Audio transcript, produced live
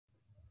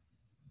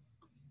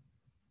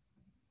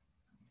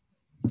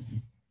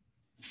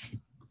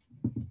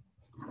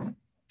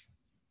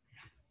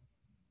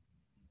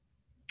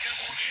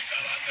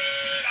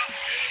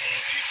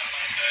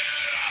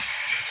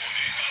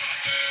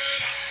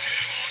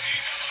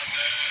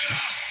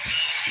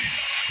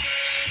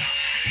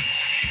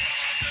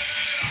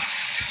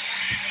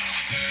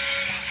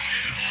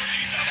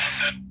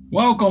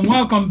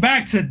Welcome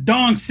back to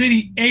Dong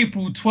City,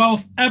 April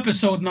 12th,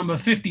 episode number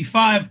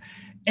 55,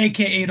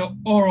 aka the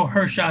Oral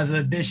Hershiser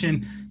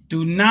edition.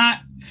 Do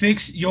not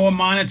fix your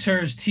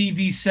monitors,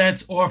 TV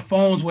sets, or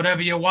phones,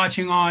 whatever you're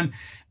watching on.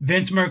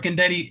 Vince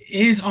Mercandetti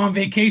is on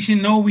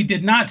vacation. No, we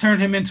did not turn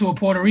him into a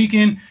Puerto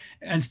Rican.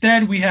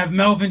 Instead, we have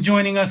Melvin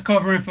joining us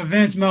covering for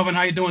Vince. Melvin,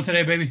 how you doing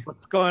today, baby?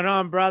 What's going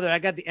on, brother? I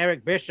got the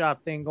Eric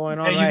Bischoff thing going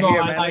There on you right go.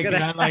 here, I man. Look like at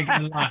it. I that. like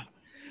it a lot.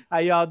 How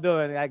y'all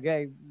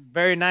doing?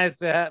 Very nice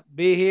to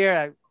be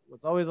here.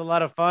 It's always a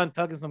lot of fun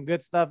talking some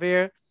good stuff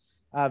here.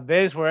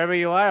 Vince, wherever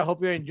you are, I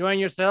hope you're enjoying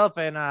yourself,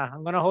 and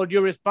I'm gonna hold you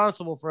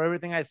responsible for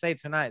everything I say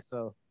tonight.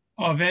 So,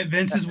 Oh,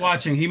 Vince is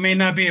watching. He may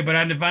not be here,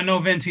 but if I know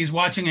Vince, he's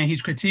watching and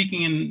he's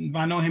critiquing. And if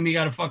I know him, he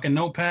got a fucking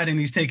notepad and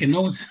he's taking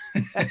notes.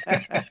 Yeah,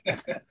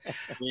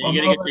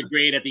 you gotta get your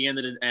grade at the end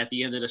of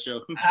the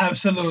show.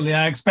 Absolutely,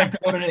 I expect to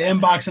go to the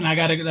inbox and I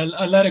got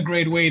a letter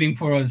grade waiting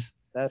for us.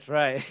 That's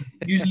right.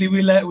 Usually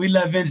we let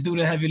Vince do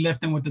the heavy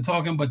lifting with the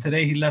talking, but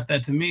today he left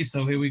that to me.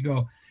 So here we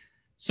go.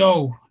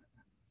 So,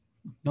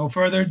 no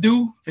further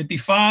ado.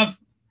 55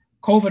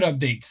 COVID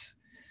updates.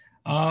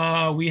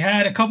 We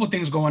had a couple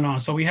things going on.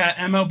 So we had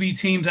MLB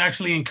teams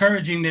actually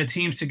encouraging their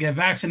teams to get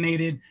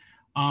vaccinated.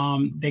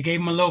 They gave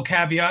them a little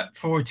caveat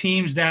for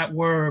teams that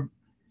were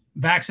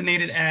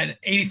vaccinated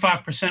at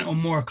 85% or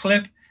more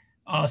clip.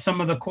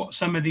 Some of the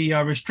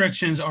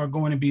restrictions are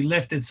going to be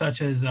lifted,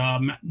 such as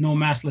no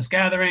maskless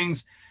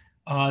gatherings.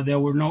 There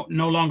were no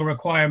longer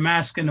require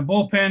masks in the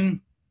bullpen.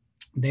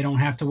 They don't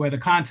have to wear the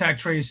contact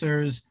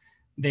tracers.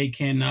 They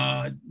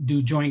can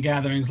do joint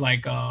gatherings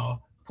like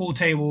pool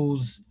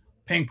tables,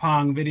 ping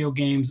pong, video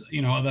games,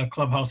 other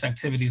clubhouse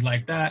activities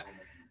like that.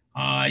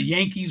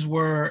 Yankees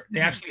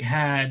they actually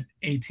had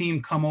a team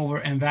come over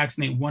and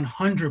vaccinate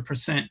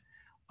 100%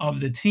 of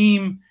the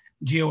team.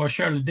 Gio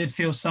Urshela did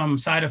feel some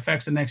side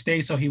effects the next day,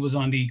 so he was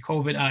on the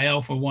COVID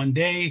IL for 1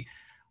 day.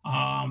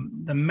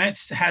 The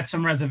Mets had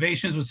some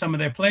reservations with some of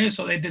their players,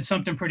 so they did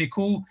something pretty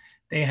cool.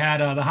 They had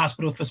the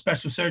hospital for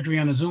special surgery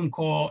on a Zoom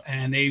call,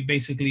 and they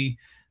basically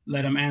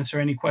let them answer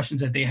any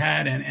questions that they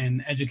had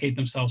and educate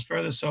themselves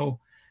further. So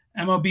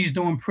MLB is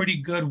doing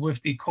pretty good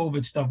with the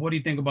COVID stuff. What do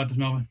you think about this,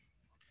 Melvin?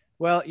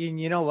 Well,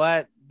 you know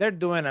what? They're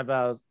doing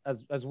about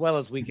as well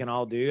as we can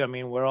all do. I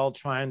mean, we're all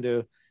trying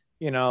to,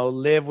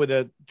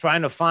 live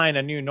trying to find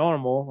a new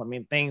normal. I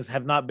mean, things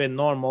have not been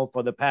normal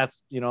for the past,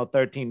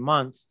 13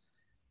 months.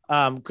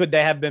 Could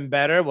they have been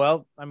better?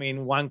 Well, I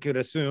mean, one could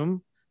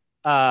assume.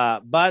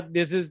 But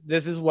this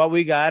is what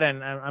we got,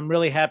 and I'm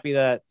really happy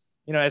that,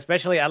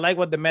 especially I like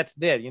what the Mets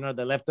did.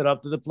 They left it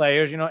up to the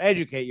players.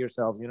 Educate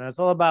yourselves. It's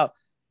all about,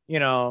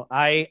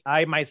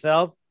 I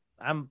myself,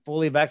 I'm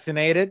fully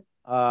vaccinated,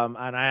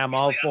 and I am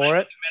all for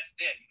it.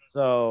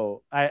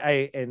 So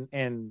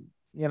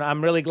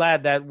I'm really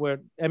glad that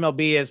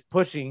MLB is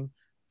pushing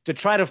to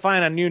try to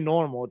find a new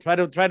normal, try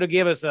to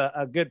give us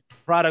a good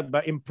product,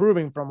 but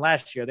improving from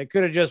last year. They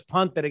could have just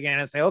punted again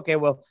and say, okay,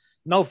 well,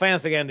 no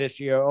fans again this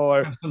year,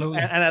 and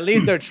at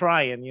least they're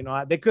trying.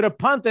 They could have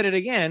punted it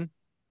again,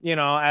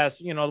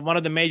 as one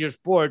of the major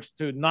sports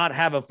to not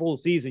have a full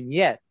season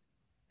yet.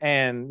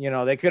 And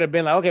they could have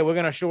been like, okay, we're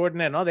gonna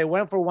shorten it. No, they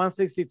went for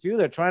 162.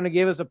 They're trying to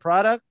give us a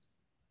product.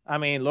 I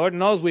mean, Lord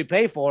knows we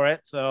pay for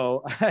it.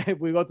 So if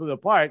we go to the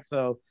park,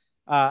 so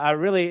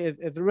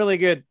it's really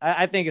good.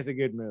 I think it's a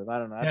good move. I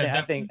don't know.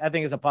 I think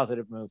it's a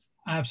positive move.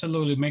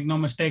 Absolutely. Make no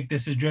mistake,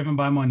 this is driven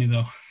by money,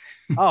 though.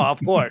 Oh, of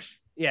course.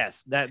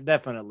 Yes, that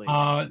definitely.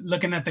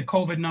 Looking at the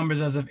COVID numbers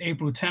as of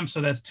April 10th,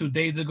 so that's 2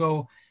 days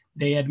ago,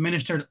 they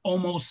administered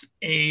almost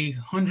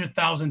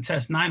 100,000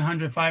 tests,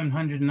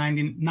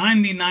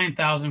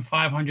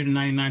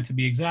 99,599 to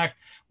be exact,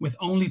 with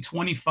only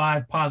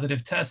 25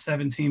 positive tests,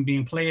 17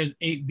 being players,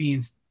 8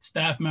 being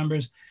staff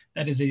members.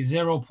 That is a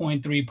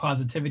 0.3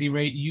 positivity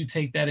rate. You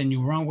take that and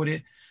you run with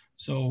it.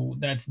 So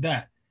that's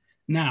that.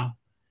 Now,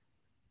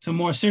 to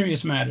more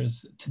serious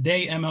matters.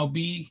 Today,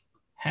 MLB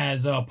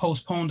has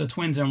postponed the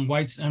Twins and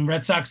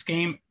Red Sox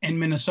game in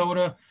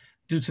Minnesota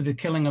due to the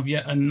killing of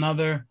yet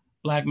another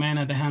black man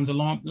at the hands of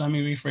law. Let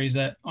me rephrase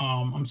that.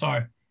 I'm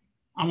sorry.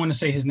 I want to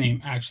say his name,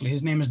 actually.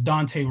 His name is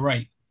Dante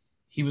Wright.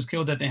 He was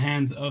killed at the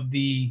hands of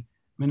the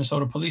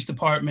Minnesota Police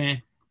Department.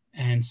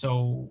 And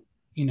so,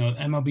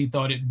 MLB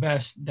thought it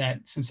best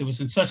that since it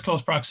was in such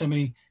close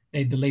proximity,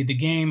 they delayed the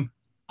game.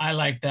 I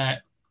like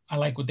that. I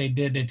like what they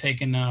did. They're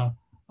taking a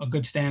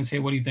good stance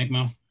here. What do you think,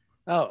 Mel?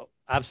 Oh,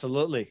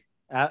 absolutely.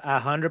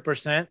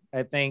 100%.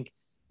 I think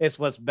it's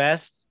what's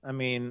best. I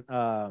mean,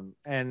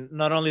 and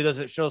not only does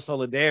it show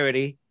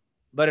solidarity,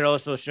 but it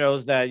also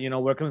shows that,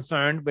 we're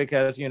concerned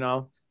because,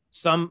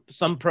 some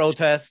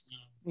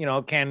protests,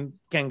 can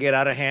get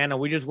out of hand, and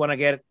we just want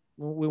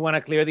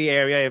to clear the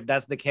area if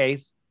that's the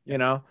case,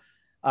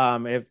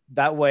 if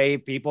that way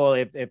if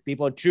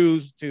people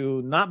choose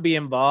to not be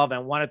involved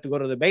and wanted to go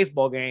to the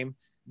baseball game,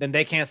 then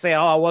they can't say,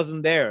 oh, I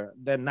wasn't there.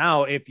 Then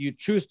now, if you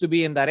choose to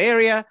be in that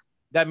area,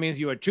 that means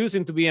you are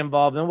choosing to be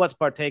involved in what's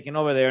partaking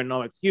over there.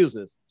 No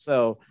excuses.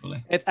 So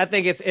I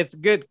think it's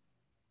good.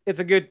 It's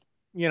a good,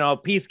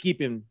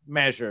 peacekeeping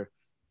measure.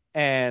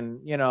 And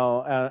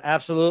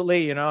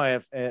absolutely,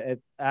 if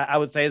I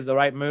would say it's the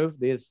right move.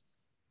 This,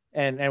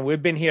 and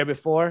we've been here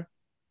before,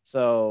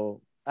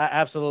 so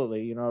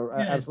absolutely,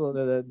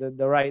 absolutely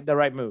the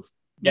right move.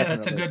 Yeah,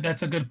 Definitely.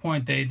 that's a good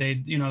point.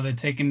 They're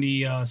taking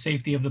the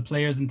safety of the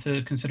players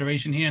into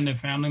consideration here and their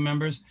family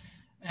members.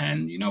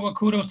 And you know what?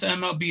 Kudos to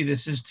MLB.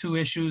 This is two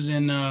issues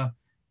in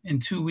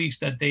 2 weeks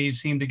that they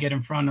seem to get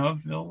in front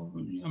of.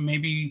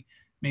 Maybe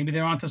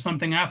they're onto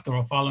something after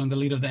all, following the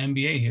lead of the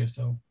NBA here.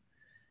 So,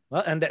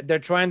 well, and they're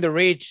trying to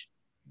reach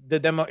the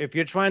demo. If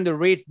you're trying to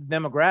reach the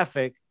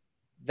demographic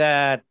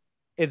that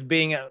is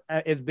being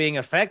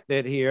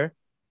affected here,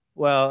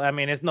 well, I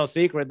mean, it's no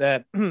secret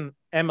that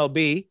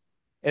MLB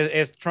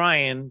is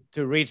trying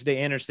to reach the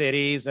inner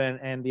cities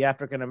and the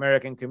African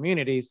American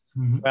communities.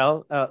 mm-hmm.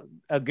 Well,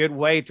 a good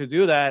way to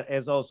do that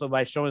is also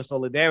by showing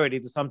solidarity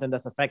to something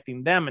that's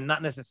affecting them and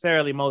not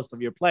necessarily most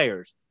of your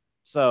players.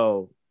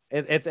 So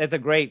it's a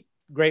great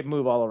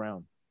move all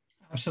around.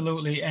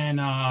 Absolutely. And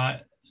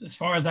as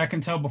far as I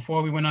can tell,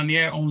 before we went on the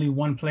air, only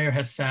one player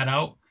has sat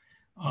out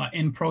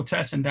in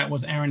protest, and that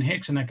was Aaron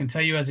Hicks. And I can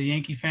tell you, as a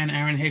Yankee fan,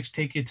 Aaron Hicks,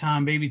 take your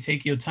time, baby,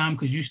 take your time,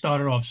 because you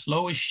started off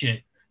slow as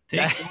shit.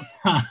 Take your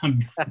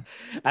time.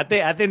 I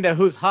think that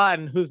who's hot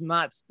and who's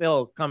not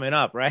still coming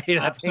up, right?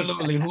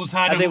 Absolutely. Who's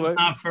hot and who's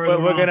not further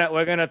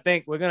we're gonna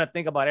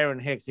think about Aaron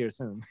Hicks here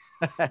soon.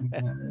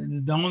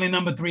 It's the only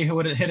number 3 who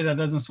would hit it that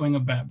doesn't swing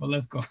a bat, but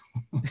let's go.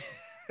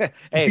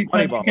 Hey,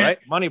 Moneyball, right?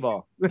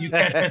 Moneyball. You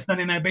catch that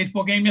Sunday night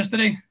baseball game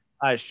yesterday?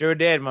 I sure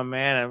did, my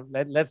man.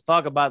 Let's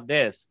talk about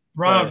this.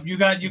 Rob, first. You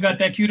got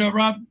that queued up,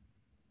 Rob?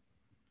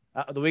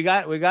 Do we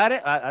got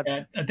it?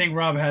 I think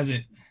Rob has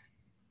it.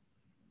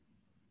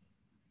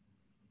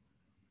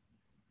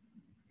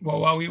 Well,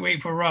 while we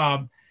wait for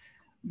Rob,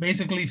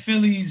 basically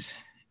Phillies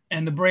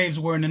and the Braves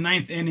were in the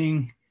 9th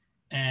inning,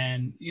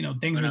 and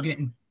things were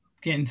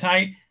getting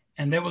tight,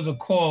 and there was a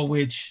call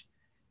which,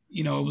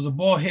 it was a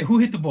ball hit. Who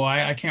hit the ball?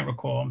 I can't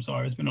recall. I'm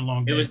sorry. It's been a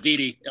long day. It was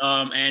Didi.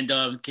 Can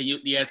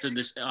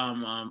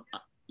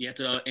you have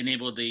to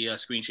enable the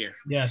screen share?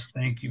 Yes,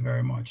 thank you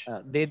very much.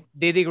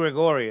 Didi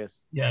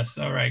Gregorius. Yes.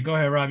 All right. Go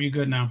ahead, Rob. You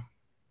good now?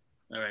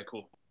 All right.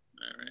 Cool.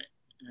 All right.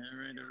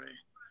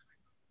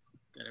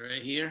 Got it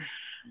right here.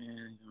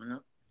 And coming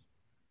up.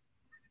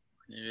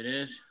 There it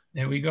is.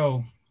 There we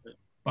go.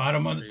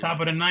 Bottom of the top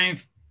of the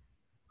 9th.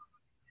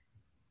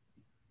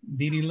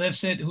 Didi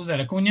lifts it. Who's that?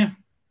 Acuna?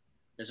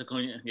 That's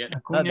Acuna. Yeah.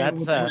 Acuna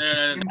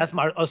that's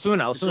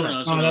Osuna. Oh,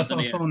 that's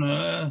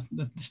Osuna.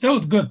 Still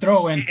a good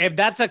throw. And if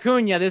that's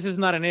Acuna, this is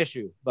not an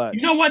issue. But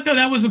you know what though?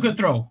 That was a good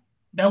throw.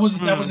 That was a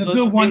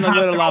good one. A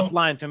little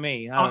offline to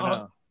me. I don't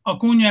know.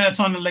 Acuna,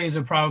 that's on the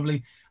laser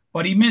probably,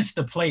 but he missed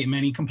the plate,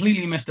 man. He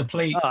completely missed the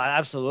plate. Oh,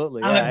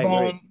 absolutely. Alec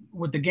Bohm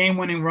with the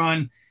game-winning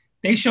run.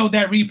 They showed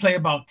that replay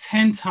about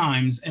 10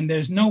 times, and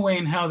there's no way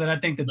in hell that I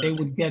think that they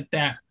would get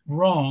that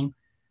wrong.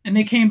 And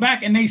they came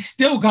back, and they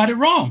still got it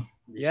wrong.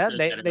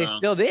 They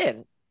still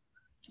did.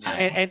 Yeah.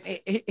 And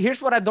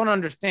here's what I don't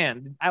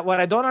understand. What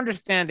I don't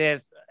understand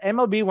is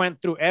MLB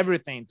went through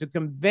everything to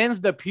convince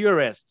the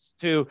purists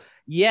to,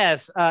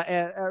 yes,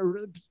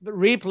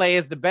 replay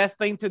is the best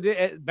thing to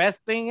do, best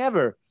thing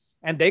ever.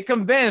 And they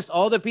convinced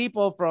all the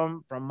people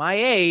from my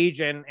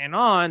age and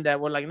on that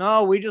were like,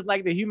 no, we just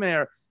like the human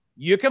error.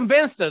 You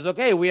convinced us.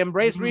 Okay, we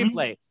embrace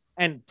replay.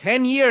 And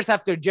 10 years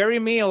after Jerry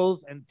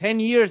Mills and 10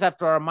 years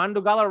after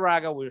Armando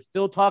Galarraga, we're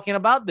still talking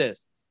about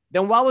this.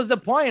 Then what was the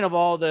point of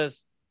all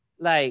this?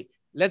 Like,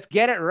 let's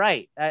get it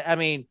right. I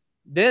mean,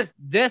 this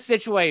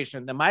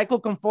situation, the Michael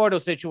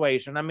Conforto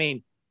situation, I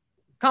mean,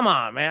 come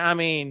on, man. I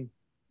mean,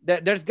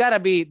 there's gotta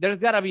be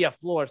a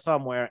floor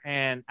somewhere.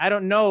 And I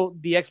don't know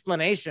the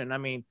explanation. I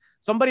mean,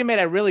 somebody made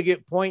a really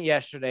good point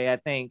yesterday, I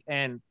think.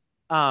 And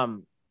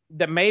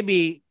that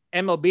maybe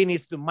MLB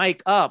needs to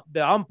mic up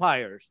the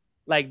umpires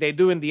like they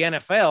do in the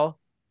NFL.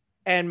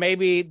 And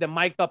maybe the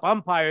mic'd up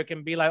umpire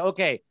can be like,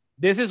 okay,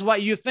 this is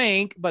what you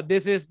think, but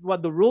this is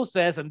what the rule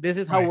says. And this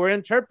is how we're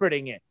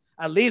interpreting it.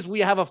 At least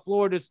we have a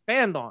floor to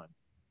stand on.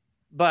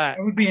 But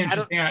it would be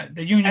interesting.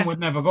 The union would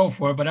never go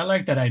for it, but I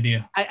like that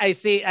idea. I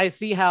see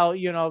how,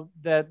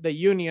 the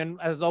union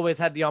has always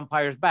had the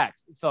umpires'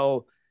 backs.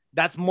 So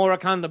that's more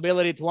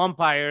accountability to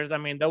umpires. I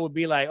mean, that would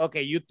be like,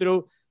 okay,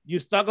 you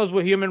stuck us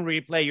with human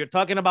replay. You're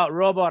talking about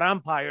robot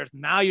umpires.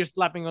 Now you're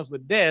slapping us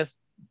with this.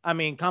 I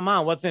mean, come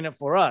on, what's in it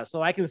for us?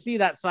 So I can see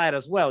that side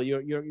as well.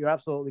 You're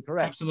absolutely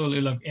correct.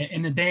 Absolutely. Look,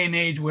 in the day and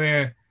age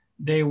where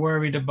they're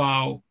worried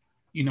about,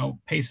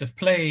 pace of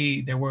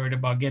play, they're worried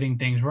about getting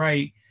things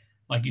right.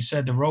 Like you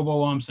said, the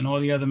robo-umps and all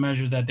the other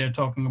measures that they're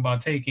talking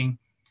about taking.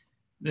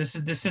 The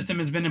system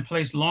has been in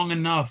place long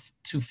enough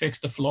to fix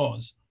the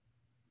flaws.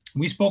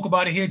 We spoke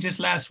about it here just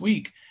last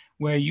week,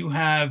 where you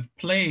have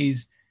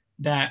plays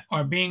that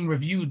are being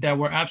reviewed that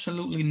were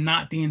absolutely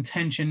not the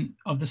intention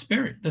of the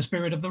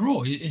spirit of the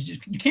rule. It's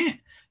just,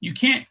 you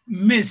can't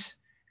miss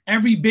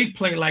every big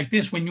play like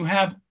this when you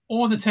have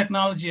all the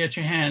technology at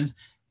your hands.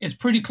 It's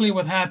pretty clear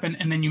what happened,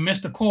 and then you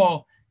miss the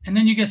call, and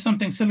then you get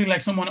something silly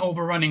like someone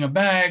overrunning a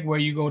bag where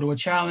you go to a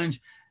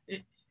challenge.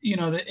 you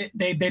know,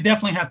 they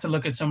definitely have to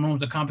look at some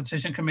rooms. The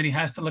competition committee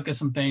has to look at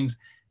some things,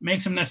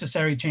 make some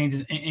necessary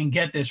changes, and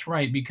get this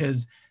right,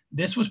 because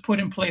this was put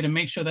in play to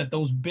make sure that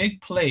those big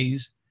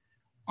plays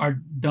are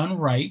done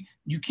right.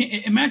 You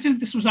can't imagine if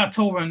this was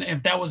October and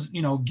if that was,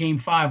 you know, game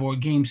 5 or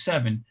game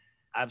 7.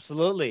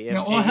 Absolutely. You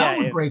know, all hell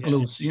would break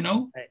loose, you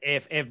know?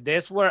 If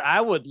this were,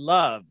 I would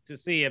love to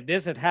see if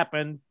this had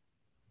happened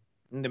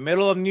in the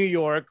middle of New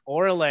York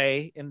or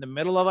LA in the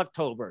middle of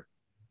October.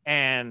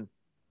 And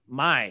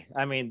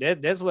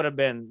this would have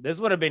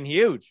been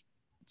huge.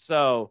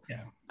 So,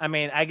 yeah. I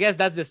mean, I guess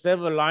that's the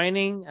silver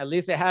lining. At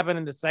least it happened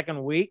in the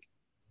second week.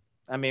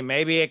 I mean,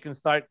 maybe it can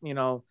start, you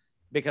know,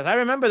 because I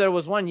remember there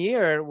was one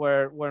year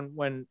where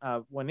when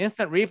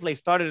instant replay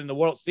started in the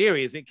World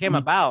Series, it came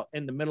about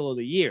in the middle of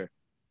the year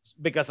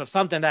because of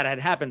something that had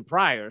happened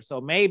prior. So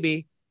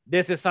maybe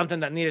this is something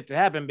that needed to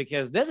happen,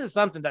 because this is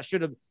something that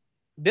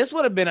this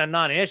would have been a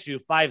non-issue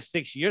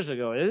 5-6 years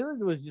ago. It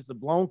was just a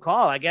blown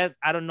call. I guess,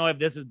 I don't know if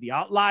this is the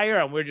outlier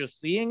and we're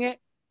just seeing it.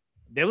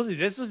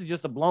 This was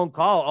just a blown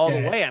call all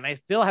the way. And I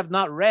still have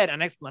not read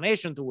an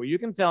explanation to where you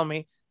can tell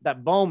me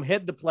that Bohm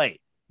hit the plate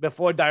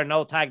before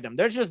d'Arnaud tagged them.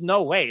 There's just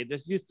no way.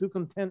 There's just too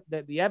content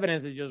that the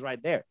evidence is just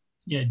right there.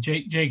 Yeah,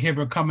 Jake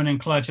Hibbert coming in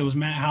clutch. It was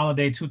Matt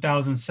Holliday,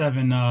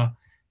 2007,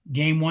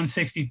 game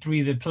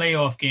 163, the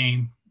playoff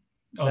game.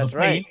 That's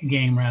right.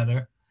 Game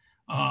rather.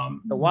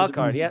 The wild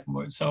card, yeah.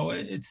 So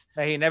it's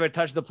he never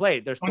touched the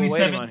plate. They're still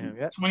waiting on him.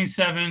 Yeah.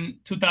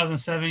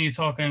 2007, you're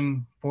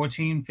talking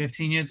 14,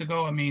 15 years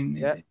ago. I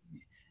mean,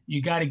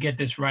 you got to get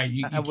this right.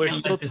 And we're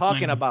still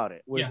talking about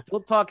it. We're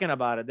still talking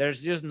about it.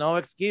 There's just no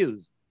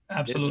excuse.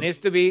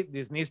 Absolutely.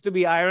 This needs to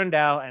be ironed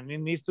out, and it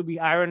needs to be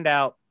ironed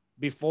out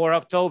before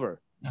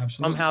October.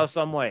 Absolutely. Somehow,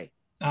 some way.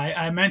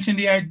 I mentioned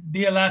the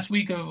idea last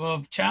week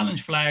of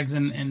challenge flags,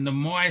 and the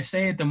more I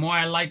say it, the more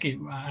I like it.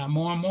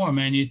 More and more,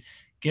 man. You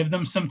give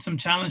them some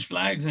challenge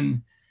flags,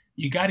 and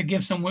you got to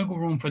give some wiggle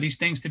room for these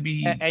things to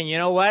be. And you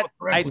know what?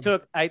 I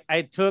took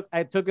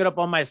it up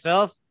on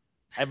myself.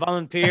 I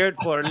volunteered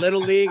for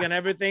Little League and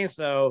everything.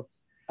 So,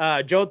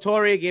 Joe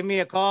Torre, give me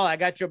a call. I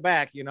got your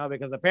back. You know,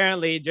 because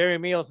apparently Jerry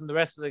Meals and the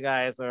rest of the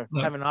guys are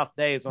having off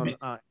days on.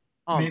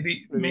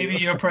 Maybe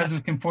your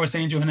presence can force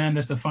Angel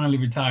Hernandez to finally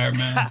retire,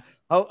 man.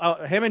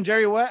 Him and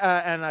Jerry West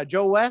and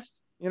Joe West.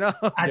 You know,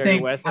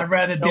 I'd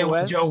rather deal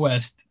with Joe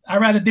West.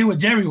 I'd rather deal with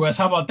Jerry West.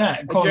 How about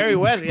that? Jerry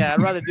West, yeah,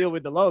 I'd rather deal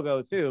with the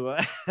logo too.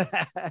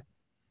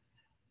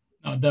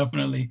 No,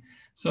 definitely.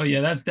 So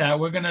yeah, that's that.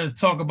 We're gonna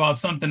talk about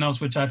something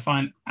else which I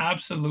find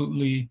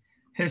absolutely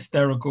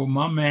hysterical.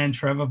 My man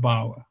Trevor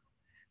Bauer.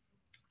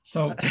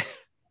 So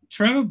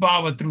Trevor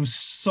Bauer threw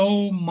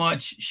so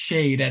much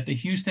shade at the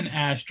Houston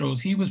Astros.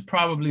 He was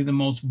probably the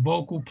most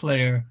vocal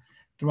player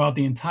throughout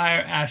the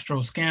entire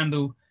Astros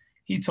scandal.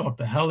 He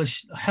talked a hell of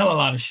a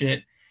lot of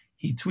shit.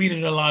 He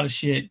tweeted a lot of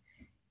shit.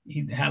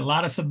 He had a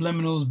lot of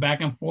subliminals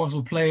back and forth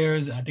with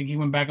players. I think he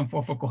went back and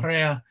forth with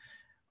Correa.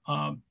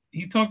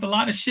 He talked a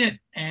lot of shit.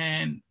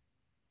 And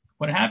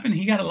what happened,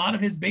 he got a lot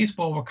of his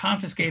baseball were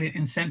confiscated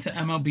and sent to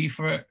MLB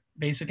for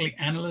basically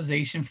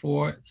analyzation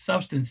for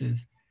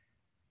substances.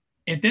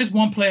 If there's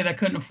one player that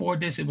couldn't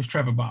afford this, it was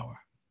Trevor Bauer.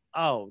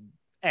 Oh,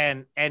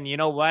 and you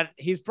know what?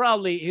 He's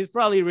probably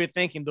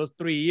rethinking those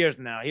 3 years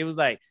now. He was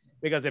like,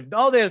 because if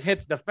all this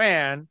hits the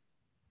fan,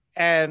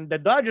 and the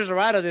Dodgers are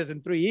out of this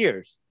in 3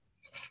 years.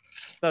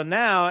 So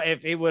now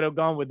if he would have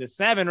gone with the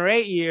 7 or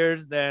 8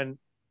 years, then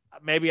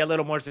maybe a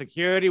little more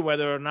security,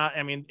 whether or not,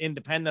 I mean,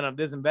 independent of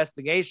this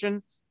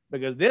investigation,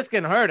 because this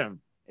can hurt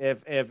him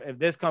if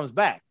this comes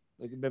back.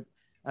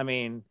 I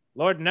mean,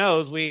 Lord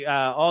knows we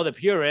all the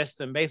purists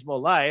in baseball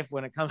life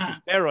when it comes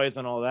to steroids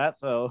and all that.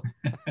 So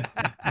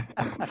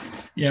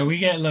yeah, we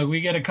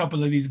get a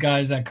couple of these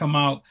guys that come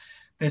out.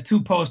 There's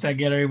 2 posts that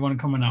get everyone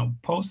coming out.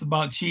 Posts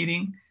about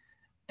cheating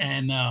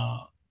and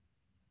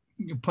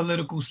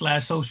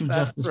political/social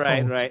justice.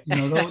 Right. You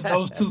know,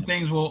 those 2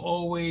 things will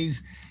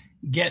always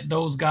get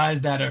those guys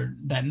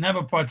that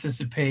never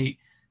participate,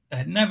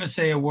 that never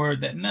say a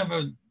word, that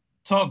never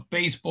talk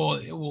baseball.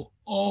 It will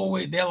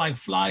always, they're like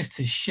flies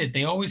to shit.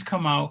 They always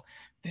come out.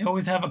 They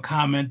always have a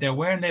comment. They're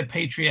wearing their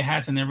Patriot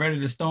hats and they're ready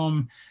to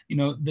storm, you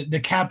know, the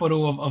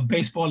capital of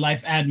baseball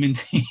life admin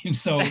team.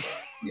 So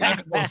yeah, I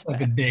can go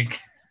suck a dick.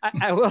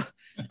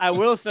 I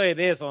will say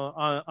this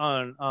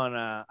I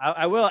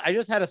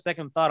just had a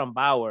second thought on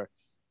Bauer.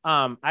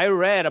 I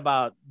read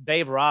about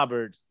Dave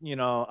Roberts, you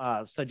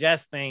know,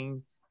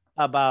 suggesting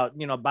about,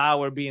 you know,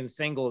 Bauer being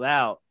singled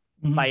out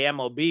by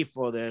MLB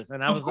for this.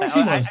 And I was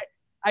like,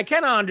 I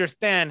kind of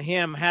understand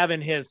him having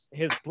his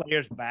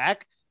players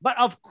back, but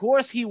of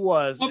course he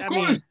was. I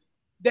mean,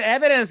 the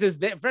evidence is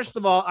there. First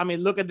of all, I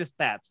mean, look at the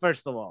stats.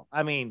 First of all,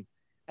 I mean,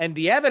 and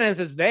the evidence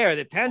is there.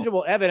 The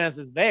tangible evidence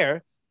is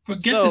there.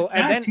 Forget the stats.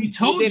 And then he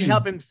didn't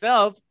help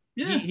himself.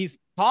 Yeah. He's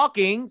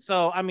talking.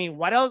 So, I mean,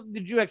 what else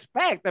did you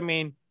expect? I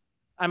mean,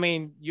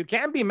 you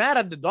can't be mad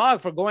at the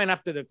dog for going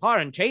after the car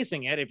and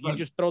chasing it if you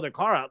just throw the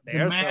car out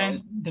there.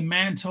 The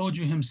man told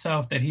you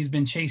himself that he's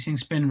been chasing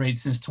spin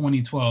rates since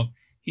 2012.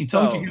 He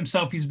told you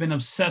himself he's been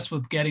obsessed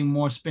with getting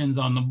more spins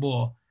on the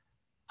ball.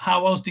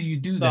 how else do you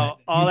do that? So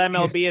all You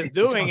MLB is escape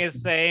the doing is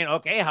substance. saying,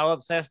 okay, how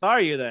obsessed are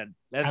you then?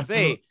 Let's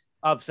Absolutely. see.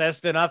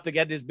 Obsessed enough to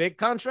get this big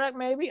contract,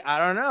 maybe? I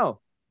don't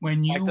know.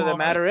 When Fact you of the are,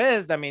 matter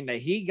is, I mean, that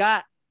he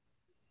got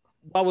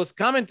what was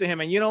coming to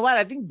him. And you know what?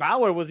 I think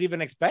Bauer was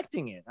even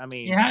expecting it. I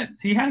mean,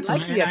 he had to,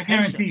 like man. the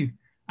attention.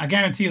 I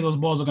guarantee you those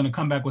balls are going to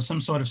come back with some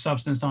sort of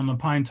substance on the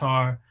pine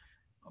tar,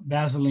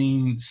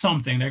 Vaseline,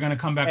 something. They're going to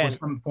come back with And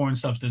some foreign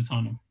substance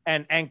on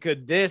them. and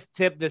could this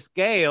tip the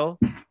scale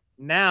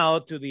now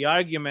to the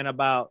argument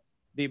about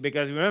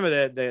because remember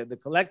the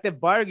collective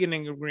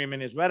bargaining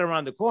agreement is right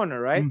around the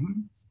corner, right?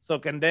 Mm-hmm. So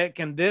can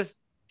this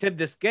tip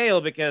the scale,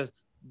 because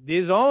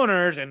these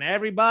owners and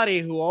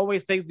everybody who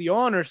always takes the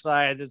owner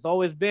side has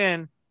always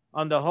been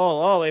on the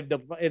whole, oh, if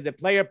the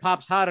player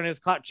pops hot and is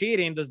caught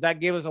cheating, does that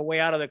give us a way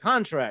out of the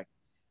contract?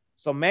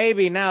 So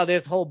maybe now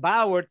this whole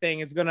Bauer thing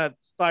is going to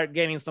start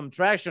getting some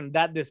traction.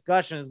 That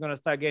discussion is going to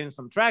start getting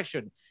some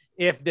traction.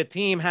 If the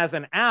team has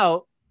an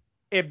out,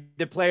 if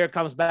the player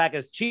comes back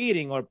as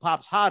cheating or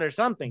pops hot or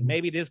something,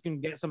 maybe this can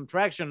get some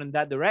traction in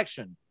that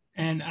direction.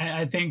 And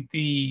I think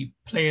the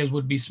players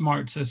would be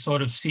smart to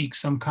sort of seek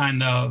some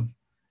kind of,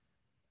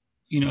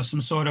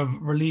 some sort of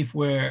relief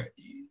where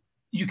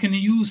you can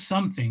use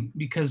something,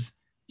 because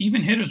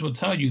even hitters will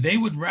tell you they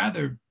would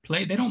rather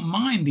play. They don't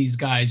mind these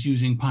guys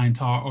using pine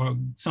tar or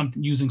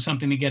using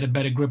something to get a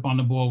better grip on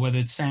the ball, whether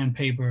it's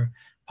sandpaper,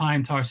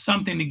 pine tar,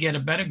 something to get a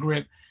better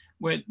grip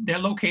where they're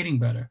locating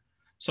better.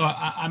 So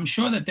I'm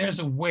sure that there's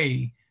a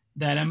way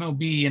that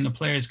MLB and the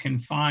players can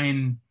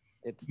find.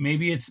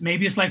 Maybe it's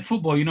like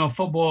football.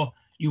 Football,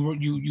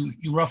 you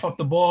rough up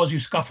the balls, you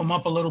scuff them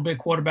up a little bit.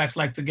 Quarterbacks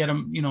like to get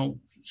them,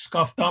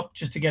 scuffed up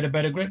just to get a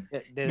better grip.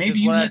 This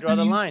is where I draw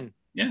the line.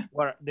 Yeah.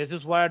 This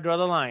is where I draw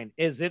the line.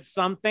 Is it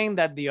something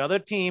that the other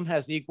team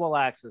has equal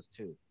access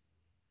to?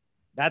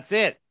 That's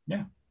it.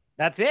 Yeah.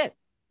 That's it.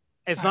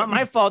 It's not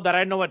my fault that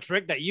I know a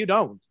trick that you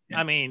don't.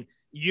 Yeah. I mean,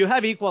 you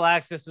have equal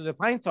access to the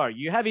pine tar.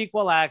 You have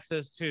equal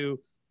access to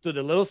the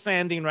little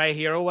sanding right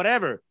here or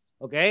whatever.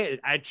 Okay.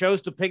 I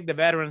chose to pick the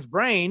veteran's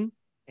brain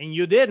and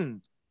you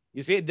didn't.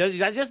 You see,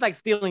 that's just like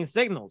stealing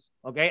signals.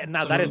 Okay.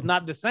 Now that is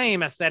not the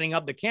same as setting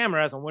up the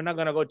cameras, and we're not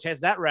going to go chase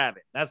that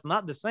rabbit. That's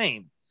not the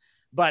same.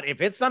 But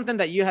if it's something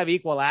that you have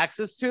equal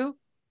access to,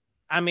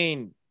 I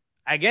mean,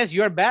 I guess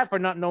you're bad for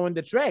not knowing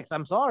the tricks.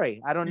 I'm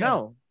sorry. I don't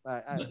know.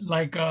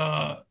 Like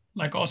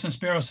Austin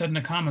Sparrow said in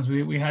the comments,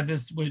 we had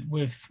this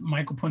with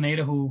Michael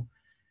Pineda, who,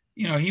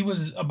 he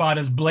was about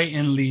as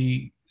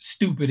blatantly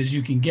stupid as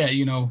you can get.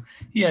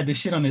 He had the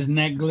shit on his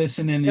neck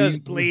glistening. He was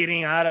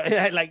bleeding out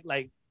of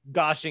like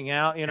gushing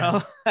out,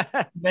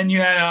 Then you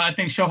had, I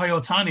think, Shohei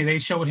Ohtani. They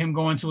showed him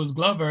going to his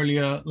glove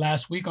earlier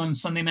last week on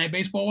Sunday Night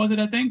Baseball, was it,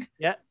 I think?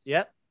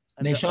 Yep.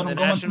 They showed him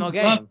going to his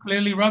glove,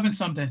 clearly rubbing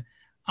something.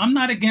 I'm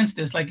not against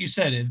this. Like you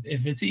said,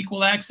 if it's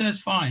equal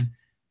access, fine.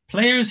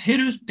 Players,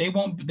 hitters, they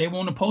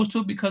won't oppose to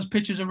it because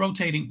pitchers are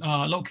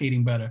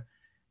locating better.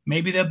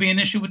 Maybe there'll be an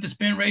issue with the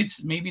spin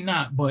rates, maybe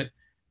not. But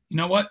you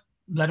know what?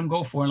 Let them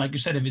go for it. Like you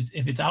said,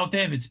 if it's out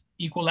there, if it's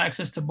equal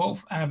access to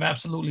both, I have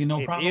absolutely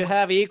no problem. If you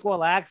have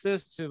equal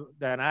access to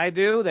than I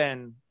do,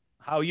 then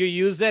how you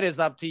use it is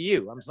up to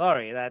you. I'm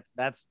sorry.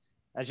 That's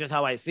just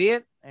how I see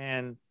it.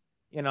 And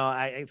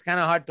it's kind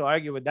of hard to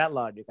argue with that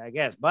logic, I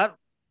guess. But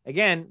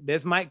again,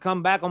 this might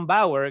come back on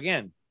Bauer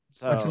again.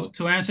 So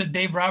to answer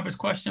Dave Roberts'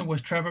 question,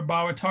 was Trevor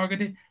Bauer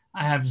targeted?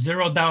 I have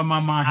zero doubt in my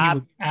mind he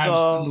was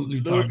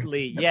absolutely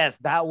targeted. Yes,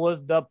 that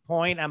was the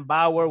point, and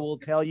Bauer will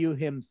tell you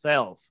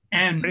himself.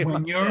 And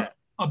when you're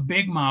a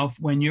big mouth,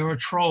 when you're a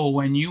troll,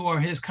 when you are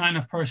his kind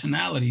of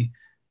personality,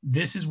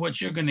 this is what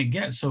you're going to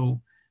get.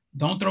 So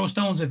don't throw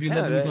stones if you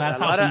live in a glass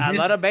house. A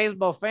lot of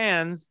baseball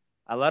fans,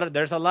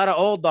 there's a lot of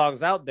old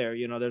dogs out there.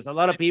 There's a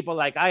lot of people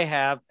like I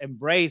have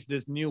embraced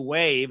this new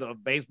wave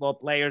of baseball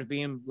players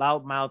being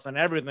loudmouths and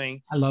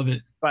everything. I love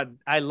it. But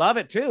I love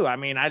it too. I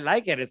mean, I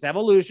like it. It's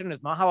evolution.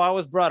 It's not how I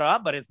was brought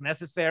up, but it's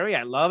necessary.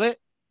 I love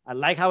it. I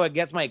like how it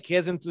gets my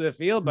kids into the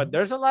field, but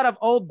there's a lot of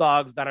old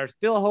dogs that are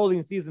still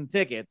holding season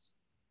tickets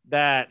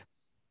that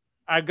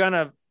are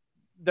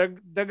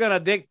they're gonna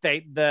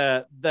dictate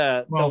the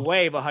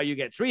wave of how you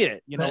get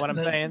treated. You know what I'm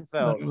saying?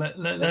 So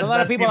there's a lot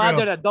of people out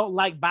there that don't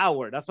like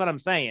Bauer. That's what I'm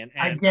saying.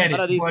 And I get a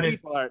lot it. of these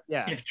people are,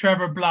 If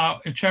Trevor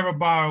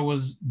Bauer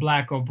was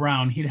black or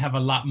brown, he'd have a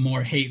lot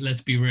more hate.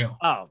 Let's be real.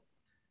 Oh,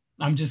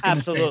 I'm just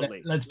gonna say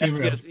that. Let's be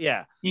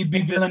real. He'd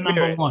be villain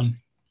number one.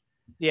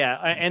 Yeah,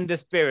 and the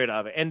spirit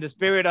of it, and the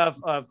spirit of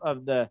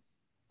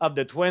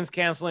the Twins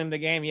canceling the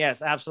game.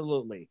 Yes,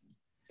 absolutely.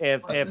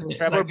 If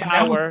Trevor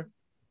Bauer.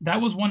 That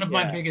was one of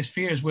my biggest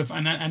fears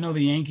and I know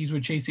the Yankees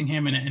were chasing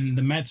him and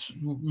the Mets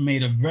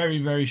made a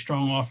very, very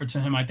strong offer to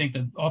him. I think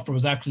the offer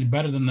was actually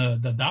better than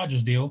the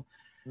Dodgers deal.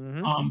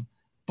 Mm-hmm.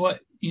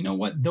 But you know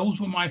what? Those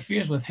were my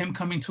fears with him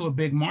coming to a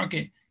big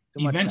market.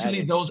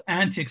 Eventually those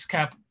antics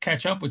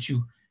catch up with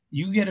you.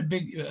 You get a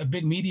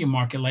big media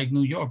market like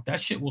New York, that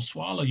shit will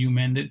swallow you,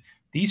 man.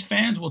 These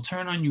fans will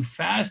turn on you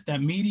fast.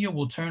 That media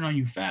will turn on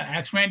you fast.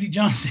 Ask Randy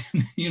Johnson,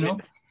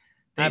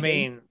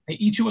 They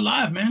eat you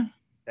alive, man.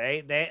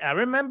 I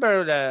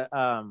remember the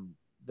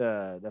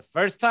the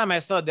first time I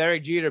saw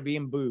Derek Jeter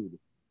being booed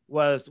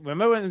was,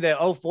 remember in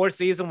the 04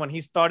 season when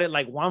he started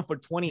like 1 for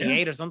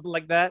 28 or something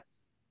like that?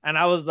 And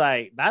I was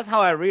like, that's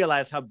how I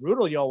realized how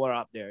brutal y'all were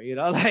up there, you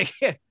know, like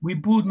we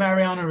booed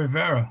Mariano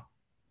Rivera.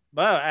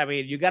 But I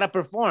mean, you got to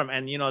perform,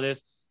 and you know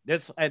this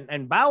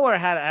and Bauer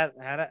had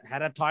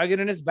a target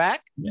in his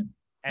back, yeah.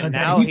 And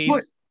now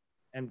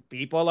and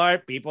people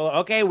are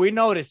okay. We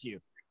notice you.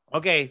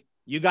 Okay,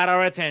 you got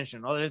our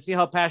attention. Oh, let's see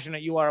how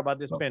passionate you are about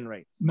this pin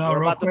rate.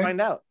 We're about to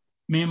find out.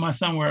 Me and my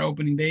son were at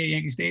opening day at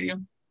Yankee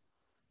Stadium.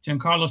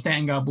 Giancarlo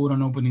Stanton got booed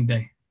on opening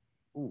day.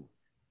 Ooh.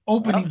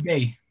 Opening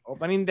day.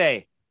 Opening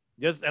day.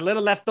 Just a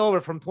little leftover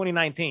from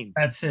 2019.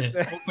 That's it.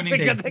 Opening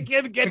day.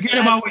 Forget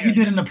about what you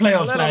did in the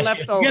playoffs last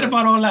year. Forget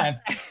about all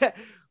that.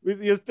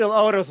 You still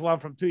owed us one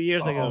from 2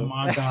 years ago. Oh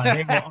my God,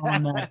 they were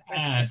on that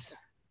ass.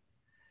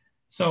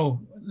 So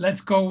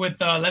let's go with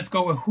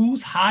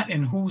who's hot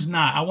and who's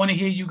not. I want to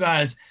hear you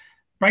guys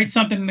write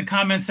something in the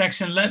comment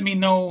section. Let me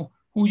know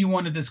who you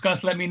want to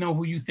discuss. Let me know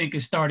who you think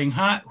is starting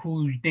hot,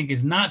 who you think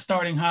is not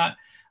starting hot.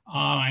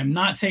 I'm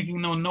not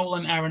taking no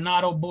Nolan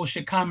Arenado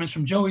bullshit comments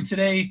from Joey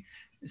today.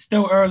 It's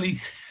still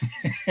early.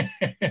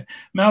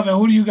 Melvin,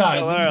 who do you got?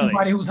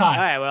 Somebody who's hot.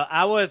 All right. Well,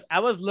 I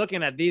was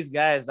looking at these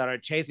guys that are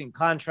chasing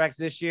contracts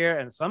this year,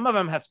 and some of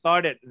them have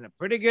started in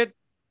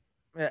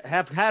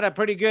have had a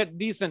pretty good,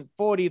 decent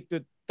 30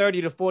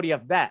 to 40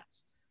 at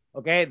bats.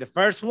 Okay. The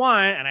first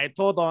one, and I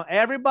told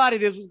everybody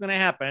this was going to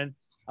happen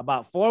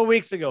about 4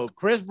 weeks ago,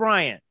 Chris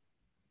Bryant,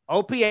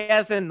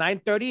 OPS in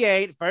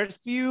 938,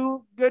 first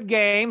few good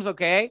games.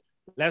 Okay.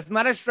 Let's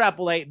not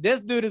extrapolate. This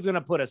dude is going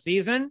to put a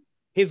season.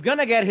 He's going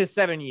to get his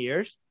 7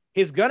 years.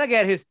 He's going to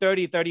get his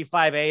 30,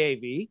 35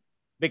 AAV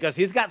because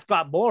he's got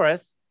Scott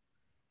Boras.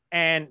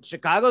 And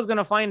Chicago's going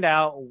to find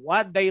out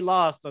what they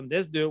lost on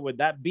this dude with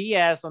that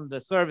BS on the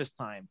service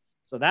time.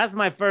 So that's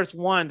my first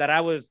one that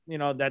I was,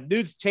 that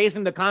dude's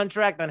chasing the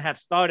contract and have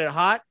started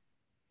hot.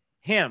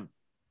 Him.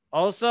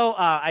 Also,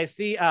 I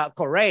see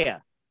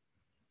Correa.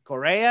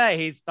 Correa,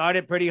 he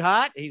started pretty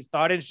hot. He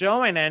started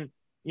showing, and,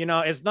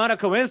 it's not a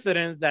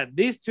coincidence that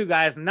these two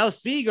guys, now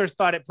Seager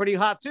started pretty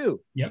hot too.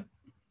 Yep.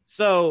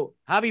 So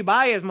Javi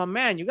Baez, my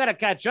man, you got to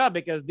catch up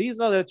because these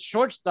other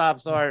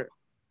shortstops are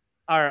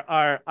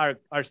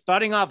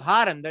starting off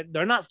hot and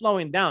they're not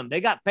slowing down.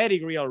 They got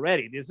pedigree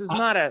already. This is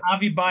not a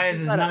Javi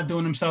Baez is not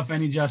doing himself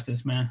any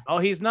justice, man. Oh,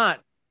 he's not.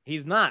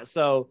 He's not.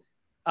 So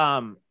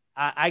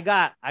I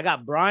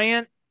got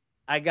Bryant,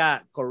 I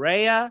got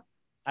Correa,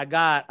 I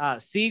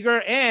got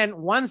Seager, and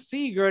one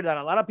Seager that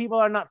a lot of people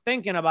are not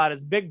thinking about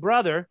is Big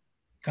Brother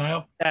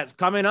Kyle. That's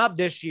coming up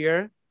this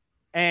year.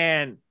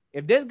 And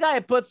if this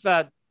guy puts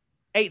a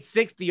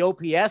 860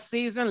 OPS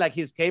season like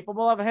he's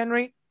capable of,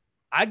 Henry,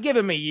 I'd give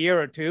him a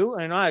year or two,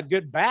 and a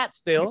good bat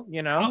still,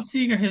 Kyle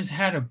Seager has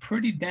had a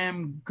pretty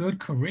damn good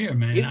career,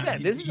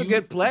 man. This is a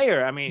good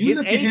player. I mean, he's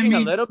aging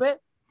a little bit.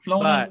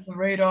 Flowing under the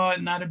radar,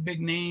 not a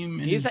big name.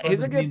 He's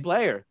a good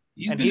player.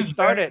 He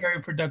started a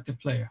very productive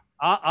player.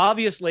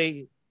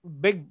 Obviously,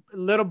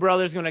 little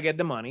brother's going to get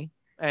the money.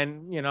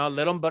 And,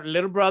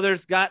 little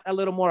brother's got a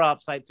little more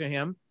upside to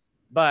him.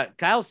 But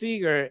Kyle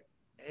Seager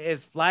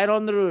is flying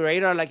under the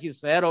radar, like you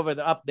said,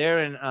 up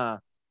there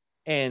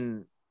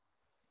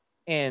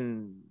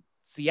in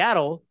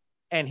Seattle,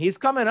 and he's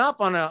coming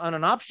up on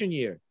an option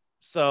year,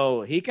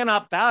 so he can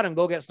opt out and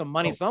go get some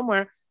money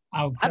somewhere.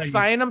 I'd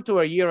sign him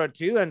to a year or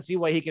two and see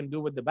what he can do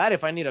with the bat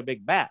if I need a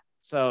big bat.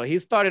 So he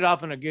started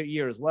off in a good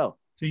year as well.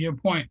 To your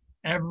point,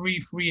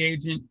 every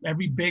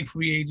big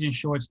free agent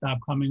shortstop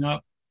coming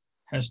up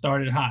has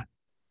started hot,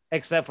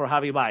 except for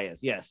Javi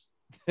Baez. Yes.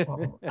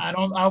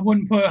 I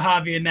wouldn't put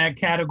Javi in that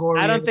category.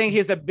 I don't think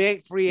he's a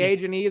big free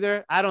agent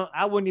either.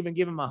 I wouldn't even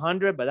give him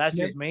 100, but that's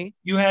just me.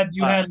 You had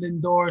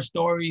Lindor,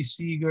 Story,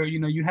 Seager.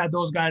 You had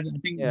those guys. I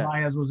think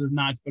Baez was his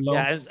notch below.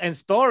 Yeah, and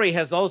Story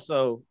has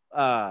also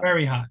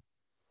very hot.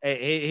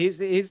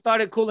 He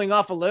started cooling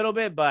off a little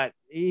bit, but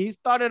he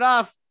started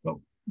off.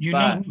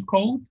 Know who's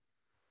cold?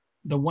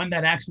 The one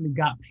that actually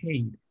got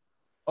paid.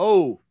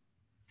 Oh,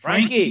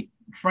 Frankie.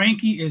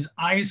 Frankie is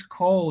ice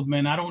cold,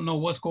 man. I don't know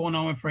what's going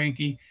on with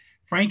Frankie.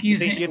 You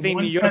think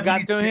New York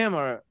got to him,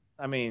 or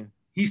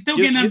he's still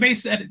getting that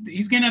base at a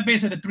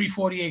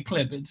 348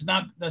 clip.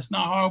 That's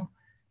not horrible.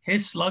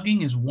 His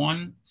slugging is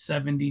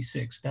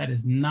 176. That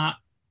is not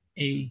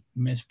a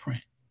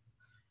misprint.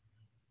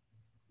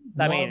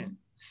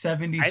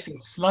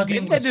 76 slugging.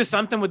 Didn't they do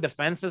something with the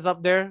fences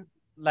up there?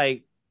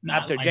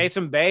 After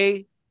Jason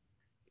Bay,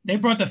 they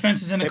brought the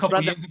fences in a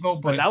couple years ago,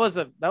 but Javi's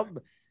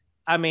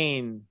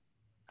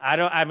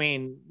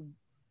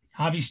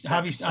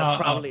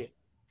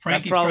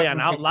Frankie's probably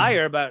an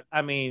outlier, but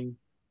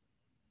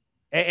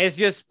it's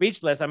just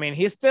speechless.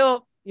 He's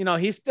still getting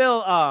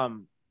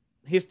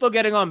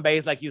on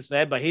base, like you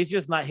said, but he's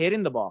just not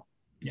hitting the ball.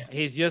 Yeah.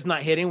 He's just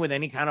not hitting with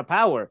any kind of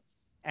power.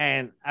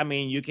 And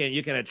you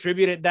can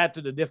attribute that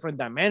to the different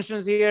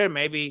dimensions here.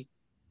 Maybe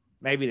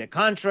the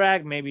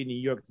contract, maybe New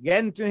York's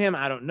getting to him.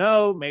 I don't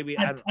know.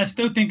 I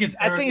still think it's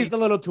early. I think it's a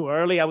little too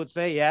early, I would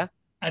say. Yeah.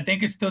 I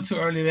think it's still too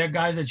early. There are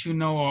guys that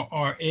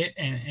are it,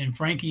 and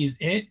Frankie is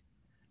it.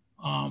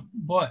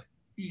 But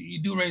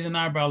you do raise an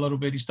eyebrow a little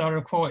bit. You started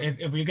a quote.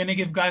 If you're gonna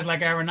give guys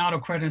like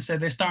Arenado credit and said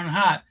they're starting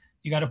hot,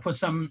 you got to put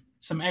some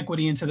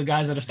equity into the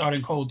guys that are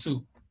starting cold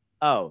too.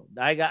 Oh,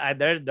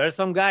 there's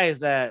some guys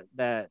that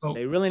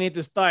they really need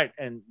to start,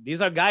 and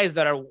these are guys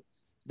that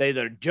they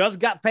either just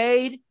got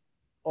paid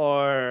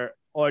or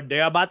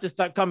they're about to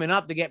start coming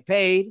up to get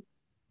paid,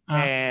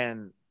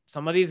 and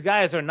some of these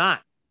guys are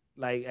not.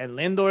 Like, and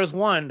Lindor is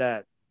one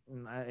that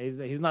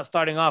he's not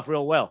starting off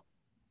real well.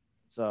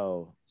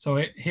 So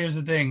here's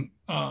the thing.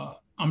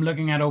 I'm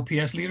looking at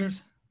OPS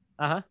leaders.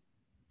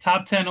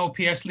 Top 10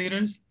 OPS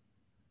leaders.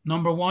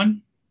 Number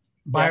 1,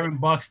 Byron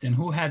Buxton.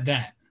 Who had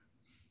that?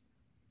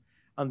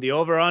 On the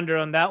over-under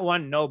on that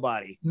one,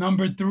 nobody.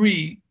 Number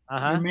 3,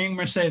 Yermin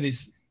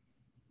Mercedes.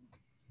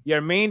 The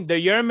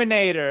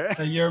Yerminator.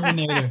 The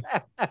Yerminator.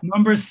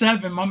 Number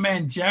 7, my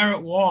man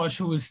Jared Walsh,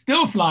 who is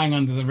still flying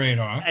under the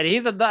radar. And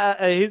he's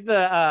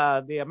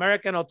the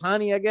American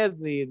Ohtani, I guess.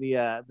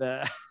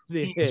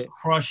 He's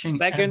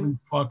crushing every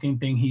fucking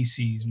thing he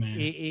sees, man.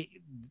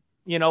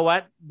 You know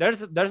what?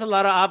 There's a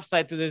lot of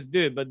upside to this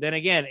dude, but then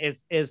again,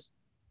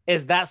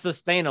 is that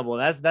sustainable?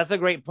 That's a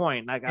great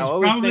point. Like, it's I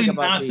always probably think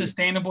about not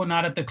sustainable,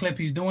 not at the clip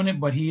he's doing it,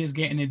 but he is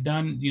getting it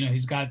done. You know,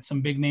 he's got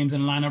some big names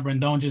in the lineup.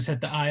 Rendon just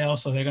hit the IL,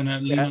 so they're gonna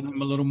lean on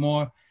him a little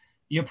more.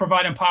 You're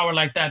providing power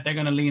like that, they're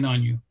gonna lean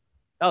on you.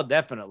 Oh,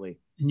 definitely.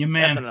 And your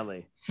man,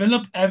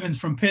 Phillip Evans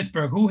from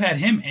Pittsburgh, who had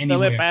him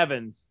anywhere? Phillip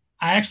Evans.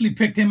 I actually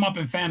picked him up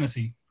in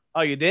fantasy.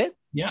 Oh, you did?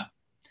 Yeah.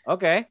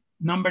 Okay.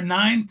 Number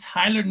 9,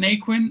 Tyler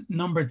Naquin.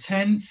 Number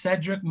 10,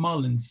 Cedric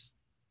Mullins.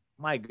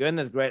 My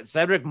goodness, great.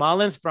 Cedric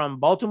Mullins from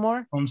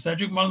Baltimore? From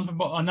Cedric Mullins,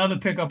 another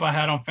pickup I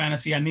had on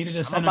fantasy. I needed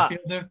a center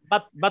fielder.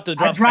 About to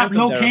drop I dropped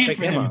Low Kane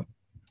for him.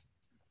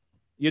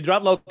 You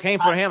dropped Low Kane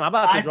for him. I'm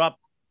about to drop.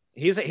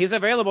 He's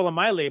available in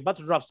my league. About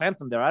to drop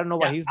Santum there. I don't know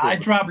what he's doing. I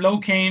dropped Low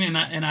Kane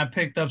and I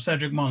picked up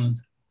Cedric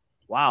Mullins.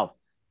 Wow.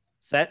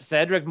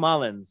 Cedric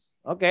Mullins.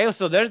 Okay,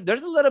 so there's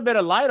a little bit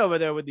of light over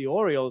there with the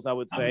Orioles, I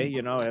would say.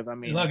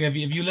 Look,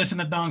 if you listen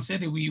to Dong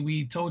City,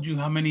 we told you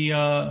how many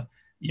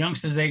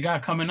youngsters they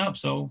got coming up.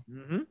 So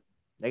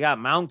they got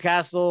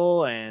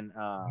Mountcastle and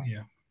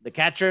the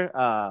catcher,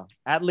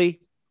 Atley.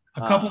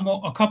 A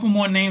couple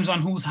more names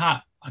on who's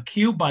hot.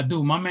 Akil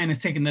Baddoo, my man, is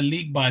taking the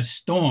league by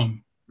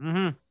storm.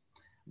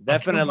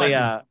 Definitely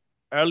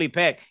early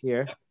pick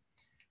here.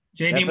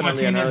 JD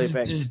Martinez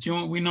is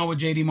we know what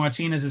JD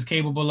Martinez is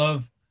capable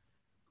of.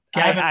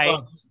 Gavin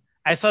Lux.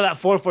 I saw that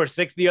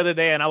 4-for-6 the other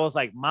day, and I was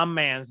like, my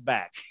man's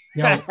back.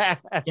 Yo,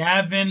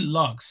 Gavin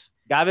Lux.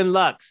 Gavin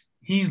Lux.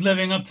 He's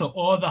living up to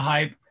all the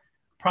hype.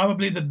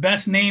 Probably the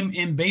best name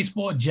in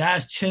baseball.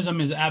 Jazz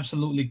Chisholm is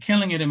absolutely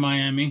killing it in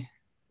Miami.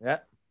 Yeah.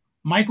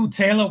 Michael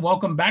Taylor,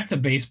 welcome back to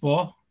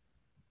baseball.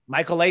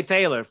 Michael A.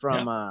 Taylor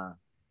from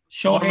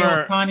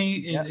Shohei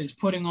Ohtani is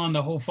putting on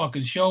the whole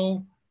fucking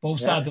show. Both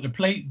sides of the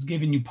plate. It's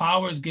giving you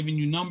power. It's giving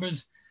you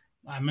numbers.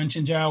 I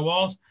mentioned Jared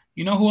Walsh.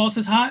 You know who else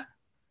is hot?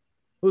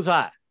 Who's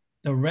hot?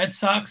 The Red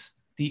Sox,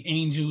 the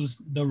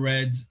Angels, the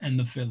Reds, and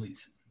the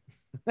Phillies.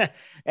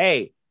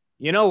 Hey,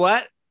 you know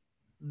what?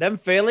 Them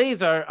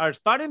Phillies are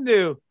starting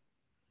to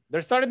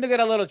get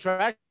a little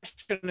traction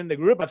in the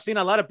group. I've seen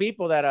a lot of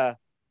people that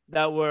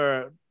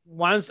were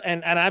once,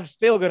 and I'm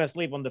still gonna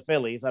sleep on the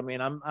Phillies. I mean,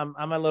 I'm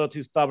a little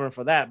too stubborn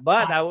for that,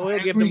 but I will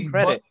give them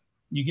credit.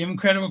 You give them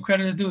credit where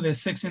credit is due. They're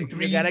 6-3.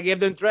 You gotta give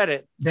them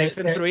credit.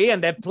 6-3,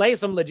 and they play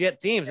some legit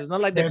teams. It's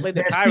not like they play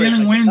the Pirates. They're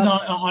stealing wins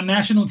on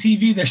national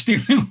TV. They're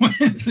stealing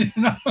wins. You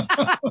know?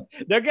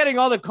 They're getting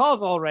all the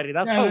calls already.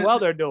 That's how well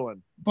they're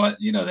doing. But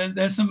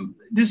there's some.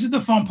 This is the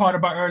fun part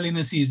about early in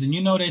the season.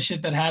 You know, there's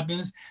shit that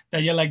happens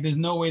that you're like, there's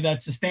no way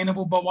that's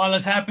sustainable. But while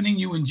it's happening,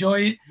 you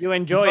enjoy it. You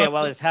enjoy it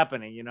while it's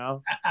happening. You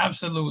know.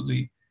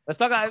 Absolutely. Let's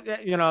talk about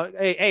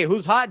Hey,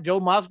 who's hot? Joe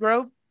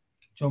Musgrove.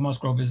 Joe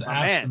Musgrove is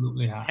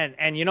absolutely hot.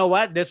 And you know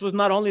what? This was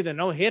not only the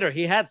no-hitter.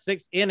 He had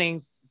 6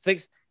 innings.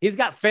 He's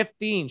got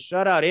 15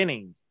 shutout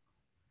innings.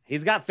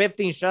 He's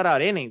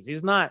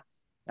not.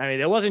 I mean,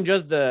 it wasn't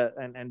just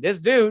and this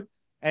dude.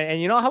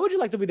 And you know, how would you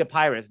like to be the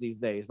Pirates these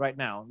days right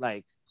now?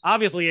 Like,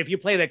 obviously, if you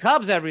play the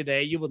Cubs every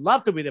day, you would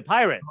love to be the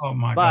Pirates. Oh,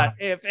 my God.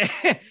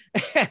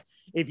 But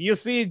if you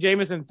see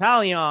Jameson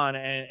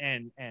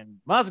Taillon and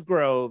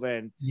Musgrove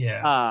and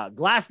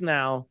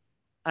Glasnow,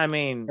 I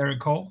mean.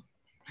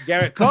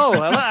 Garrett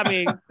Cole. I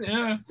mean,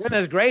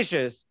 goodness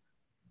gracious.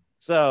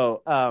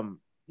 So,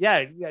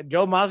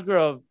 Joe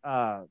Musgrove.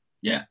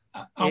 He's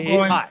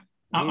hot.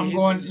 I'm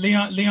going.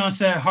 Leon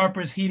said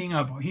Harper's heating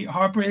up.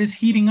 Harper is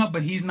heating up,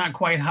 but he's not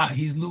quite hot.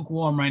 He's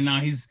lukewarm right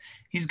now. He's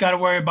got to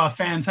worry about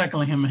fans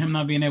heckling him and him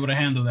not being able to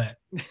handle that.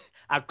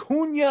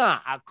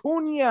 Acuna. I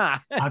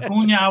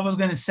was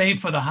gonna say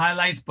for the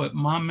highlights, but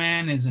my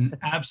man is an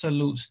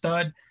absolute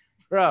stud,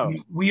 bro.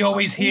 We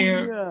always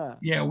hear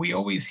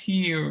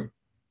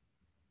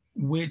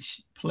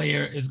which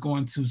player is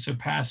going to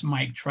surpass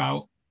Mike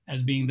Trout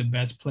as being the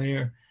best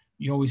player.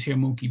 You always hear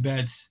Mookie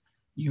Betts.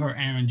 You heard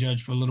Aaron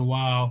Judge for a little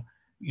while.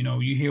 You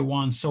know, you hear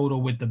Juan Soto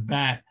with the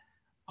bat.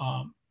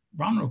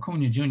 Ronald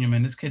Acuna Jr.,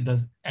 man, this kid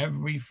does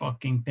every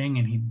fucking thing,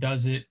 and he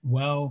does it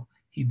well.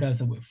 He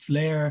does it with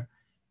flair.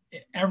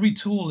 every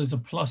tool is a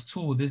plus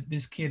tool.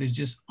 This kid is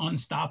just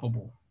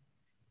unstoppable.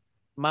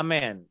 My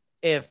man,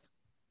 if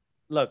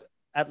look,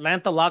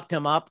 Atlanta locked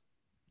him up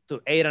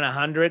to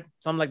 800,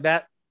 something like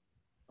that.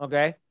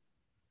 Okay.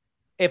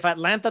 If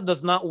Atlanta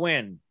does not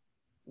win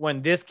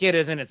when this kid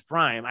is in its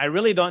prime, I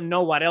really don't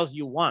know what else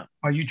you want.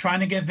 Are you trying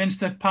to get Vince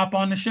to pop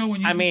on the show? When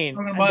you I mean,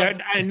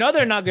 I know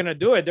they're not going to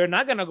do it. They're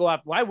not going to go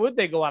after. Why would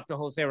they go after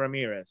Jose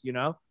Ramirez? You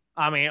know,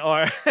 I mean,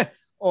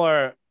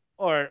 or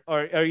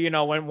you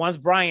know, when once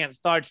Bryant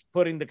starts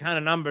putting the kind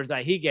of numbers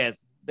that he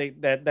gets,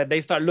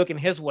 they start looking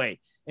his way,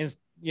 and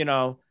you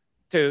know,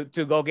 to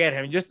go get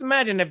him. Just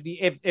imagine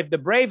if the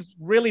Braves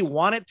really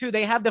wanted to,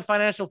 they have the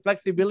financial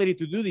flexibility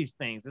to do these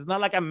things. It's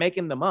not like I'm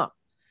making them up.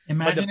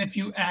 Imagine if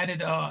you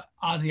added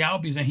Ozzie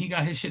Albies and he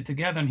got his shit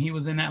together and he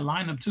was in that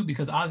lineup too,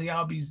 because Ozzie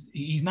Albies,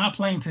 he's not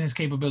playing to his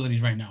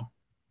capabilities right now.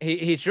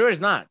 He sure is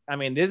not. I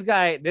mean, this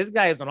guy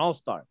is an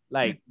all-star.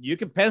 Like, you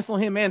can pencil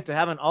him in to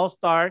have an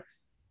all-star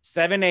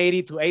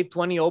 780 to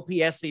 820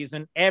 OPS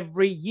season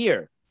every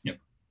year. Yep.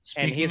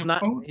 And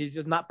he's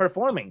just not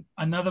performing.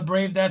 Another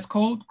Brave that's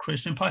cold,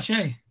 Christian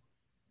Pache.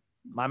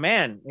 My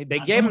man, they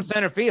gave him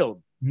center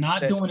field.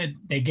 Not doing it.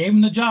 They gave him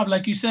the job,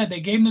 like you said.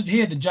 They gave him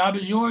the job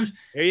is yours.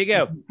 Here you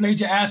go. You played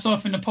your ass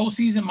off in the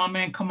postseason. My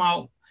man come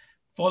out,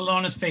 fall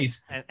on his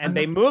face. And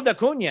they moved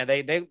Acuna.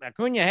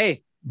 Acuna,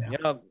 hey, you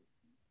know,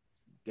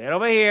 get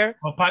over here.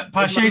 Well,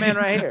 Pache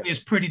right is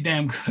pretty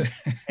damn good.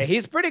 Hey,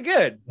 he's pretty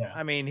good. Yeah.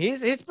 I mean,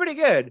 he's pretty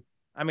good.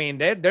 I mean,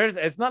 there's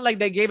it's not like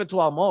they gave it to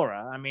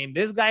Almora. I mean,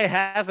 this guy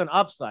has an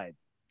upside,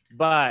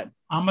 but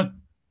I'm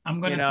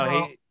gonna, you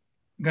know,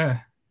 go.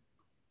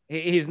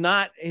 He's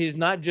not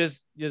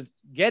just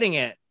getting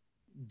it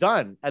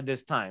done at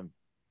this time.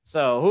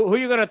 So who are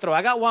you gonna throw?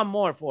 I got one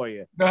more for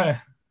you. Go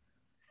ahead.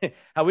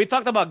 Have we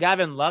talked about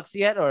Gavin Lux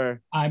yet?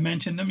 Or I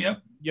mentioned them.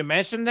 Yep. You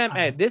mentioned them.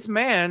 Hey, this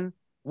man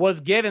was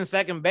given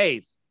second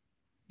base.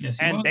 Yes,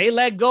 and they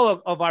let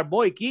go of our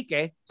boy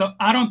Kike. So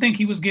I don't think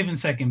he was given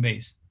second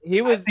base.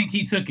 I think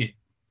he took it.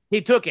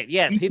 He took it.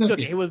 Yes, he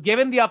took it. He was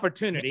given the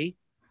opportunity.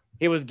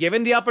 He was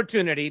given the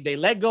opportunity. They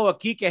let go of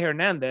Kike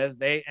Hernandez.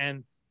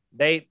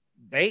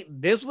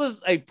 This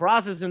was a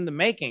process in the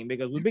making,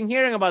 because we've been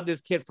hearing about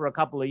this kid for a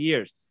couple of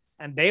years.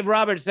 And Dave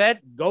Roberts said,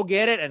 go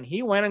get it. And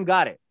he went and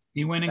got it.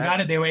 He went and got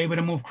it. They were able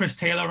to move Chris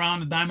Taylor around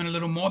the diamond a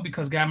little more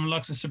because Gavin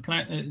Lux has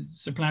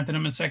supplanted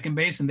him at second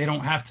base, and they don't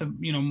have to,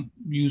 you know,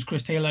 use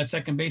Chris Taylor at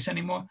second base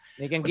anymore.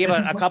 They can give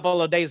a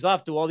couple of days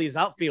off to all these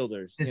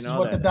outfielders. This is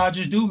what the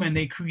Dodgers do, man.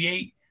 They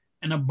create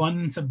an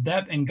abundance of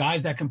depth and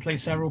guys that can play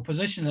several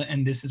positions,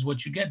 and this is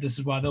what you get. This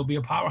is why they'll be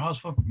a powerhouse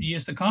for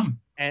years to come.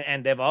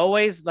 And they've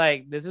always,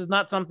 like, this is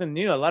not something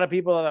new. A lot of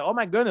people are like, oh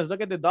my goodness, look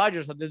at the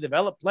Dodgers. They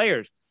develop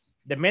players.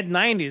 The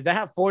mid-90s, they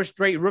have 4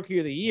 straight Rookie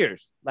of the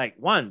Years, like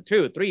 1,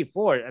 2, 3,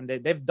 4, and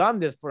they've done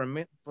this for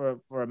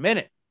a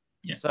minute.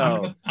 Yeah.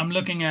 So I'm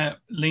looking at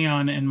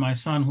Leon and my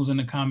son, who's in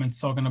the comments,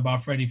 talking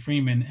about Freddie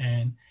Freeman,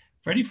 and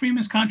Freddie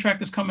Freeman's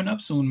contract is coming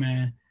up soon,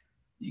 man.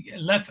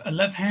 A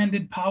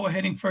left-handed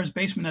power-hitting first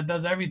baseman that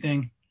does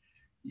everything.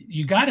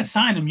 You got to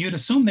sign him. You'd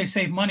assume they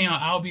save money on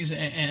Albies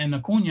and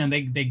Acuna, and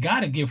they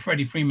got to give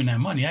Freddie Freeman that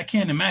money. I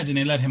can't imagine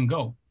they let him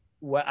go.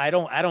 Well, I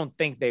don't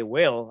think they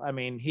will. I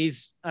mean,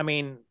 he's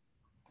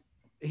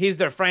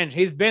their franchise.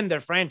 He's been their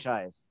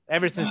franchise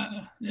ever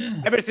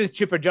since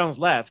Chipper Jones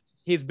left.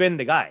 He's been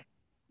the guy.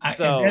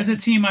 So if there's a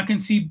team I can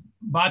see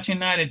botching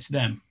that, it's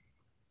them.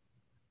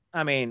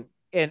 I mean,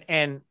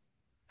 and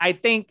I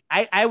think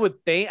I would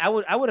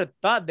have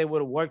thought they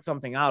would have worked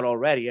something out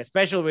already,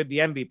 especially with the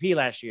MVP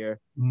last year.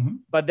 Mm-hmm.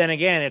 But then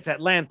again, it's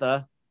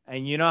Atlanta,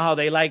 and you know how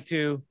they like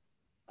to.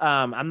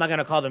 I'm not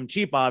gonna call them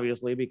cheap,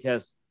 obviously,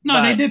 because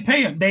they did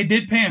pay him. They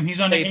did pay him. He's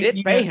on an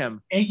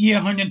 8-year,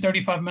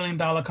 $135 million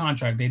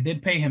contract. They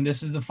did pay him.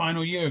 This is the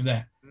final year of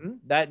that.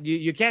 That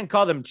you can't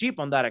call them cheap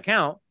on that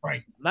account.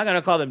 Right. I'm not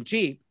gonna call them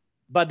cheap,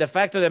 but the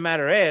fact of the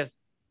matter is,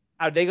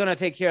 are they gonna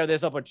take care of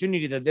this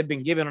opportunity that they've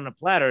been given on a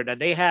platter that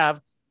they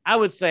have? I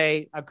would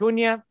say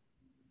Acuna,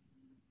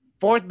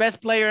 4th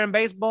best player in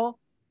baseball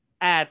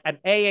at an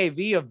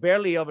AAV of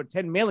barely over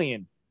 10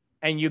 million.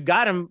 And you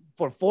got him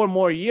for 4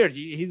 more years.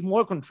 He's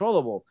more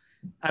controllable.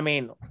 I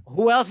mean,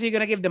 who else are you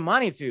going to give the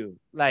money to?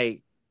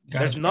 Like,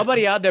 there's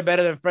nobody out there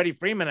better than Freddie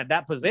Freeman at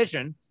that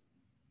position.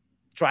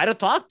 Try to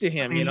talk to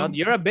him. You know,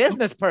 you're a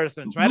business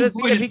person. Try to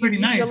see if he can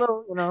give you a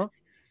little, you know.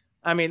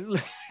 I mean,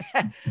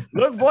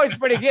 Luke Voigt's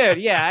pretty good.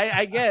 Yeah,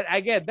 I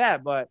get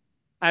that. But,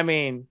 I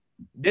mean,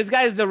 this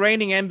guy's the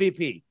reigning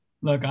MVP.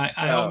 Look,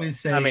 I always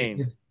say,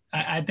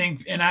 I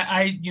think, and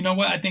I you know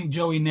what? I think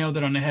Joey nailed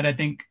it on the head. I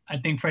think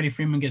Freddie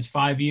Freeman gets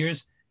 5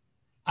 years.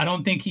 I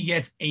don't think he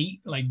gets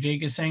 8, like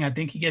Jake is saying. I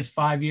think he gets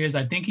 5 years.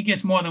 I think he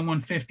gets more than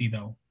 150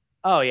 though.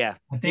 Oh yeah.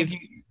 I think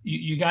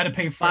you got to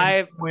pay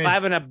five and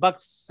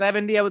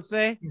 $1.70, I would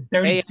say.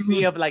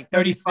 32 of like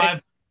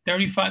 35,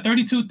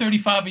 32,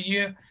 35 a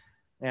year.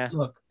 Yeah.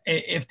 Look,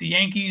 if the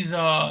Yankees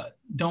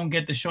don't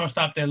get the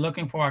shortstop they're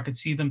looking for, I could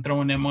see them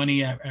throwing their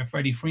money at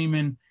Freddie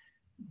Freeman.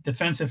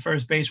 Defensive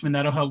first baseman,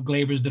 that'll help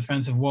Gleyber's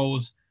defensive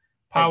woes.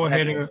 Power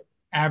hitter,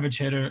 average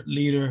hitter,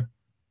 leader.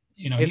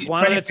 It's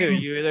one of the two.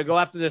 You either go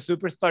after the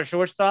superstar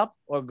shortstop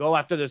or go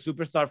after the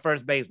superstar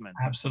first baseman.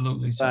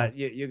 Absolutely. So. But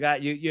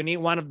you need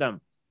one of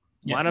them.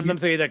 Yeah, one of them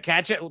to either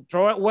catch it,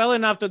 throw it well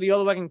enough to the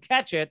other one can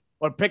catch it,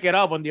 or pick it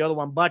up when the other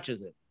one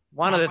butches it.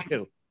 One of the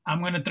two. I'm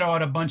going to throw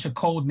out a bunch of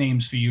cold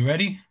names for you.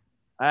 Ready?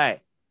 All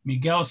right.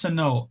 Miguel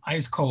Sano,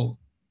 ice cold.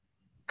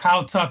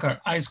 Kyle Tucker,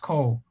 ice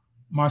cold.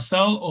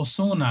 Marcel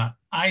Osuna,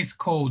 ice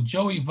cold.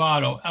 Joey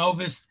Votto,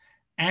 Elvis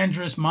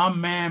Andrus, my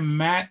man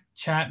Matt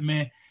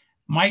Chapman,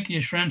 Mike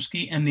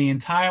Yastrzemski, and the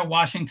entire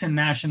Washington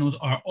Nationals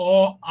are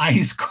all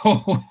ice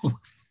cold.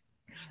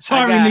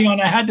 Sorry,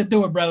 Leon, I had to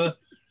do it, brother.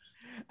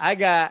 I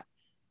got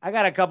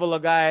a couple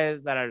of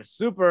guys that are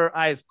super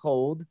ice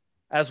cold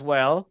as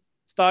well,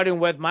 starting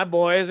with my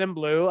boys in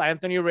blue,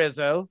 Anthony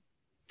Rizzo,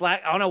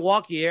 flat on a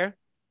walk year.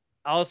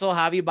 Also,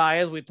 Javi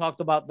Baez, we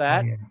talked about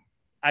that. Oh, yeah.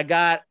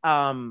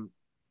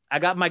 I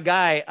got my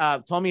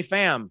guy, Tommy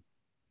Pham.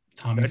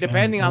 They're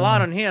depending a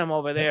lot on him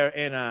over there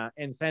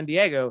in San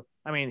Diego.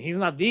 I mean, he's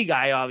not the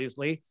guy,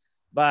 obviously,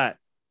 but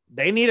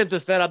they need him to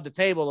set up the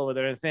table over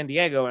there in San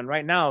Diego. And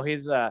right now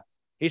he's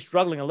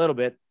struggling a little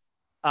bit.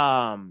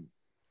 And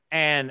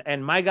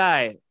my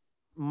guy,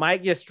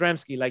 Mike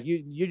Yastrzemski, like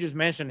you just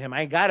mentioned him.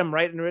 I got him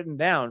written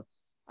down.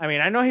 I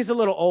mean, I know he's a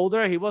little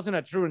older. He wasn't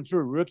a true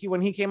rookie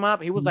when he came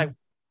up. He was like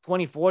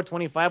 24,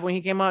 25 when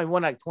he came out. He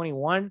won like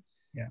 21.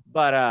 Yeah.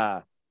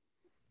 But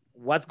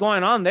what's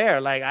going on there?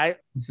 Like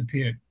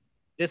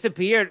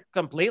disappeared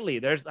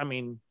completely.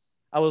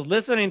 I was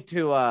listening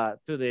to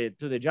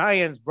the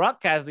Giants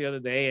broadcast the other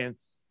day, and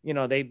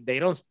they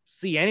don't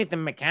see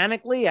anything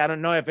mechanically. I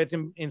don't know if it's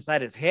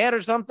inside his head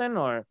or something,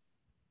 or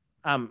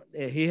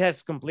he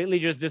has completely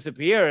just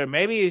disappeared.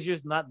 Maybe he's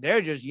just not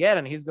there just yet,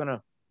 and he's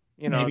gonna,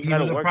 maybe try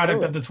to work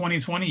product of the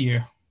 2020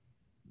 year.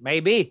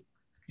 Maybe,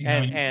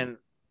 and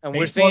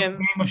we're seeing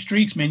game of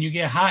streaks, man. You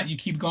get hot, you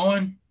keep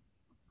going.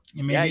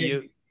 And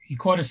maybe he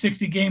caught a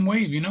 60-game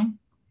wave,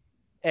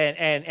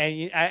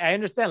 And I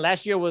understand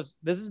last year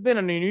this has been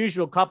an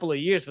unusual couple of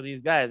years for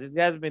these guys. These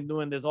guys have been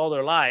doing this all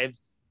their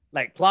lives,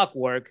 like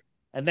clockwork.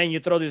 And then you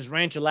throw this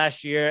wrench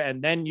last year,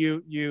 and then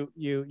you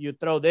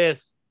throw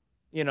this,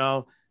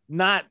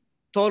 not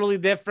totally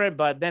different,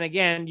 but then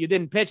again, you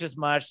didn't pitch as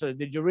much. So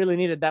did you really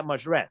needed that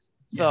much rest?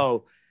 Yeah.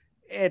 So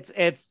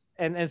it's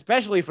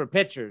especially for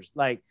pitchers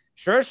like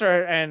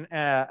Scherzer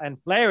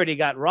and Flaherty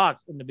got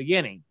rocks in the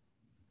beginning,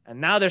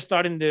 and now they're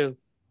starting to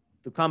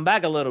come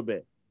back a little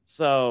bit.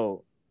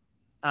 So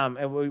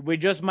and we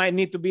just might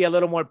need to be a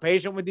little more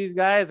patient with these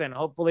guys, and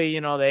hopefully,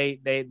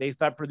 they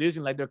start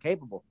producing like they're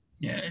capable.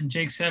 Yeah, and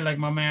Jake said, like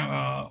my man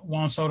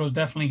Juan Soto's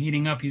definitely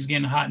heating up. He's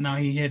getting hot now.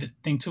 He hit, I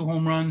think, 2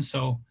 home runs.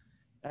 So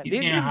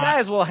these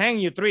guys will hang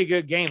you 3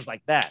 good games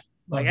like that.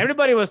 Like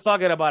everybody was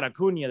talking about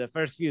Acuna the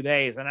first few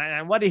days,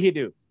 and what did he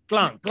do?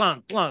 Clunk,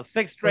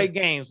 6 straight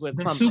games with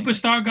the something.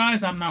 Superstar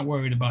guys. I'm not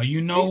worried about.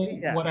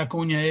 What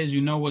Acuna is.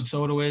 You know what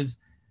Soto is.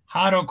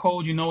 Hot or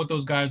cold, you know what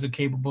those guys are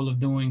capable of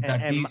doing.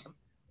 And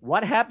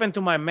what happened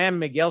to my man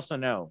Miguel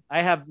Sano?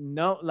 I have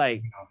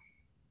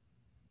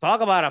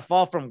talk about a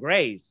fall from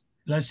grace.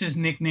 Let's just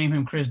nickname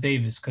him Chris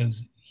Davis,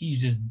 because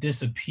he's just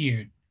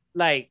disappeared.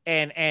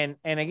 And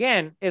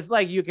again, it's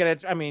like you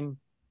could,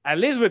 at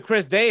least with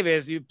Chris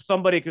Davis,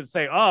 somebody could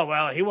say, oh,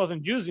 well, he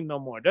wasn't juicing no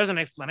more. There's an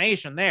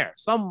explanation there,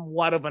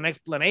 somewhat of an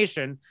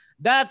explanation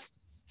that's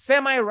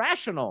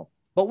semi-rational.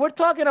 But we're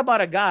talking about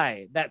a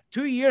guy that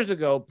 2 years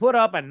ago put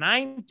up a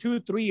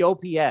 923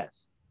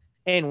 OPS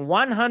in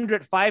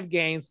 105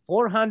 games,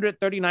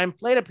 439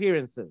 plate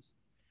appearances.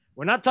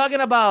 We're not talking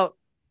about,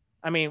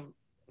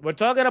 we're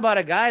talking about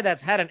a guy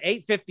that's had an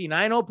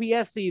 859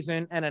 OPS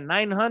season and a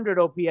 900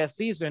 OPS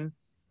season,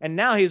 and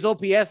now he's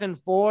OPS in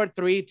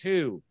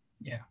 432.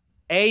 Yeah.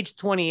 Age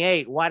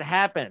 28. What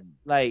happened?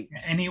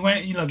 And he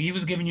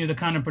was giving you the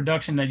kind of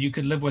production that you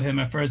could live with him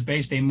at first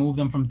base. They moved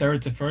him from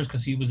third to first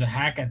because he was a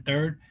hack at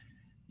third.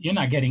 You're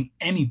not getting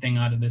anything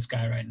out of this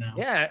guy right now.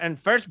 Yeah, and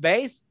first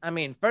base,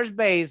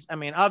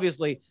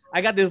 obviously,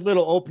 I got this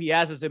little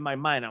OPSs in my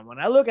mind. And when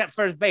I look at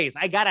first base,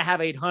 I got to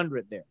have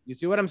 800 there. You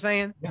see what I'm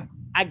saying? Yeah.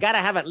 I got to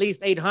have at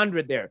least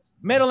 800 there.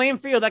 Middle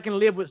infield, I can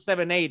live with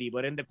 780.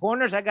 But in the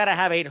corners, I got to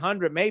have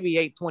 800, maybe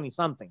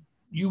 820-something.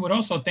 You would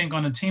also think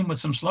on a team with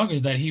some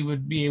sluggers that he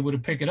would be able to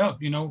pick it up,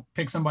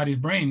 pick somebody's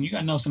brain. You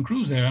got Nelson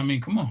Cruz there.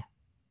 Come on.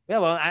 Yeah,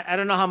 well, I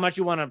don't know how much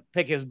you want to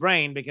pick his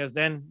brain, because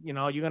then, you're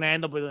going to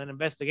end up with an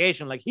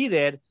investigation like he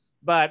did.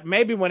 But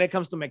maybe when it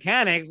comes to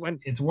mechanics, when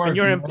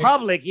you're in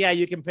public, yeah,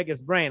 you can pick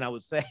his brain, I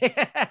would say.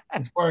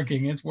 It's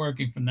working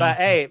for Nelson. But,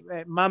 hey,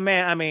 my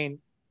man,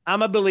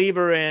 I'm a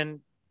believer in,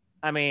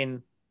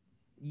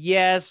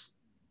 yes,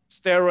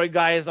 steroid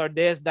guys are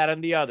this, that,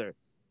 and the other.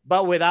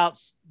 But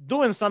without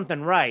doing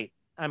something right,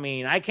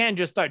 I can't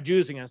just start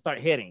juicing and start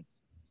hitting.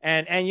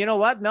 And you know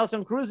what?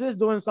 Nelson Cruz is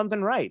doing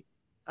something right.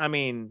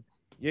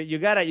 You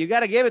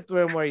gotta give it to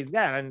him where he's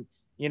got. And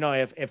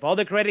if all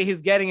the credit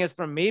he's getting is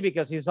from me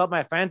because he's helped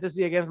my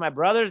fantasy against my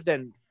brothers,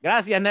 then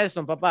gracias,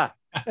 Nelson, papa.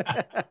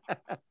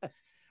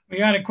 We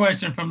got a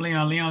question from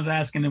Leon. Leon's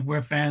asking if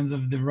we're fans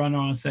of the runner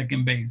on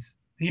second base.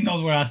 He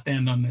knows where I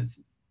stand on this.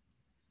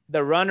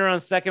 the runner on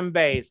second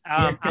base.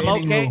 I'm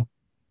okay.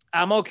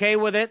 I'm okay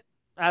with it.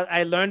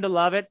 I learned to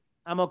love it.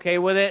 I'm okay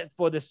with it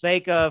for the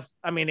sake of,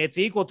 I mean, it's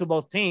equal to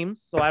both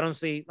teams. So I don't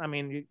see, I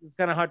mean, it's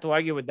kind of hard to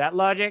argue with that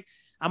logic.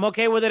 I'm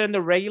okay with it in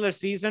the regular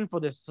season for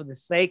the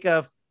sake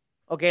of,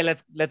 okay,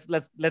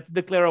 let's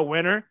declare a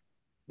winner,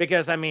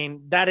 because I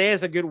mean, that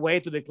is a good way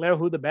to declare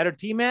who the better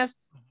team is.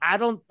 I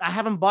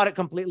haven't bought it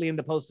completely in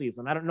the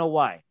postseason. I don't know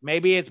why.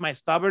 Maybe it's my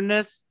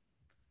stubbornness.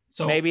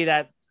 So maybe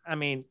that's, I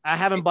mean, I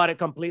haven't bought it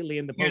completely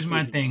in the postseason. Here's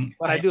my thing.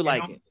 But I do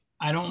like it.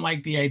 I don't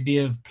like the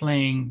idea of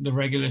playing the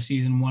regular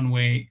season one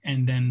way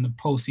and then the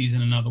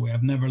postseason another way.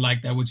 I've never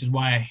liked that, which is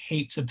why I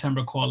hate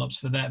September call-ups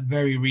for that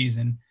very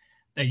reason,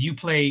 that you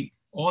play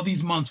all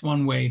these months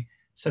one way,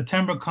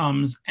 September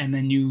comes, and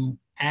then you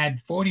add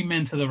 40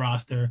 men to the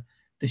roster.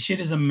 The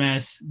shit is a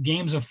mess.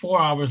 Games are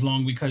 4 hours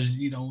long because,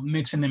 you know,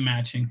 mixing and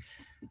matching.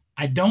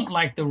 I don't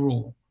like the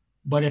rule,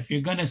 but if you're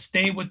going to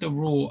stay with the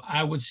rule,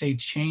 I would say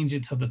change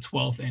it to the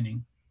 12th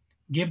inning.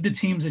 Give the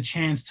teams a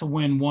chance to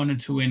win 1 or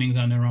 2 innings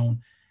on their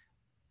own.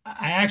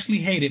 I actually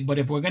hate it, but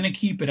if we're going to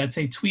keep it, I'd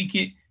say tweak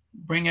it,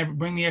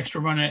 bring the extra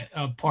runner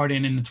part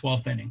in the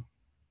 12th inning.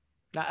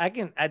 I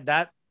can add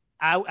that.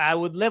 I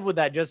would live with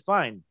that just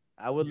fine.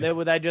 I live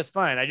with that just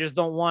fine. I just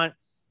don't want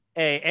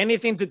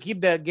anything to keep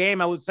the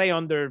game, I would say,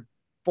 under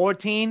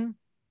 14.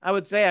 I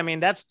would say, I mean,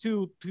 that's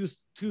two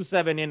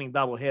 7-inning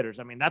double hitters.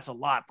 I mean, that's a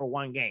lot for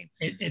one game.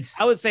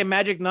 I would say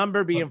magic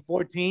number being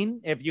 14.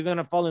 If you're going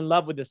to fall in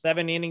love with the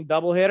 7-inning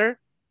double hitter,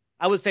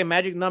 I would say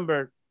magic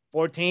number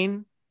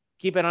 14.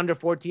 Keep it under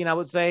 14, I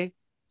would say.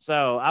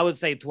 So I would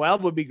say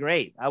 12 would be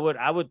great. I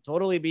would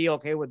totally be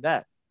okay with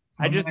that.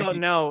 I just don't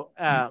know.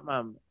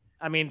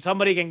 I mean,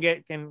 somebody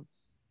can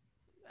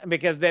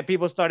because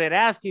people started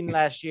asking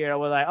last year. I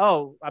was like,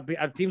 oh,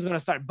 our team's going to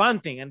start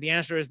bunting. And the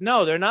answer is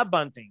no, they're not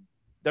bunting.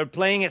 They're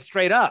playing it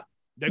straight up.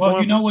 Well,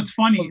 you know what's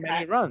funny?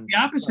 It's the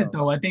opposite,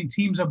 though. I think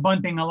teams are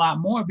bunting a lot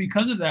more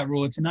because of that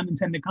rule. It's an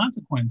unintended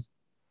consequence.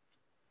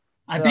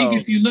 I think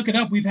if you look it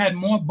up, we've had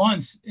more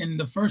bunts in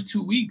the first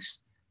 2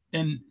 weeks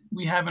than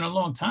we have in a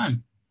long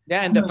time.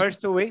 Yeah, in the first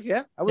 2 weeks,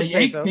 yeah, I would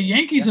say so. The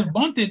Yankees have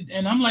bunted,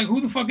 and I'm like,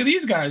 who the fuck are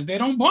these guys? They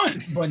don't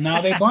bunt, but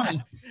now they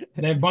bunt.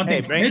 They're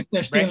bunting.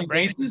 They're stealing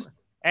bases.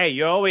 Hey,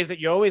 you're always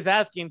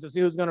asking to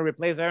see who's going to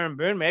replace Aaron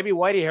Boone. Maybe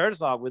Whitey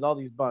Herzog with all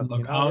these bunts. Look,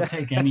 you know? I'll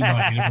take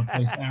anybody to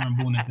replace Aaron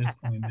Boone at this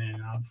point,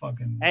 man. I'll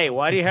fucking. Hey,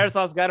 Whitey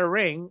Herzog's got a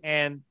ring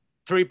and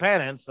 3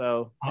 pennants,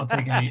 so I'll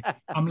take any.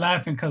 I'm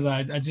laughing because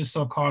I just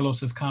saw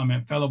Carlos's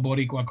comment, fellow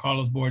Boricua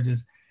Carlos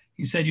Borges.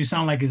 He said you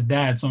sound like his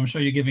dad, so I'm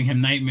sure you're giving him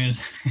nightmares.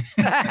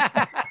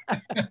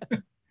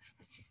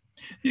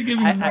 You're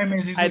giving him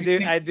nightmares.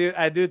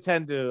 I do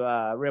tend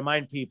to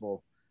remind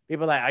people.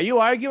 People are like, are you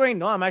arguing?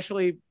 No, I'm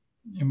actually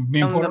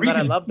being Puerto Rican. That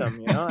I love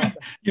them. You know,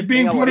 you're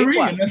being Puerto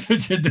Rican. That's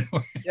what you're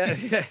doing.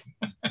 Yeah,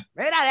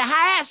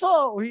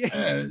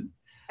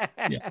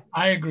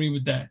 I agree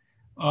with that.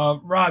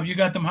 Rob, you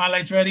got them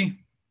highlights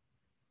ready?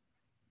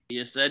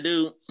 Yes, I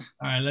do.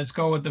 All right, let's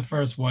go with the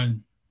first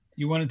one.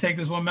 You want to take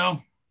this one,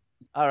 Mel?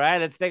 All right,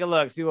 let's take a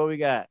look, see what we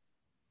got.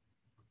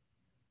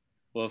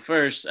 Well,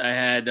 first I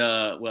had,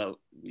 I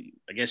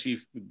guess we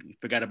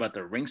forgot about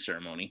the ring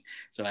ceremony,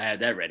 so I had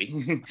that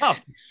ready. Oh,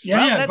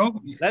 yeah,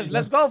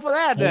 let's go for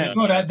that then.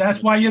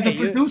 That's why you're the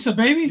producer,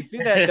 baby. You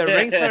see that the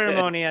ring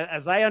ceremony,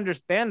 as I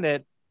understand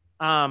it,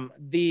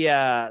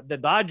 the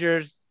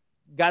Dodgers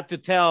got to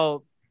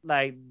tell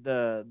like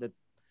the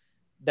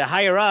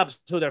higher ups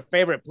who their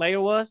favorite player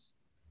was,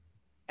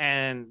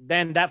 and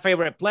then that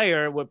favorite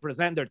player would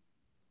present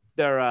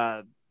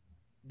the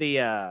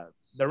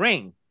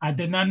ring. I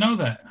did not know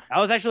that. That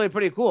was actually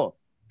pretty cool.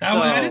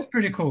 That is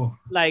pretty cool.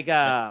 Like,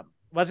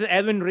 was it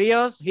Edwin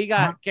Rios? He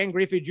got Ken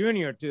Griffey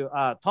Jr.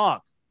 to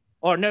talk.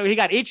 Or no, he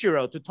got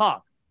Ichiro to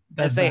talk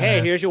and say,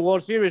 hey, here's your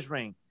World Series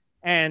ring.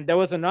 And there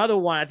was another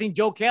one. I think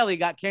Joe Kelly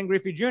got Ken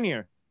Griffey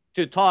Jr.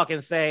 to talk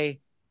and say,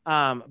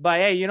 but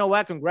hey, you know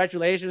what?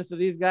 Congratulations to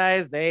these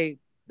guys. They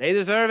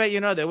deserve it. You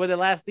know, they were the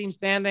last team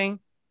standing.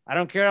 I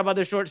don't care about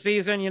the short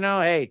season. You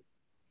know, hey,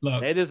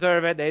 look, they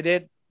deserve it. They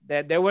did.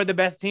 They were the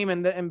best team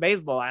in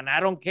baseball, and I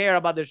don't care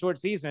about the short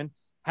season.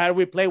 Had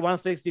we played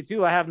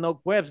 162, I have no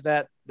quips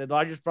that the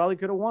Dodgers probably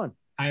could have won.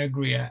 I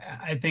agree.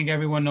 I think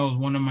everyone knows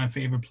one of my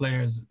favorite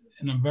players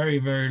in a very,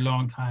 very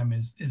long time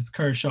is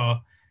Kershaw.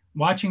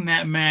 Watching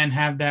that man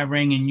have that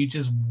ring and you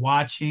just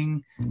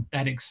watching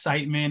that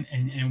excitement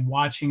and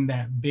watching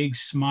that big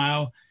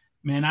smile,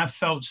 man, I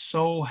felt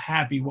so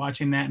happy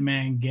watching that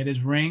man get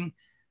his ring.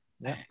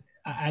 Yeah.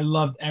 I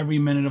loved every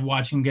minute of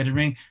watching him get a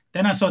ring.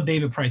 Then I saw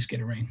David Price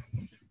get a ring.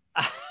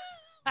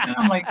 And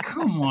I'm like,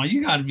 come on,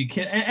 you got to be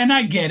kidding. And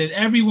I get it.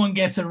 Everyone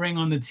gets a ring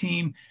on the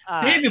team.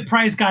 David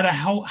Price got to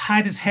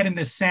hide his head in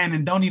the sand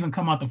and don't even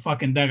come out the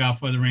fucking dugout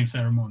for the ring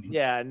ceremony.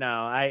 Yeah, no,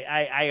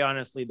 I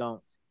honestly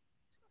don't.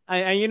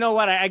 And you know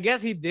what? I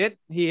guess he did.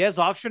 He is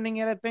auctioning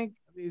it, I think.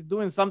 He's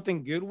doing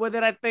something good with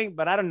it, I think.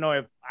 But I don't know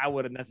if I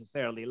would have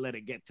necessarily let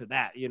it get to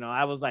that. You know,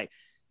 I was like,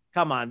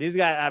 come on, these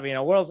guys, I mean,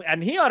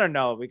 and he ought to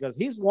know because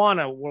he's won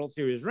a World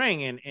Series ring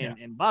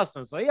in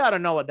Boston. So he ought to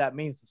know what that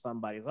means to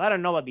somebody. So I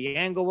don't know what the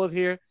angle was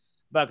here,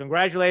 But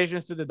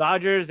congratulations to the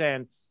Dodgers.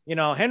 And, you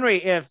know, Henry,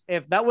 if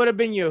that would have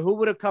been you, who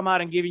would have come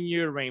out and given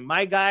you a ring?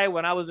 My guy,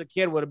 when I was a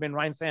kid, would have been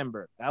Ryan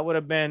Sandberg. That would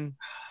have been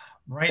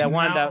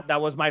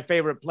that was my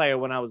favorite player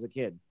when I was a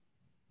kid.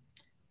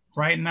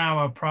 Right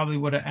now, I probably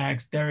would have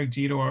asked Derek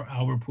Jeter or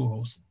Albert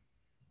Pujols.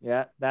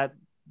 Yeah, that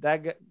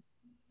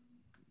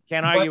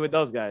can't argue with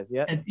those guys.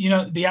 Yeah, and, you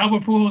know, the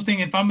Albert Pujols thing.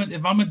 If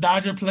I'm a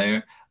Dodger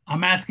player,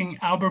 I'm asking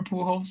Albert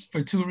Pujols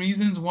for two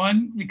reasons.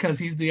 One, because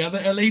he's the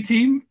other LA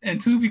team,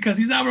 and two, because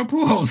he's Albert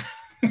Pujols.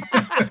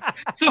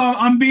 So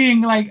I'm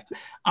being like,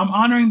 I'm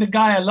honoring the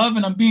guy I love,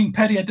 and I'm being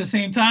petty at the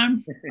same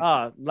time.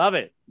 Oh, love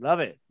it.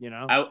 You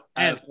know,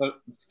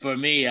 for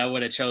me, I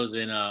would have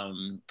chosen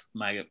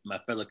my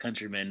fellow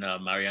countryman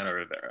Mariano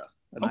Rivera.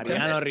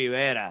 Mariano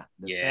Rivera,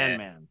 the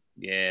Sandman.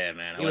 Yeah,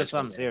 man. He was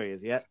something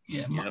serious. Yeah.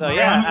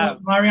 So,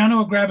 Mariano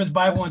would grab his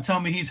Bible and tell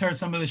me he's heard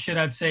some of the shit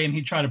I'd say, and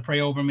he'd try to pray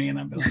over me, and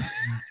I'd be like,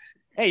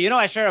 hey, you know,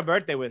 I share a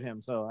birthday with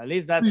him, so at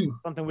least that's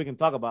something we can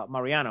talk about.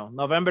 Mariano,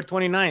 November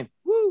 29th.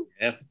 Woo!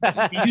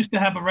 Yeah. He used to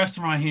have a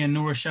restaurant here in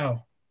New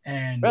Rochelle,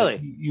 and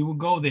really, you would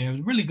go there. It was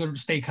a really good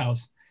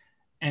steakhouse,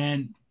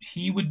 and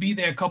he would be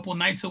there a couple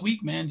nights a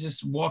week, man,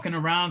 just walking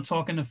around,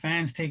 talking to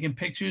fans, taking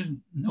pictures,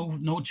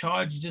 no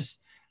charge, just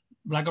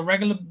like a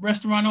regular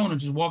restaurant owner,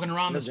 just walking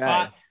around the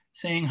spot,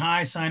 saying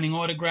hi, signing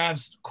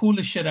autographs.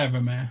 Coolest shit ever,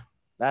 man.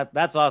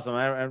 That's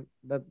awesome.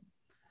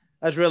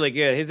 That's really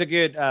good. He's a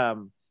good.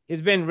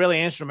 He's been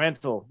really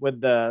instrumental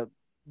with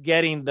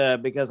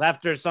because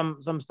after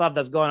some stuff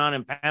that's going on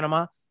in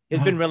Panama, he's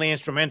been really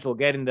instrumental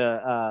getting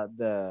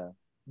the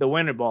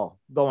winter ball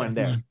going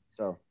there.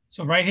 So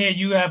right here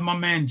you have my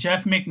man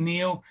Jeff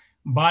McNeil,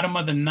 bottom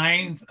of the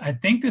ninth. I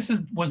think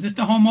was this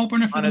the home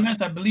opener for the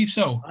Mets? I believe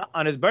so.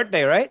 On his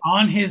birthday, right?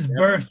 On his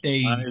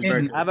birthday.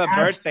 Have a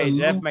birthday,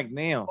 Jeff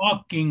McNeil.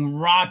 Fucking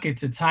rocket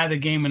to tie the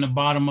game in the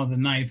bottom of the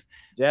ninth.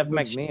 Jeff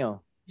McNeil.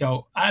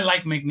 Yo, I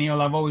like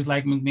McNeil. I've always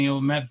liked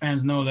McNeil. Met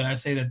fans know that I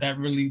say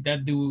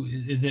that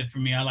dude is it for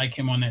me. I like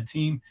him on that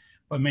team.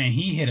 But man,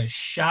 he hit a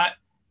shot,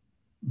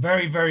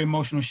 very, very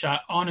emotional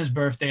shot on his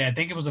birthday. I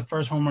think it was the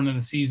first home run of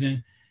the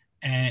season.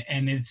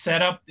 And it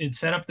set up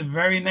the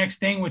very next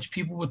thing, which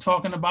people were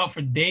talking about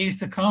for days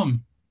to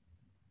come.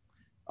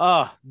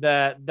 Oh,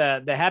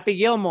 the Happy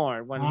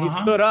Gilmore when he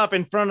stood up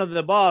in front of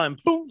the ball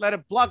and boom, let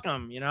it pluck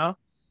him, you know?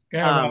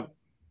 Yeah.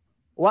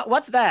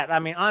 What's that? I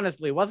mean,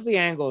 honestly, what's the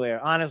angle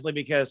there? Honestly,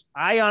 because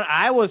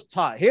I was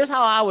taught. Here's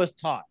how I was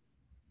taught.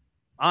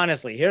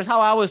 Honestly, here's how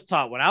I was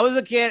taught. When I was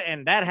a kid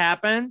and that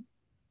happened,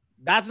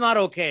 that's not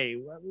okay.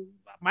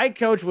 My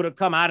coach would have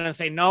come out and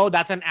say, no,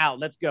 that's an out.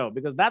 Let's go.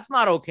 Because that's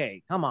not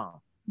okay. Come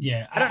on.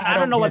 Yeah. I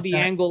don't know what the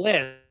angle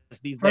is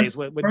these days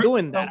with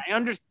doing that. I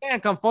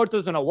understand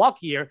Conforto's in a walk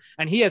here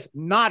and he is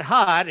not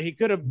hot. He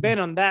could have been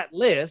on that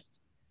list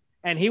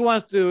and he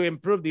wants to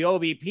improve the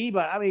OBP.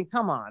 But I mean,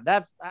 come on.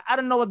 I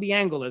don't know what the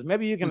angle is.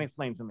 Maybe you can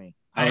explain to me.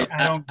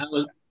 I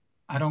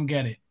don't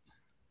get it.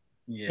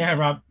 Yeah,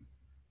 Rob.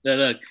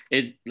 Look,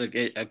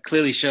 it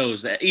clearly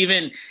shows that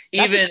even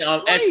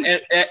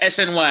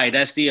SNY,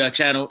 that's the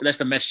channel, that's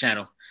the Mets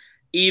channel.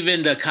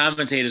 Even the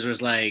commentators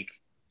was like,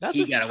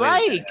 he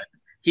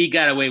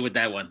got away with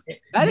that one.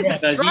 That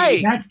is a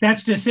strike.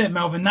 That's just it,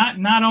 Melvin.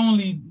 Not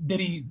only did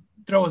he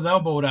throw his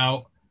elbow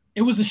out,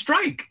 it was a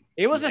strike.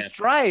 It was a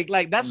strike.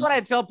 Like that's what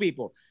I tell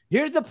people.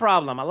 Here's the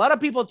problem. A lot of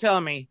people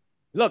tell me,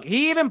 look,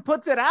 he even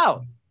puts it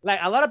out. Like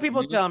a lot of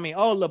people tell me,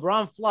 oh,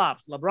 LeBron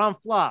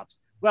flops.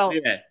 Well,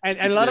 and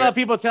a lot of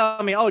people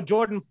tell me, oh,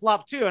 Jordan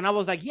flopped too. And I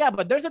was like, yeah,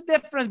 but there's a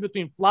difference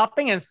between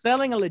flopping and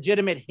selling a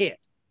legitimate hit.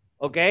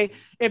 Okay.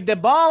 If the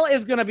ball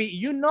is going to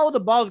be, the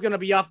ball is going to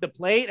be off the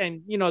plate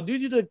and,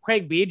 do the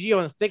Craig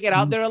Biggio and stick it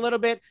out there a little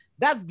bit.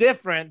 That's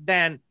different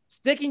than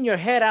sticking your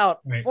head out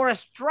for a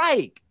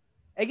strike.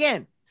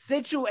 Again,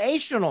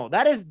 situational.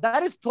 That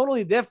is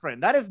totally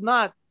different. That is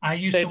not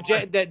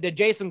the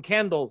Jason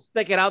Kendall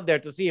stick it out there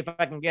to see if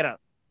I can get a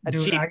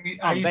cheap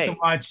I used to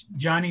watch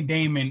Johnny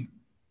Damon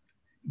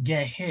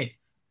get hit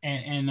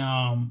and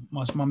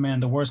what's my man,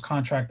 the worst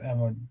contract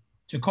ever,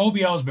 Jacoby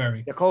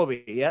Ellsbury.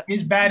 Yeah.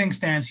 His batting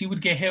stance, he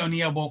would get hit on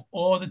the elbow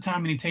all the time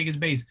and he'd take his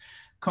base.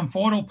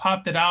 Conforto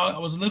popped it out. I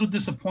was a little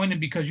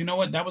disappointed because you know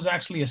what? That was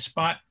actually a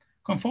spot.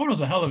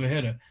 Conforto's a hell of a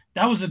hitter.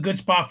 That was a good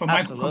spot for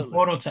Michael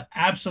Conforto to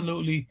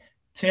absolutely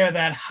tear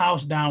that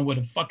house down with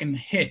a fucking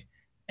hit.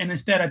 And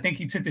instead, I think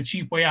he took the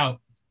cheap way out.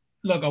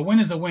 Look, a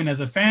win is a win. As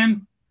a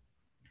fan,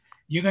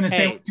 you're going to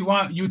say what you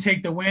want. You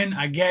take the win.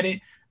 I get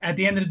it. At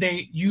the end of the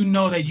day, you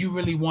know that you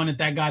really wanted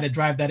that guy to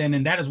drive that in,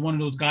 and that is one of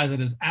those guys that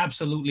is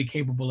absolutely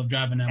capable of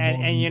driving that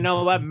ball. And you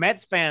know what?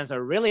 Mets fans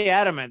are really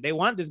adamant. They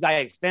want this guy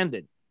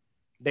extended.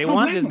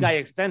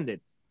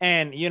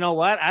 And you know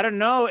what? I don't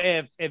know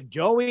if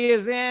Joey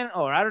is in,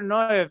 or I don't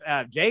know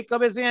if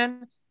Jacob is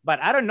in,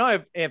 but I don't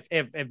know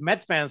if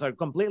Mets fans are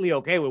completely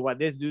okay with what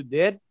this dude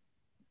did.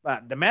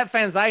 But the Mets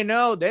fans I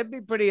know, they'd be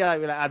pretty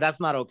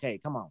that's not okay.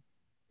 Come on.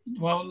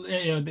 Well,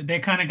 they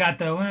kind of got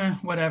the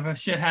whatever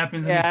shit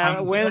happens. Yeah,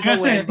 wins a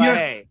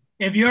win.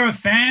 If you're a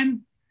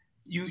fan,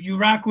 you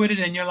rock with it,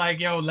 and you're like,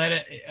 yo, let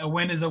it. A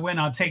win is a win.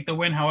 I'll take the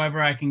win,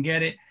 however I can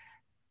get it.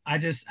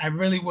 I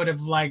really would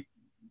have liked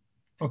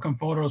for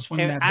Conforto to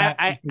swing that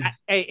bat.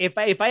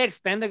 If I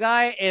extend the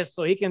guy, is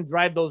so he can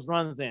drive those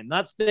runs in,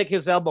 not stick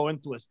his elbow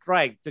into a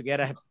strike to get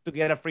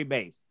a free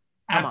base.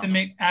 After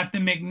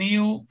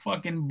McNeil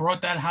fucking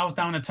brought that house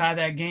down to tie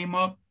that game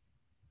up,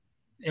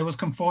 it was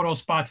Conforto's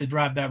spot to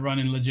drive that run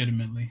in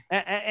legitimately.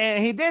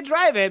 And he did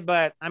drive it,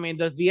 but I mean,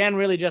 does the end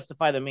really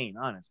justify the mean?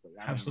 Honestly,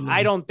 Absolutely.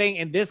 I don't think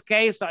in this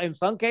case. In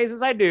some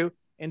cases, I do.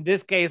 In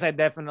this case, I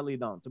definitely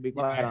don't. To be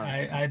quite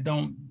honest,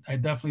 I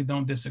definitely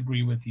don't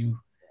disagree with you.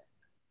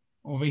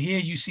 Over here,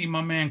 you see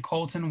my man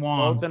Kolten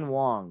Wong. Kolten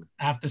Wong.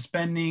 After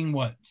spending,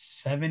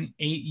 7-8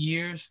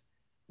 years?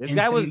 This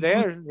guy was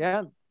there,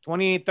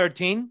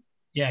 2013.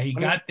 Yeah, he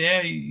got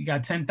there. He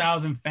got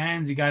 10,000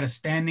 fans. He got a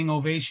standing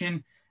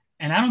ovation.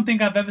 And I don't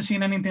think I've ever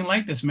seen anything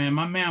like this, man.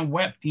 My man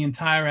wept the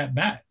entire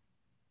at-bat.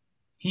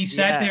 He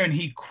sat there and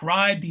he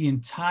cried the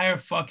entire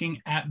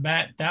fucking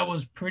at-bat. That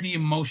was pretty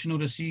emotional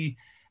to see.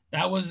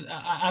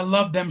 I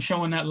love them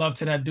showing that love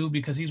to that dude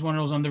because he's one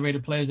of those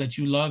underrated players that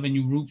you love and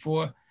you root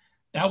for.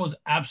 That was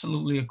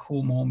absolutely a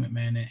cool moment,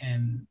 man.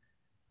 And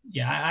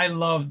yeah, I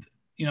loved,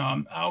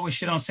 I always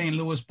shit on St.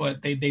 Louis,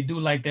 but they do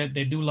like that.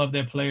 They do love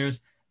their players.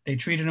 They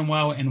treated him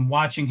well, and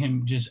watching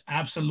him just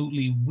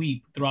absolutely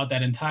weep throughout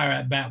that entire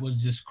at-bat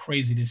was just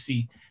crazy to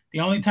see.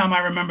 The only time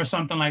I remember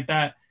something like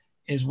that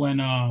is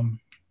when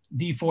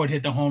D Ford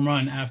hit the home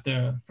run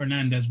after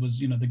Fernandez was,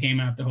 the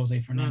game after Jose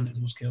Fernandez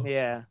was killed.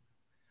 Yeah.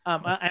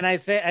 And I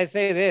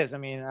say this, I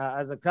mean,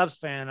 as a Cubs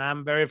fan,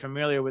 I'm very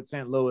familiar with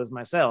St. Louis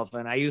myself,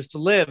 and I used to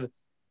live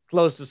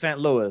close to St.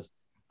 Louis.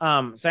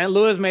 St.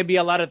 Louis may be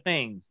a lot of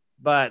things,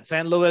 but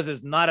St. Louis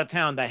is not a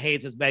town that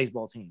hates its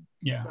baseball team.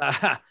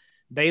 Yeah.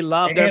 They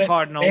love their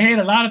Cardinals. They hate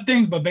a lot of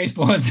things, but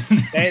baseball is.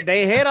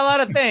 they hate a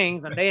lot of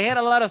things, and they hate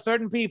a lot of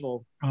certain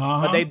people,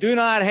 but they do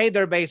not hate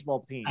their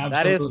baseball team.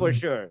 Absolutely. That is for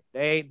sure.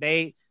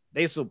 They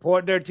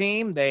support their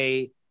team.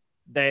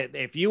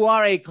 If you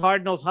are a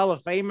Cardinals Hall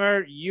of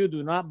Famer, you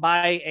do not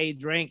buy a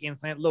drink in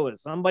St. Louis.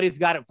 Somebody's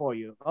got it for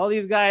you. All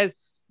these guys,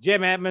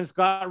 Jim Edmonds,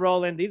 Scott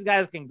Rowland, these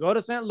guys can go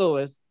to St.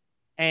 Louis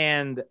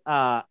and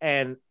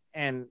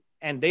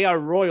they are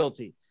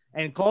royalty.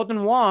 And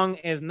Kolten Wong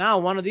is now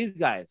one of these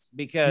guys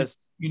because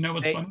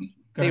what's funny?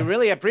 They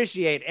really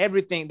appreciate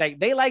everything.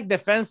 They like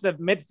defensive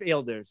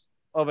midfielders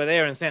over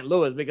there in St.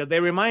 Louis because they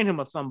remind him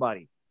of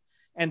somebody.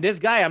 And this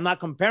guy, I'm not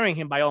comparing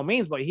him by all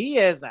means, but he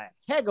is a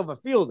heck of a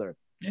fielder.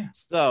 Yeah.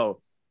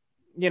 So,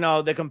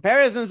 the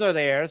comparisons are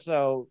there.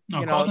 So,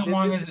 Kolten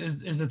Wong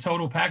is a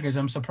total package.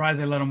 I'm surprised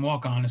they let him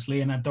walk,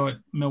 honestly. And I thought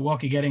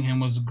Milwaukee getting him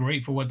was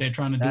great for what they're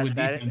trying to do with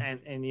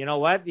defense. And you know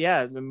what?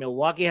 Yeah,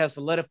 Milwaukee has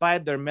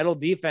solidified their middle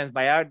defense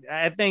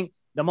I think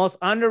the most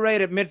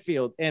underrated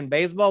midfield in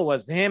baseball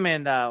was him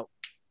and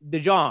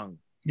DeJong.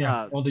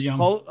 Yeah,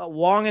 DeJong.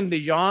 Wong and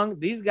DeJong.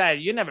 These guys,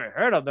 you never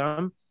heard of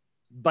them,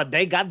 but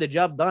they got the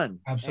job done.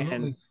 Absolutely.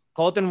 And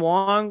Kolten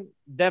Wong,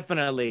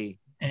 definitely.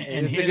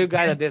 And he's a good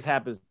guy that this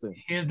happens to.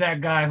 Here's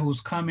that guy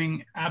who's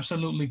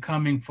absolutely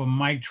coming for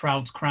Mike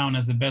Trout's crown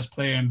as the best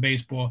player in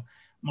baseball.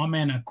 My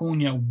man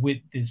Acuna with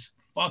this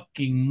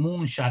fucking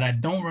moonshot. I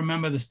don't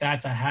remember the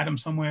stats. I had him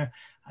somewhere.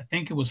 I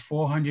think it was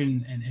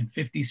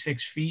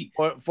 456 feet.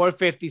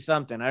 450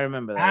 something. I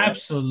remember that.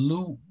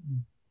 Absolute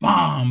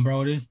bomb,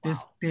 bro.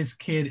 This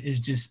kid is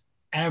just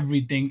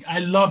everything. I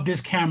love this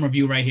camera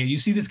view right here. You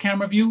see this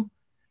camera view?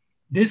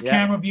 This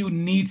camera view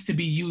needs to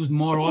be used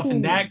more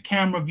often. That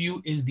camera view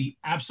is the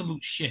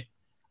absolute shit.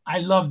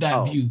 I love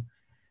that view.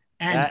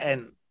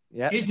 And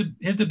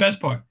here's the best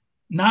part.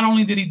 Not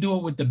only did he do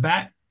it with the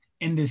bat,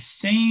 in the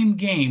same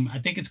game, I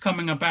think it's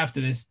coming up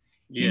after this,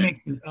 he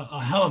makes a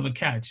hell of a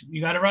catch.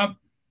 You got it, Rob?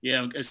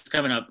 Yeah, it's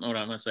coming up. Hold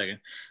on 1 second.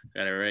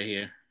 Got it right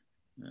here.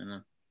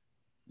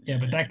 Yeah,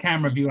 but that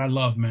camera view I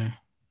love, man.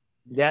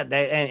 Yeah,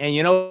 and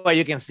you know what?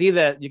 You can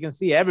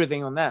see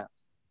everything on that.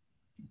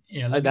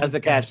 Yeah, that's the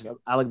catch.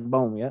 Alec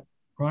Bohm, yeah.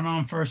 Run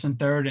on first and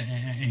third,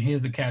 and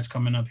here's the catch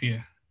coming up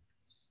here.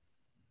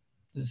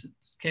 This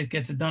kid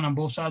gets it done on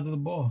both sides of the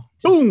ball.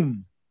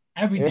 Boom!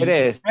 Everything. It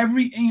is.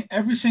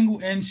 Every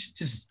single inch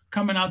just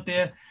coming out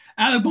there.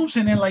 Alec Bohm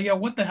sitting there like, yo,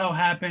 what the hell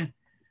happened?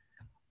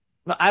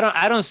 No,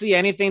 I don't see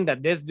anything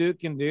that this dude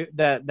can do,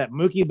 that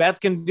Mookie Betts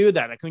can do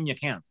that Acuna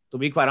can't, to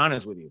be quite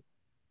honest with you.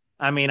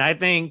 I mean, I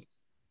think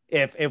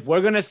if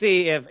we're gonna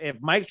see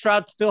if Mike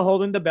Trout's still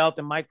holding the belt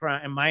in my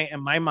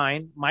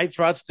mind, Mike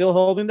Trout's still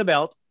holding the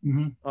belt.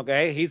 Mm-hmm.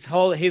 Okay, he's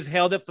held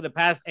it for the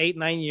past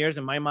 8-9 years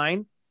in my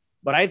mind,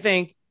 but I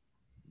think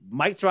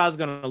Mike Trout's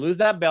gonna lose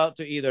that belt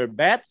to either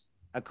Betts,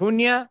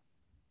 Acuna,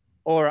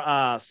 or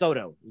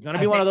Soto. He's gonna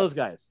be one of those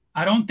guys.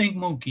 I don't think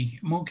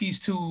Mookie's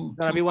too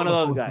gonna be one of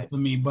those guys for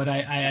me, but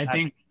I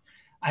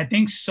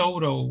think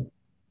Soto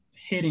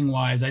hitting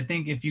wise, I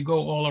think if you go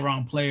all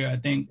around player, I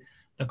think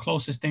the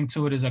closest thing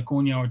to it is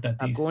Acuna or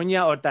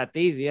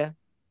Tatis. Yeah.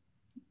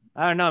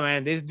 I don't know,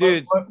 man. These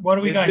dudes. What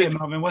do we got here,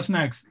 Melvin? What's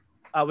next?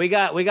 We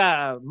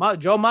got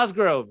Joe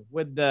Musgrove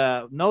with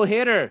the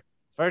no-hitter,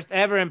 first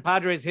ever in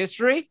Padres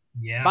history.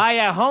 Yeah. By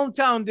a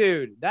hometown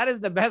dude. That is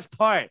the best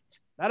part.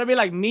 That'll be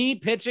like me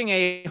pitching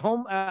a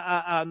home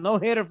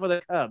no-hitter for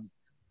the Cubs.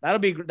 That'll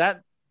be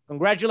that.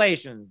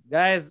 congratulations,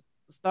 guys.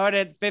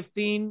 Started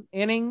 15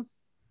 innings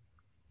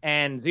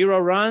and 0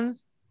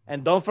 runs.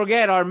 And don't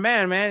forget our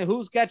man,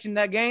 who's catching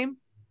that game?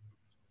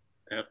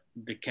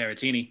 The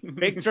Caratini.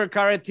 Victor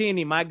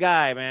Caratini, my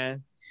guy,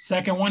 man.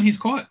 Second one he's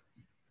caught.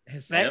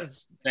 His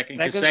second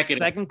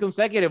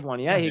consecutive one.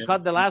 Yeah, he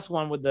caught the last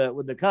one with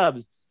the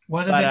Cubs.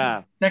 Was it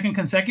the second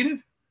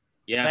consecutive?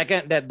 Yeah.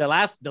 Second, the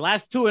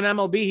last two in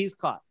MLB he's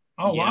caught.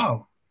 Oh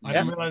wow! I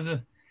didn't realize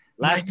it.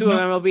 Last two in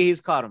MLB he's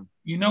caught him.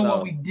 You know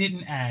what we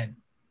didn't add?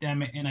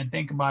 Damn it! And I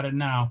think about it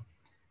now.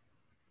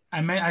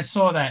 I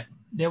saw that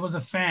there was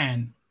a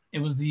fan. It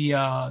was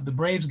the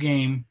Braves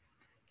game.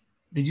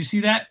 Did you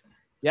see that?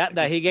 Yeah,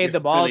 that he gave the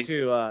ball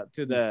to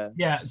the.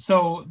 Yeah,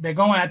 so they're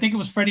going. I think it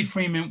was Freddie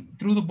Freeman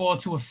threw the ball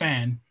to a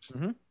fan.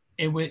 Mm-hmm.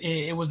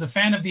 It was a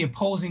fan of the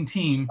opposing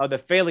team. Oh, the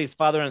Phillies,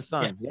 father and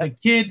son. Yeah, the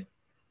kid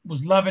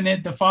was loving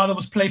it. The father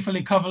was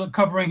playfully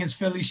covering his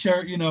Philly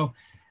shirt,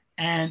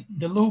 and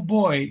the little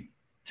boy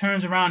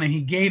turns around and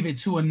he gave it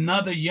to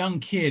another young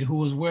kid who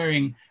was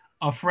wearing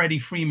a Freddie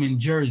Freeman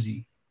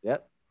jersey.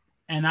 Yep.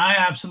 And I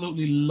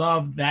absolutely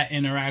loved that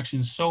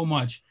interaction so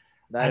much.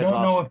 I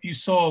don't know if you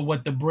saw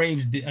what the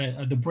Braves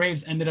did. The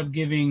Braves ended up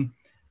giving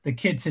the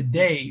kid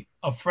today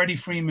a Freddie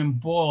Freeman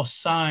ball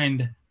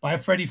signed by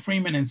Freddie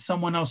Freeman and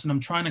someone else, and I'm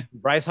trying to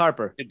Bryce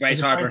Harper. Bryce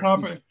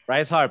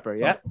Harper.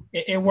 Yeah.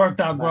 It worked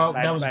out, bro.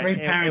 That was great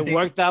parenting. It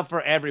worked out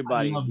for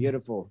everybody.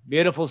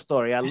 Beautiful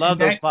story. I love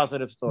those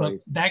positive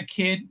stories. Look, that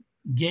kid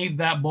gave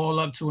that ball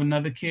up to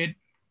another kid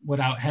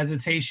without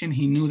hesitation.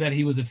 He knew that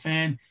he was a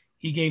fan.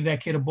 He gave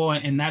that kid a ball,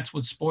 and that's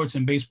what sports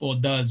and baseball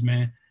does,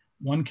 man.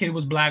 One kid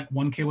was black,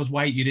 one kid was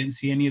white. You didn't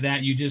see any of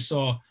that. You just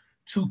saw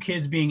two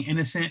kids being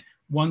innocent.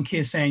 One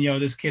kid saying, yo,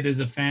 this kid is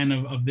a fan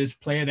of this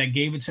player that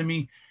gave it to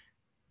me.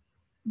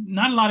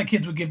 Not a lot of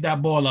kids would give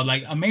that ball up.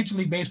 Like a Major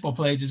League Baseball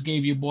player just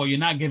gave you a ball. You're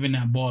not giving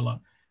that ball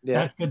up.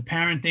 Yeah. That's good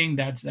parenting.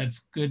 That's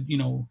good,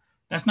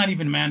 that's not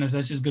even manners.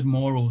 That's just good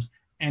morals.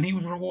 And he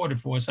was rewarded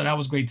for it. So that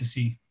was great to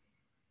see.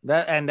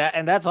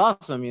 That's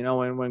awesome.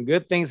 When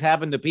good things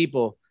happen to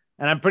people.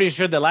 And I'm pretty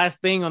sure the last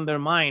thing on their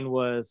mind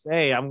was,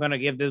 hey, I'm going to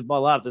give this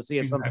ball up to see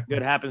if something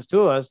good happens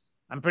to us.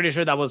 I'm pretty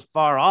sure that was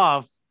far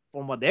off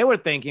from what they were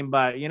thinking.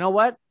 But you know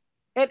what?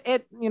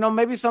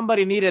 Maybe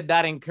somebody needed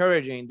that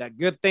encouraging that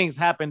good things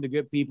happen to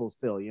good people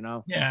still,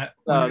 Yeah.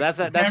 So that's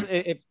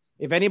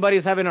if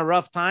anybody's having a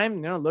rough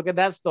time, look at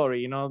that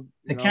story,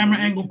 The camera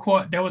angle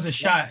caught, there was a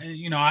shot,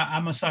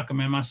 I'm a sucker,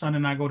 man. My son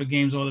and I go to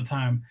games all the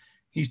time.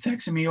 He's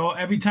texting me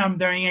every time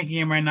during Yankee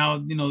game right now,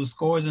 the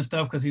scores and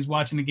stuff, because he's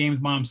watching the games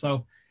by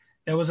himself.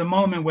 There was a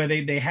moment where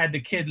they had the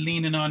kid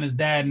leaning on his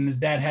dad, and his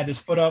dad had his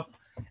foot up,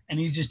 and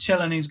he's just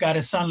chilling. He's got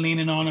his son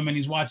leaning on him, and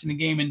he's watching the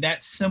game. And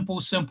that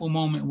simple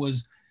moment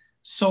was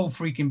so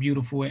freaking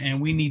beautiful, and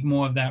we need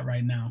more of that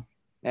right now.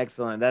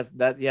 Excellent.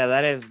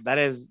 That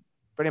is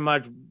pretty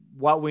much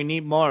what we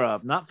need more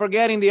of. Not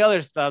forgetting the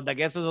other stuff that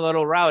gets us a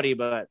little rowdy,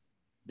 but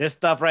this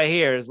stuff right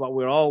here is what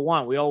we all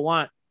want. We all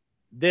want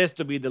this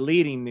to be the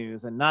leading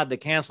news and not the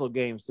canceled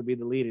games to be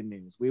the leading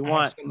news. We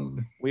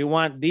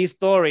want these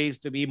stories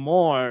to be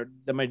more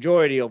the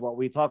majority of what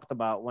we talked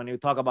about when you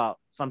talk about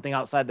something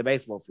outside the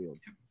baseball field.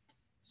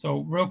 So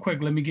real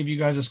quick, let me give you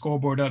guys a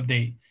scoreboard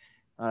update.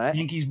 All right.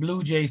 Yankees,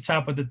 Blue Jays,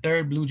 top of the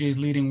third. Blue Jays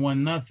leading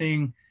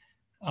 1-0.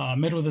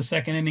 Middle of the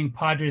second inning,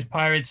 Padres,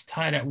 Pirates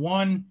tied at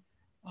 1.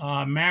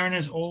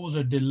 Mariners, O's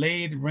are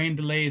delayed, rain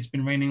delay. It's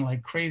been raining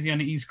like crazy on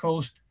the East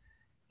Coast.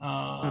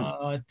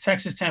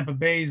 Texas, Tampa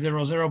Bay,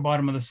 0-0,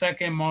 bottom of the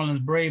second.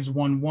 Marlins, Braves,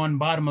 1-1,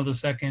 bottom of the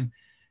second.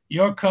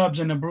 Your Cubs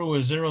and the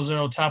Brewers,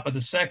 0-0, top of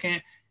the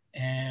second.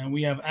 And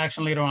we have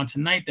action later on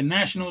tonight. The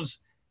Nationals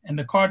and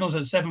the Cardinals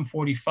at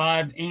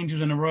 7:45.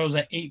 Angels and the Royals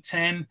at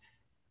 8:10.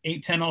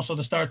 8:10 also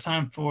the start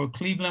time for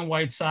Cleveland,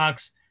 White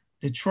Sox,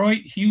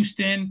 Detroit,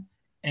 Houston,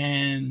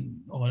 and,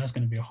 that's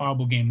going to be a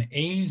horrible game. The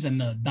A's and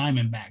the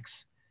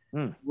Diamondbacks.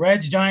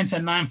 Reds, Giants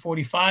at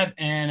 9:45.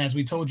 And as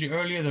we told you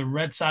earlier, the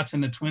Red Sox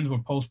and the Twins were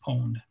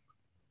postponed.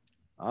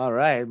 All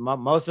right.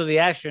 Most of the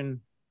action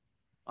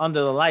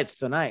under the lights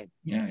tonight.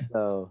 Yeah.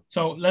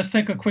 So let's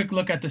take a quick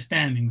look at the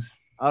standings.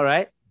 All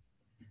right.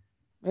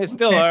 It's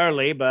still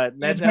early, but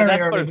that's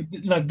early.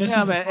 Look, this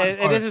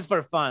is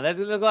for fun. Let's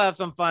go have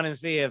some fun and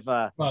see if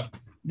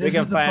we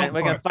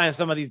can find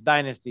some of these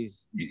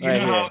dynasties.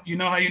 You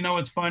know how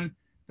it's fun?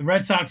 The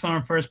Red Sox are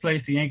in first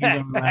place. The Yankees are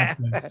in last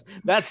place.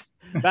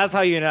 That's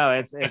how you know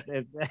it's.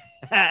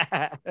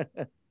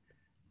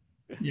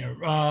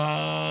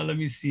 Yeah. Let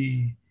me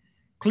see.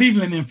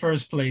 Cleveland in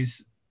first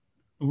place.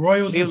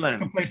 Royals in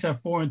second place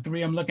at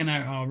 4-3. I'm looking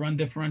at run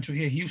differential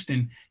here.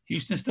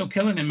 Houston's still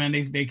killing it, man.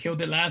 They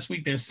killed it last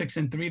week. They're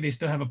 6-3. They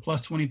still have a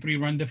plus 23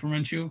 run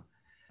differential.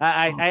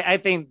 I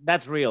think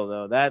that's real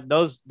though. That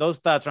those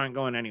stats aren't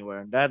going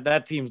anywhere.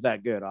 That team's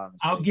that good, honestly.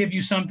 I'll give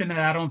you something that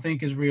I don't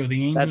think is real.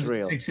 The Angels are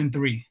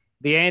 6-3.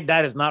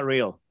 That is not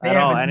real at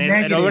all. And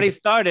it already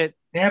started.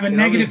 They have a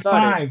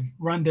 -5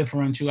 run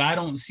differential. I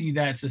don't see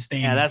that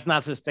sustainable. Yeah, that's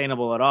not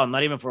sustainable at all.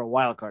 Not even for a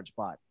wild card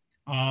spot.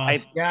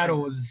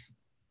 Seattle is.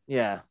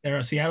 Yeah.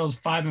 Seattle's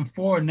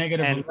 5-4,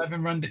 negative And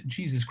 11 run.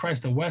 Jesus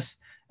Christ, the West.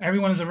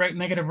 Everyone is a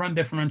negative run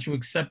differential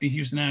except the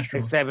Houston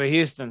Astros. Except for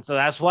Houston. So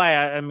that's why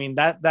I mean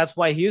that's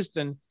why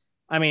Houston.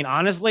 I mean,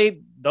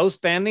 honestly, those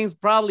standings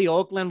probably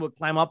Oakland would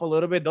climb up a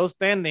little bit. Those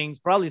standings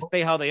probably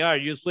stay how they are.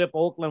 You swap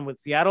Oakland with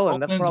Seattle,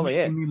 and that's probably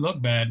it. Me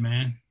look bad,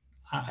 man.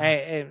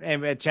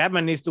 And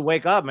Chapman needs to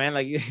wake up, man.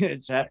 Like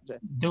dude,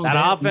 that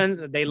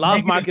offense, they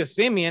lost Marcus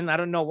Semien. I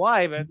don't know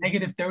why, but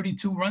negative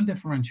 32 run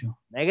differential.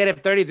 Negative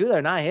 32.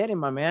 They're not hitting,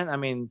 my man. I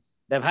mean,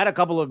 they've had a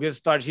couple of good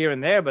starts here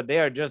and there, but they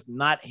are just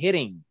not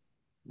hitting.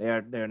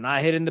 They're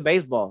not hitting the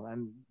baseball.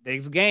 And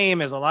this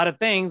game is a lot of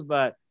things,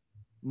 but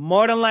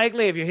more than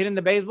likely, if you're hitting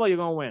the baseball, you're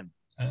gonna win.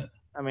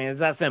 I mean, it's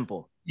that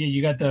simple. Yeah,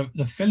 you got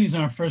the Phillies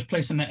are in first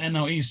place in the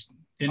NL East.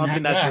 Didn't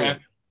have that.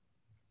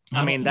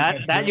 I mean,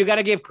 that you got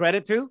to give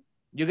credit to.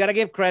 You got to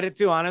give credit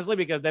to, honestly,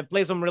 because they've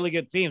played some really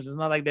good teams. It's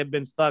not like they've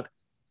been stuck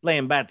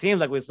playing bad teams,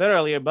 like we said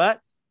earlier.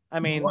 But I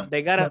mean,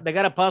 they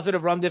got a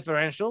positive run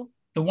differential.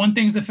 The one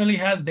things the Philly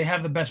has, they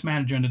have the best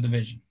manager in the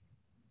division.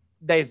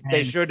 They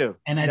sure do.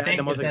 And I think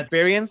the most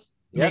experience,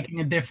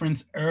 making a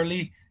difference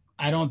early.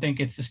 I don't think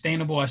it's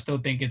sustainable. I still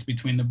think it's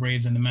between the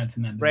Braves and the Mets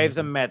in that division. Braves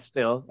and Mets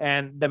still,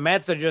 and the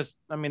Mets are just.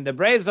 I mean, the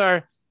Braves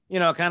are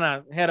kind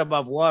of head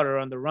above water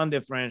on the run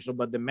differential,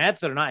 but the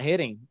Mets are not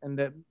hitting, and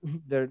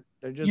they're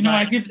just.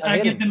 I give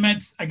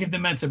the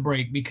Mets a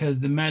break because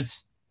the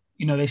Mets,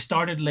 they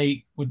started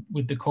late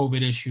with the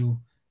COVID issue.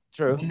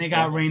 True. And they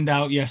got rained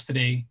out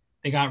yesterday.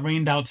 They got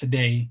rained out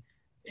today.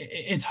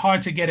 It's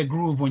hard to get a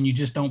groove when you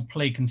just don't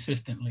play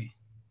consistently.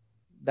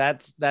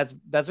 That's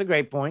a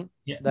great point.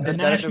 Yeah, the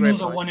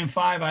Nationals are 1-5.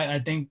 I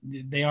think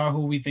they are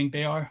who we think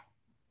they are.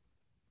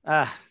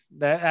 That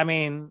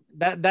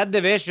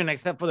division,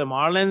 except for the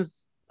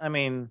Marlins, I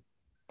mean,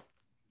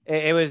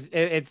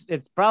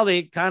 it's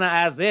probably kind of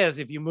as is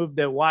if you move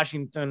the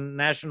Washington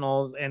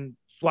Nationals and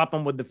swap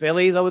them with the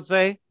Phillies. I would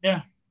say.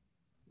 Yeah,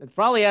 it's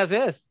probably as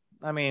is.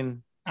 I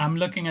mean, I'm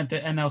looking at the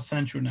NL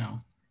Central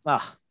now.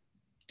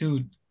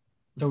 Dude,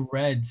 the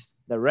Reds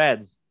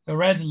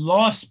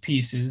lost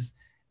pieces.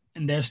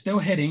 And they're still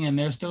hitting and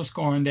they're still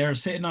scoring. They're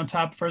sitting on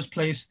top, first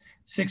place,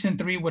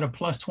 6-3 with a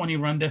 +20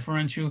 run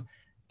differential.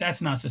 That's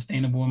not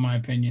sustainable, in my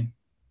opinion.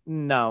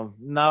 No,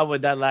 not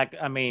with that lack.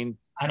 I mean,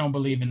 I don't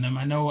believe in them.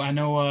 I know.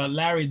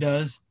 Larry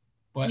does,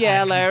 but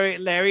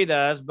Larry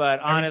does. But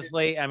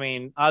honestly, I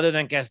mean, other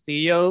than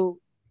Castillo,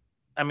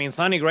 I mean,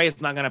 Sonny Gray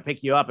is not gonna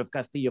pick you up if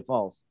Castillo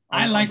falls.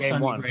 I like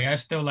Sonny Gray. I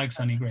still like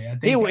Sonny Gray. I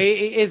think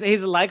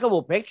he's a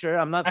likable picture.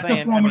 I'm not saying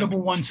that's a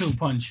formidable 1-2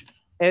 punch.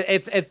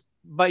 It's.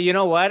 But you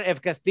know what? If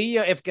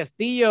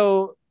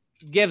Castillo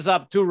gives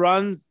up 2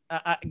 runs,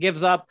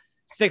 gives up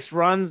 6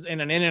 runs in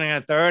an inning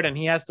and a third, and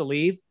he has to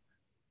leave,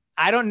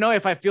 I don't know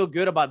if I feel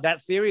good about that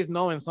series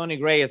knowing Sonny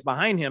Gray is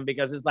behind him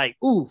because it's like,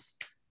 oof,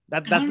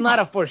 that's not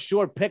a for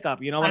sure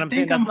pickup. You know what I'm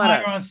saying?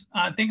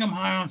 I think I'm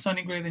higher on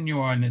Sonny Gray than you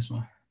are in this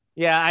one.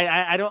 Yeah,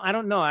 I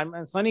don't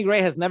know. Sonny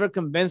Gray has never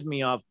convinced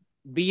me of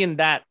being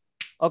that.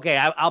 Okay,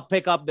 I'll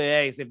pick up the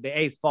ace if the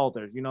ace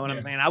falters. You know what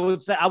I'm saying?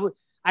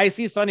 I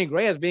see Sonny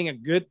Gray as being a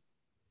good,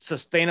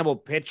 sustainable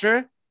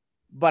pitcher,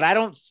 but I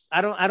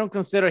don't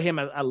consider him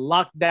a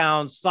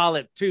lockdown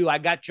solid 2. I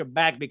got your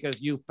back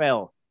because you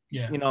fell,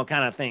 kind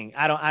of thing.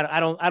 I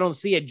don't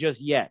see it just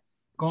yet.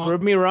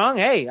 Prove me wrong.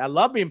 Hey, I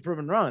love being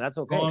proven wrong. That's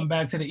okay. Going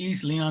back to the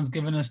East, Leon's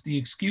giving us the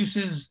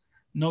excuses.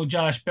 No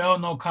Josh Bell,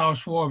 no Kyle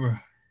Schwarber.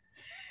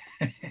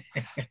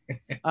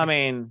 I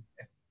mean,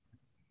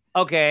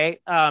 okay.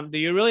 Do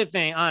you really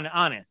think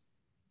honest?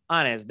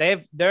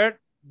 They're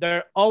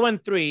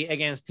 0-3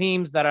 against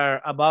teams that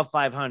are above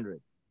 500.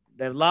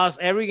 They've lost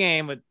every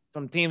game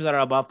from teams that are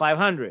above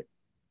 500.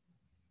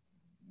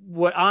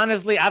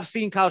 Honestly, I've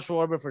seen Kyle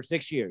Schwarber for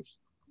 6 years.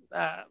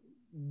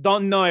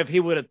 Don't know if he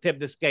would have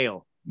tipped the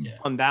scale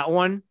on that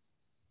one.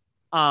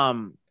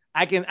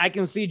 I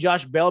can see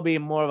Josh Bell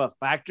being more of a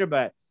factor,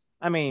 but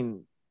I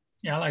mean,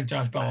 I like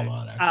Josh Bell a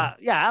lot.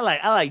 Actually.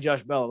 I like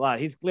Josh Bell a lot.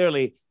 He's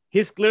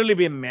clearly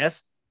been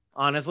missed.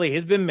 Honestly,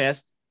 he's been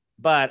missed,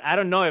 but I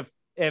don't know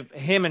if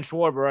him and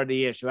Schwarber are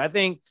the issue. I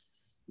think.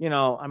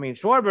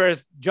 Schwarber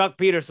is Jock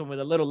Peterson with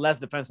a little less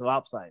defensive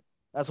upside.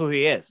 That's who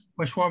he is.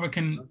 But Schwarber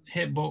can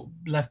hit both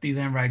lefties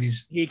and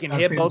righties. He can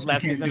hit both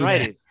lefties and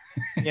righties.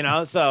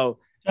 So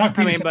Jock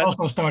Peterson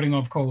also starting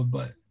off cold,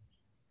 but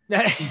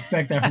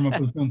expect that from a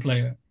platoon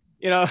player.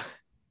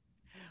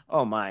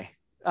 Oh my.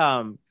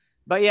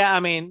 But yeah,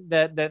 I mean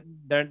that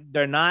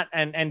they're not,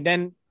 and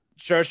then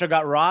Scherzer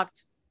got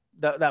rocked.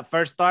 That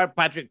first start,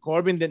 Patrick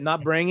Corbin did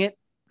not bring it.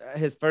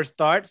 His first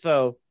start,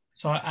 so.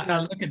 So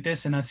I look at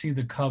this and I see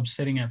the Cubs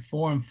sitting at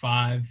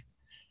 4-5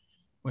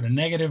 with a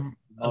negative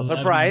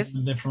surprise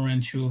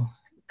differential.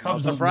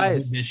 Cubs no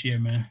surprise this year,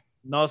 man.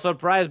 No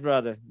surprise,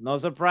 brother. No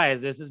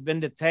surprise. This has been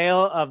the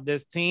tale of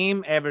this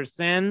team ever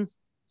since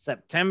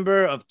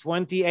September of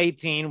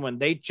 2018 when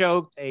they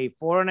choked a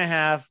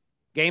 4.5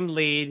 game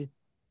lead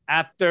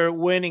after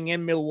winning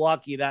in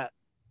Milwaukee that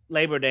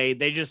Labor Day.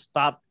 They just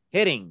stopped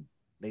hitting.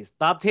 They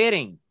stopped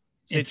hitting.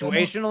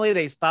 Situationally,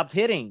 they stopped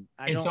hitting.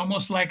 It's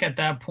almost like at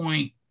that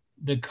point,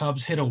 the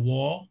Cubs hit a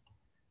wall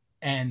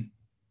and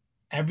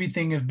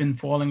everything has been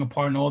falling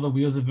apart, and all the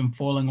wheels have been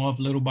falling off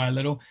little by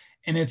little.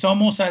 And it's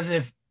almost as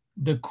if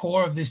the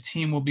core of this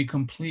team will be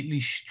completely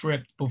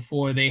stripped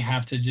before they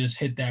have to just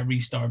hit that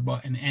restart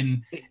button.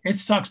 And it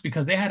sucks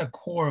because they had a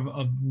core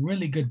of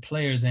really good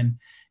players, and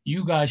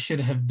you guys should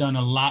have done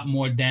a lot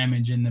more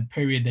damage in the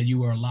period that you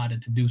were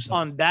allotted to do so.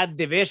 On that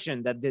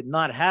division that did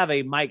not have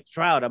a Mike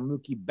Trout, a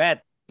Mookie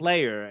Betts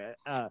player.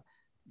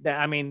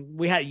 I mean,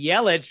 we had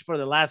Yelich for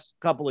the last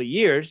couple of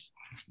years,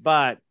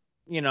 but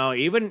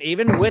even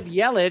with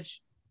Yelich,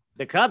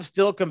 the Cubs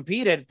still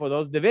competed for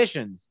those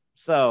divisions.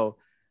 So,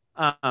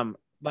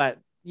 but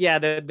yeah,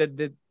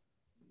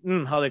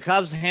 how the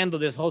Cubs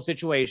handled this whole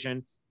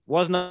situation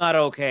was not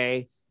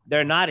okay.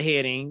 They're not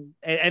hitting,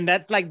 and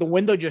that's like the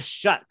window just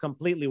shut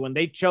completely when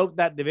they choked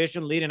that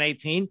division lead in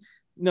 18.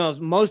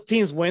 Most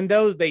teams'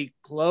 windows, they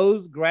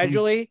close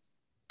gradually,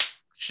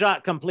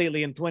 shut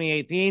completely in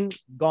 2018,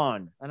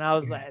 gone. And I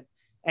was like,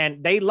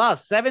 and they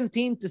lost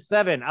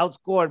 17-7,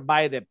 outscored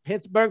by the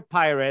Pittsburgh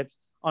Pirates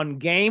on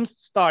games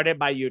started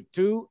by your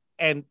two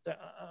and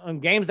on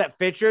games that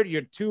featured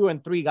your 2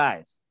 and 3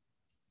 guys.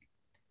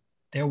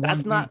 They're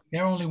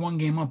only one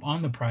game up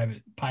on the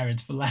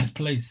Pirates for last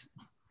place.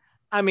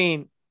 I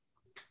mean,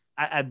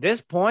 at this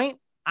point,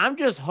 I'm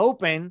just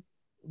hoping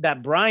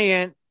that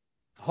Bryant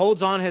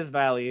holds on his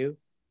value,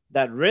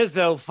 that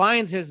Rizzo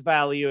finds his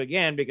value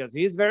again, because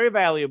he's very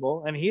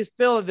valuable and he's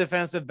still a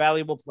defensive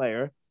valuable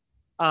player.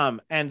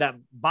 And that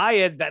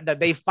Baez, that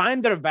they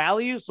find their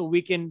value so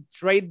we can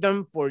trade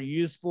them for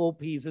useful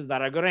pieces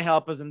that are going to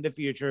help us in the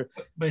future.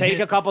 But take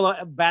a couple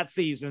of bad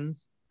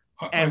seasons.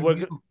 And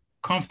we're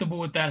comfortable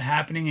with that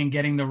happening and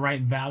getting the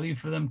right value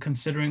for them,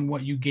 considering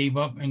what you gave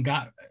up and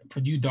got for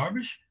Yu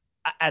Darvish?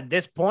 At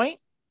this point,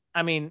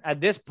 it's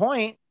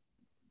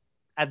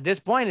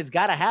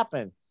got to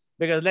happen,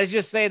 because let's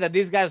just say that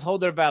these guys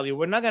hold their value.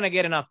 We're not going to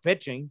get enough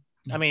pitching.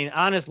 No. I mean,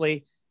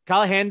 honestly,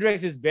 Kyle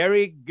Hendricks is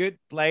very good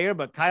player,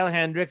 but Kyle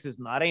Hendricks is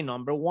not a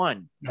number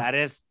one.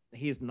 No.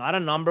 He's not a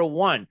number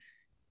one.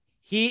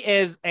 He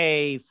is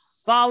a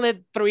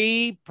solid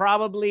 3,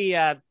 probably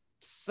a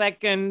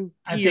second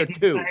tier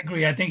 2. I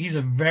agree. I think he's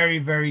a very,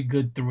 very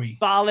good 3.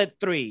 Solid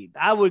 3.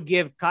 I would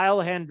give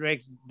Kyle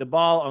Hendricks the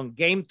ball on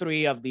game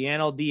 3 of the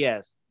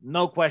NLDS.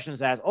 No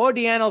questions asked. Or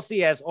the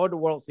NLCS or the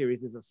World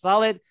Series. Is a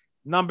solid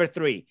number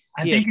 3.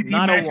 I think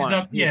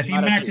if he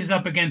matches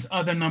up against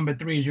other number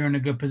 3s, you're in a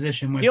good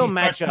position. He'll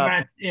match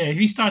up. If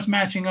he starts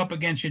matching up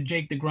against your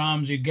Jake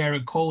DeGroms, your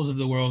Garrett Coles of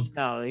the world.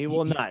 No, he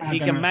will not. He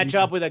can match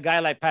up with a guy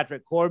like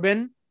Patrick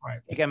Corbin. Right.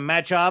 He can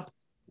match up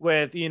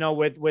with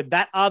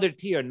that other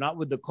tier, not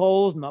with the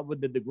Coles, not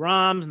with the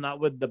DeGroms, not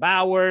with the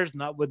Bowers,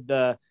 not with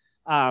the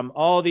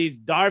all these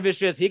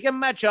Darvishes. He can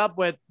match up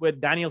with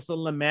Danielson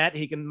Lamet.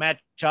 He can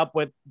match up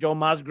with Joe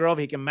Musgrove.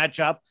 He can match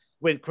up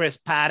with Chris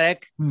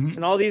Paddock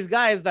and all these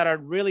guys that are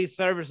really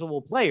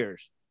serviceable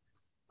players.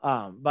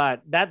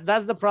 But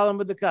that's the problem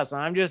with the Cubs.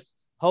 I'm just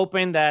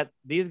hoping that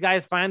these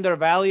guys find their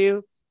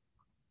value,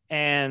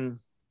 and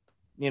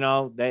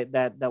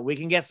that we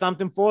can get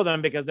something for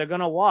them, because they're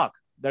gonna walk.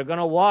 They're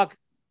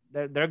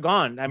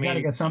gone. I mean, you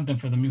gotta get something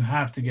for them. You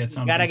have to get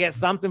something. You gotta get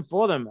something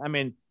for them. I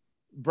mean,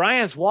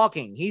 Bryant's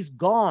walking. He's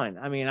gone.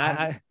 I mean,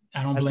 I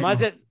don't as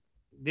much as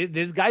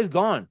this guy's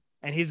gone,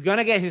 and he's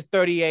gonna get his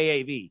 30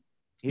 AAV.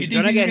 He's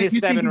gonna get his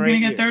 7 or 8.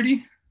 Get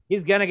 30.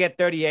 He's gonna get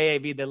 30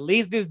 AAV. The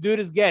least this dude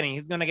is getting,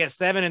 he's gonna get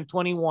 7 and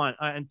 21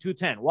 and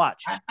 210.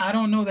 Watch. I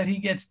don't know that he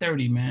gets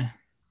 30, man.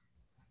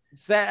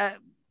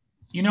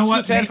 You know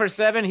what? 210 for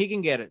 7, he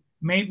can get it.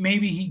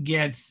 Maybe he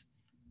gets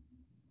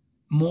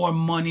more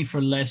money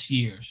for less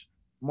years.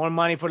 More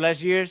money for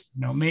less years?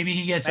 No, maybe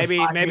he gets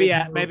maybe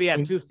at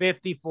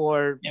 250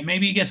 for. Yeah,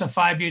 maybe he gets a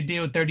 5-year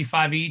deal with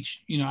 35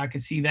 each. I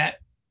could see that.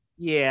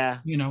 Yeah,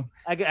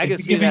 I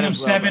could see that. Him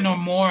 7 or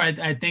more,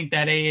 I think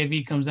that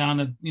AAV comes down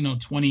to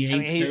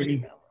 28,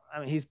 30. I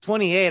mean, he's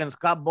 28, and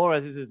Scott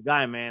Boras is his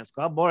guy, man.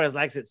 Scott Boras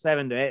likes it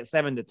 7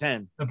 to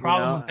 10. The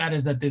problem with that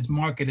is that this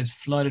market is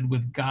flooded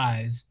with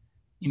guys.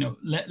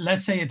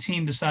 Let's say a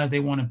team decides they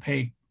want to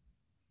pay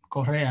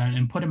Correa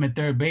and put him at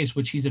third base,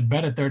 which he's a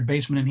better third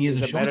baseman than he is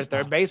a shortstop. Better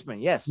third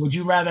baseman, yes. Would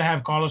you rather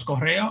have Carlos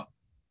Correa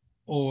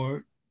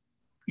or,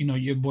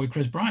 your boy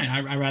Chris Bryant?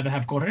 I'd rather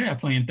have Correa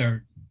playing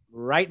third.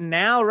 Right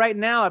now,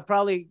 I'd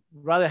probably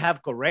rather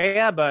have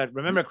Correa, but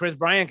remember, Chris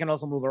Bryant can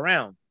also move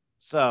around.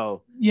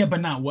 So yeah, but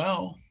not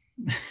well.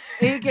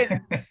 He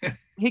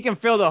can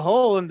fill the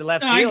hole in the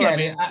left field.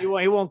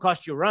 He won't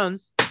cost you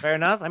runs. Fair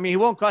enough. I mean, he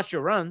won't cost you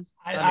runs.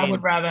 I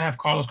would rather have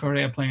Carlos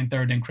Correa playing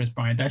third than Chris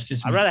Bryant. That's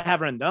just me. I'd rather have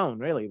Rendon,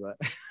 really, but.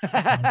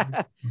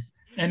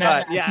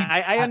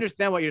 I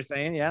understand what you're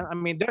saying. Yeah, I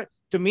mean,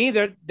 to me,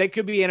 they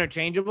could be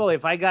interchangeable.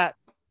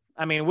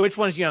 Which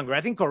one's younger?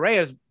 I think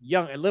Correa's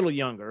young, a little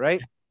younger,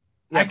 right?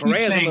 Yeah,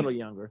 Correa's a little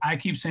younger. I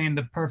keep saying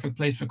the perfect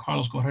place for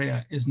Carlos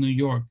Correa is New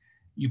York.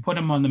 You put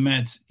him on the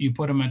Mets, you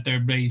put him at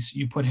third base,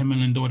 you put him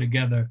and Lindor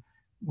together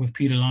with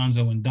Pete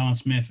Alonso and Don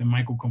Smith and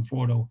Michael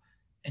Conforto,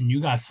 and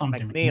you got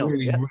something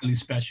really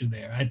special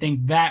there. I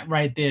think that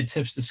right there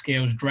tips the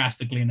scales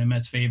drastically in the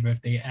Mets' favor if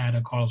they add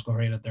a Carlos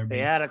Correa to third base.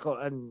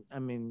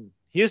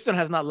 Houston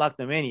has not locked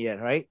them in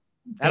yet, right?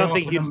 I They don't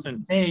think offered him-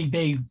 Houston.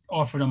 They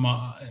offered him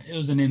it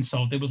was an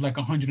insult. It was like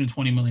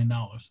 $120 million.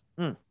 Yeah,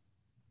 in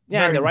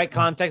Very the right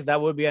insult. context,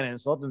 that would be an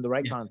insult in the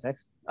right Yeah.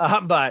 context.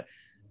 But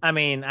I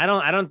mean, I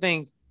don't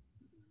think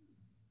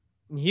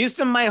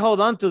Houston might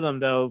hold on to them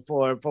though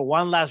for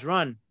one last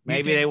run.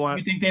 Maybe they want.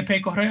 You think they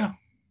pay Correa?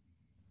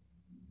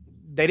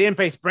 They didn't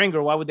pay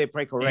Springer. Why would they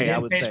pay Correa? They I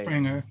didn't would pay say.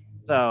 Springer.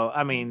 So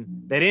I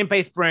mean, they didn't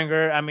pay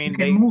Springer. I mean, You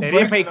can move they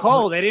didn't pay Bregman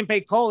Cole. over. They didn't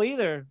pay Cole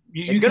either.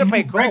 You They could can have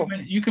paid move Cole.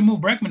 Bregman. You can move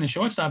Bregman to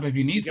shortstop if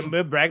you need You to. can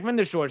move Bregman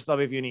to shortstop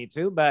if you need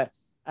to, but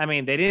I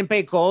mean, they didn't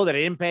pay Cole. They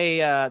didn't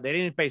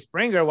pay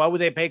Springer. Why would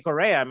they pay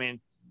Correa? I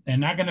mean, They're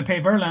not going to pay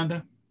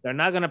Verlander. they're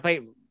not going to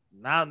pay.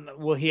 Now,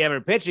 will he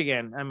ever pitch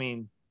again? I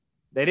mean,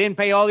 they didn't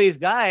pay all these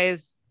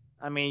guys.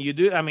 I mean, you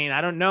do. I mean,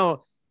 I don't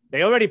know.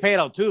 They already paid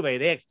Altuve.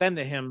 They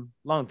extended him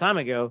a long time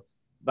ago.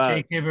 But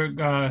Jake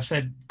Hibbert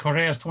said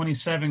Correa is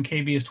 27,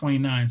 KB is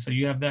 29. So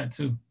you have that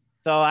too.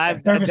 so I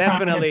Service time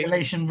definitely,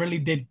 manipulation really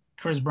did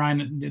Chris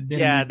Bryant. Did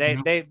yeah,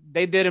 him,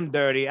 they did him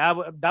dirty.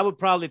 That would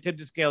probably tip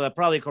the scale. That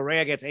probably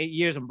Correa gets 8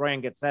 years and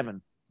Bryant gets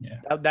 7. Yeah.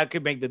 That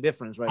could make the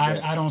difference, right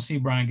there. I don't see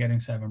Bryant getting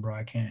 7, bro.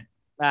 I can't.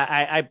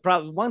 I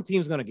probably one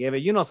team's gonna give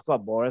it. You know,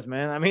 Scott Boras,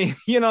 man. I mean,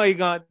 you know,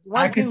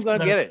 one team's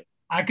gonna give it.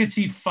 I could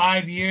see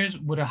 5 years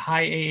with a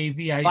high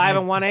AAV. 5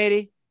 and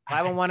 180.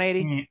 5 and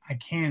 180. I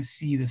can't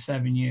see the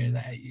 7 years.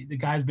 The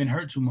guy's been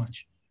hurt too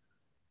much.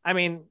 I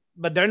mean,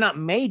 but they're not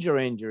major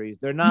injuries.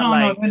 They're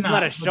not it's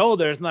not a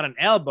shoulder, it's not an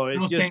elbow.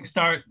 It's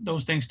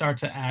those things start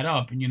to add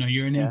up. And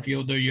you're an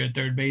infielder, you're a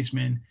third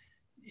baseman.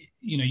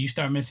 You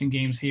start missing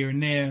games here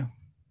and there.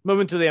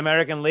 Moving to the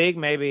American League,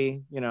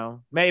 maybe,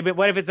 maybe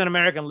what if it's an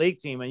American League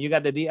team and you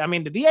got the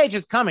DH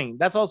is coming.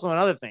 That's also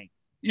another thing.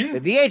 Yeah. The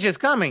DH is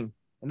coming,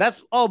 and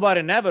that's all but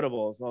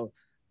inevitable. So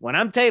when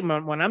I'm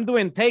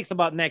doing takes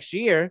about next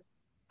year,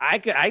 I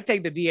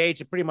take the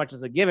DH pretty much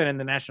as a given in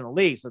the National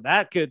League. So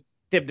that could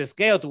tip the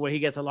scale to where he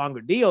gets a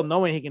longer deal,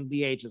 knowing he can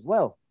DH as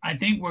well. I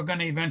think we're going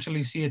to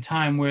eventually see a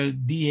time where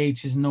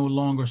DH is no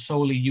longer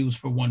solely used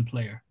for one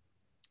player.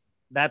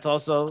 That's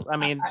also,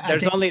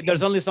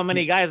 there's only so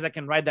many guys that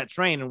can ride that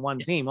train in one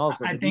team.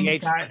 Also, the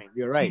DH train.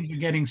 You're right. Teams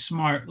are getting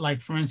smart. Like,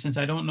 for instance,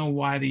 I don't know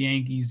why the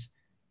Yankees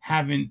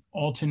haven't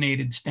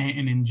alternated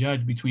Stanton and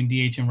Judge between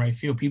DH and right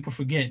field. People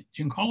forget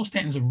Giancarlo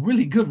Stanton's a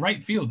really good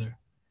right fielder.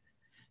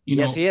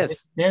 Yes, he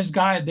is. There's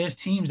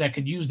teams that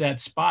could use that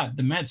spot.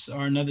 The Mets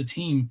are another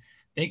team.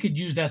 They could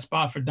use that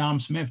spot for Dom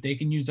Smith. They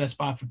can use that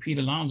spot for Pete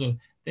Alonso.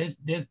 There's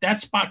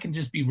that spot can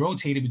just be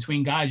rotated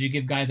between guys. You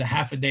give guys a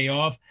half a day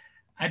off.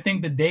 I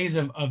think the days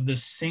of the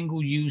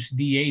single-use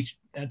DH,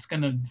 that's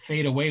going to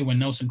fade away when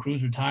Nelson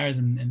Cruz retires.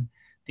 And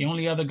the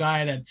only other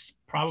guy that's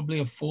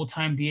probably a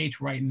full-time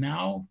DH right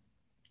now,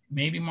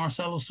 maybe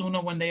Marcell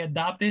Ozuna when they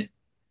adopt it.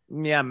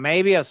 Yeah,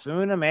 maybe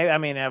Ozuna.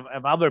 Maybe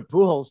if Albert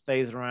Pujols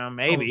stays around,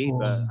 maybe.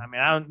 But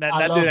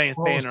that dude ain't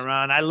staying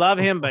around. I love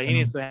him, but he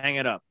needs to hang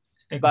it up.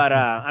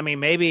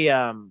 Maybe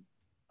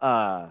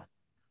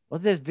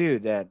what's this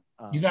dude that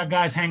you got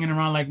guys hanging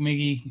around like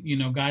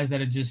Miggy? Guys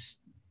that are just.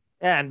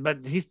 Yeah,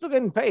 but he's still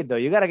getting paid though.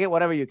 You got to get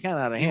whatever you can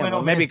out of him.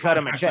 Or maybe cut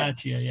him a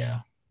check. Yeah.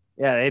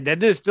 Yeah, that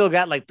dude still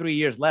got like 3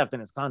 years left in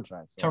his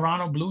contract. So.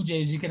 Toronto Blue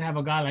Jays, you could have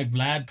a guy like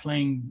Vlad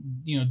playing,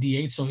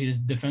 DH, so his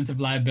defensive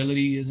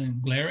liability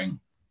isn't glaring.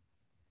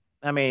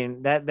 The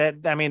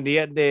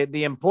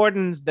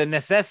importance, the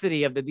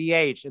necessity of the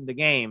DH in the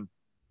game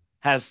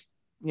has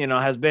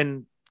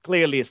been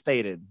clearly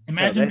stated.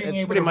 Imagine so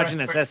it's pretty much a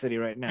necessity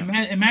right now.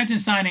 Imagine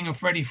signing a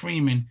Freddie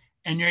Freeman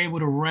and you're able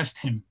to rest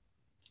him.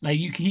 Like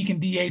he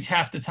can DH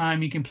half the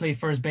time, he can play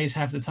first base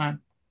half the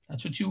time.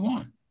 That's what you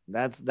want.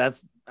 I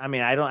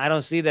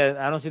don't see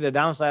the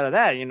downside of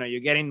that. You're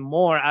getting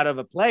more out of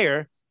a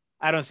player.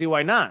 I don't see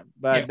why not.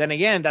 But then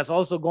again, that's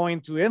also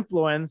going to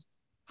influence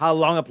how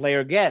long a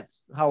player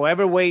gets.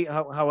 However way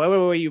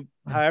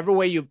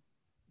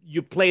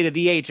you play the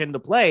DH in the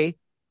play,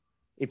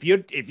 if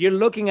you're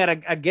looking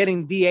at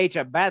getting DH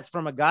at bats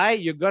from a guy,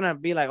 you're gonna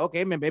be like,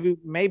 okay, maybe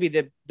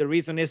the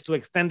reason is to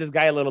extend this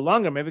guy a little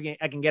longer. Maybe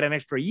I can get an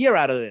extra year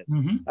out of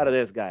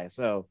this guy.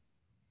 So,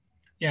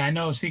 yeah, I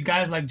know. See,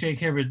 guys like Jake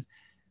Hibbert,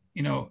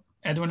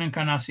 Edwin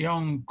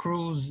Encarnacion,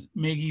 Cruz,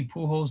 Miggy,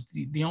 Pujols.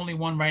 The only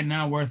one right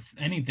now worth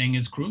anything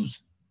is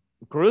Cruz.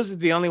 Cruz is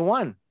the only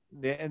one.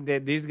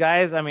 These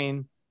guys,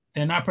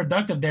 they're not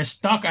productive. They're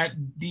stuck at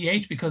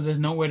DH because there's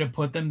nowhere to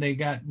put them. They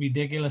got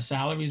ridiculous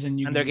salaries, and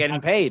they're getting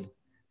paid.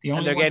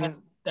 They're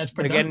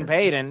getting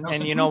paid,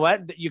 and you know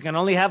what? You can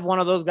only have one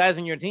of those guys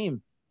in your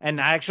team. And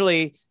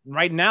actually,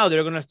 right now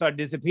they're going to start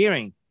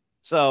disappearing.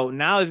 So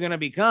now it's going to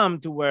become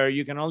to where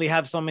you can only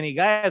have so many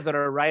guys that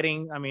are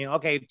riding.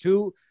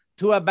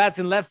 Two at bats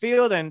in left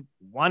field and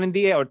one in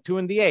DH or two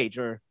in DH,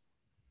 or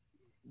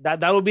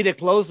that would be the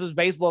closest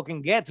baseball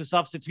can get to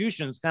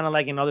substitutions, kind of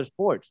like in other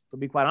sports, to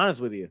be quite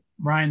honest with you.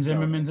 Ryan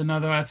Zimmerman's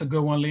another. That's a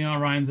good one,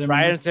 Leon. Ryan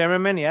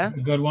Zimmerman, yeah.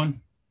 That's a good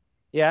one.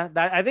 Yeah,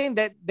 I think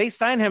that they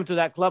signed him to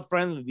that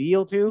club-friendly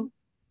deal too.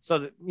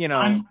 So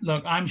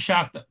that, I'm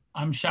shocked.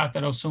 I'm shocked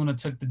that Ozuna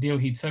took the deal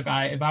he took.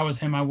 If I was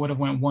him, I would have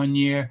went 1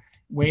 year.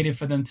 waited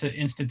for them to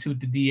institute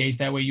the DH.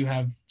 That way you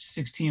have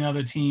 15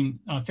 other teams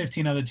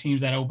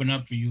that open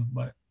up for you.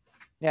 But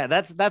yeah,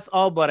 that's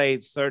all but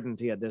a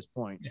certainty at this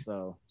point.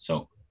 Yeah.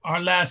 So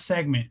our last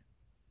segment.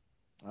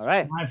 All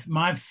right.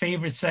 My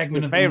favorite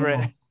segment of favorite.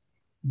 Aaron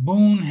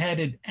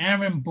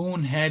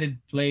Boone-headed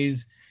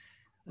plays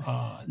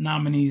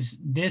nominees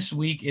this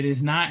week. It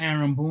is not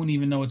Aaron Boone,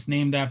 even though it's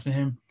named after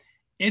him.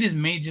 It is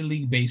Major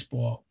League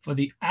Baseball for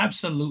the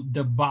absolute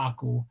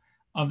debacle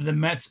of the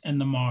Mets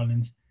and the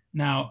Marlins.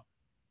 Now,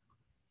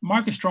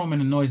 Marcus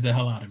Stroman annoys the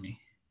hell out of me.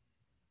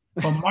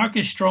 But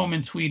Marcus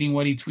Stroman tweeting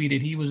what he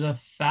tweeted, he was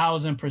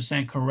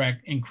 1,000%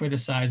 correct in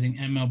criticizing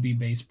MLB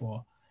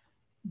baseball.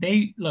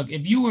 Look,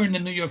 if you were in the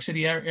New York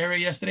City area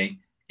yesterday,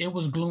 it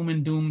was gloom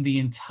and doom the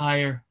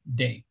entire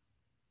day.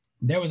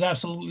 There was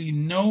absolutely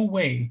no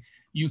way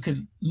you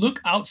could look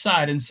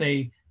outside and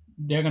say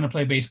they're going to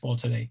play baseball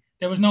today.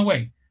 There was no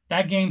way.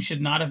 That game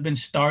should not have been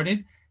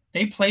started.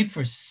 They played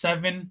for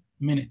 7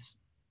 minutes.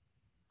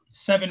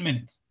 7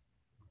 minutes.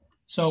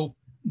 So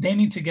they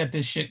need to get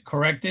this shit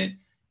corrected.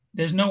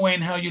 There's no way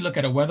in how you look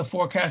at a weather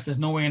forecast. There's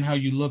no way in how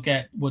you look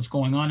at what's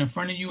going on in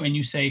front of you and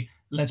you say,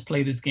 let's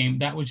play this game.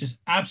 That was just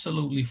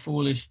absolutely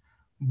foolish,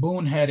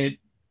 Boone-headed.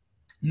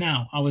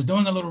 Now, I was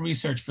doing a little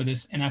research for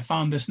this and I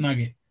found this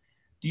nugget.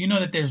 Do you know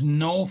that there's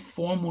no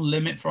formal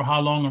limit for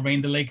how long a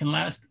rain delay can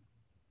last?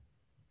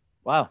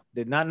 Wow,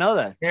 did not know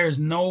that. There is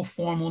no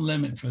formal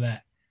limit for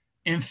that.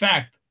 In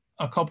fact,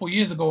 a couple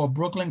years ago, a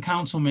Brooklyn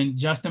councilman,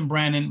 Justin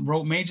Brannan,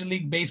 wrote Major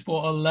League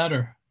Baseball a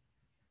letter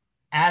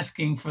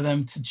asking for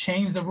them to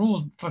change the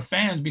rules for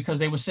fans because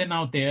they were sitting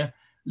out there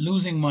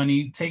losing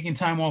money, taking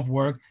time off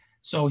work.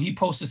 So he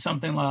posted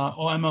something like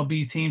all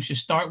MLB teams should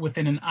start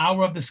within an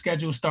hour of the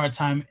scheduled start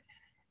time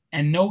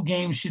and no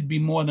game should be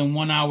more than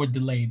 1 hour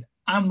delayed.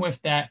 I'm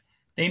with that.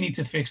 They need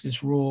to fix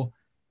this rule.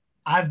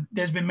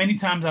 There's been many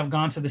times I've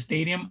gone to the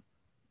stadium.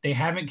 They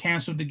haven't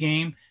canceled the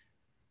game.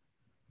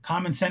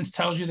 Common sense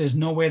tells you there's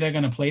no way they're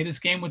going to play this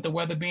game with the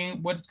weather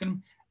being what it's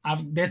going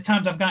to. There's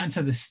times I've gotten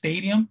to the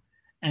stadium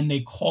and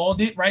they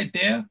called it right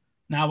there.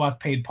 Now I've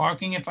paid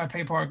parking if I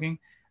pay parking.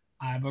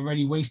 I've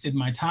already wasted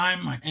my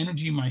time, my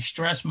energy, my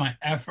stress, my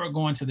effort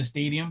going to the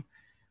stadium.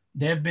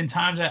 There have been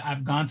times that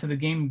I've gone to the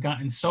game,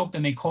 gotten soaked,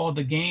 and they called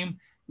the game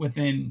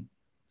within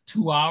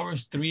 2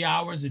 hours, 3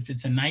 hours. If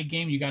it's a night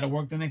game, you got to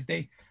work the next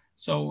day.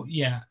 So,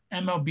 yeah,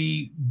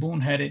 MLB,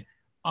 Boone-headed.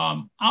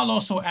 I'll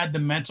also add the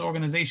Mets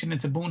organization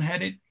into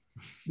Boone-headed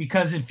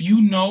because if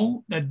you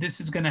know that this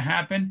is going to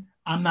happen,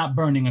 I'm not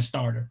burning a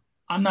starter.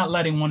 I'm not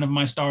letting one of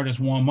my starters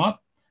warm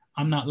up.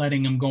 I'm not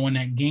letting him go in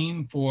that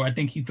game for, I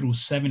think he threw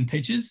 7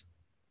 pitches.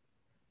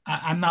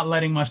 I'm not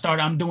letting my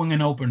starter. I'm doing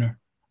an opener.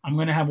 I'm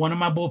going to have one of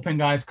my bullpen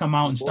guys come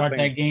out and start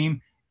that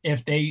game.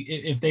 If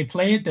they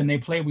play it, then they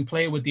play. We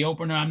play it with the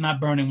opener. I'm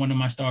not burning one of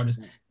my starters.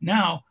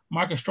 Now,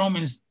 Marcus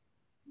Stroman's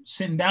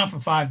sitting down for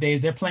 5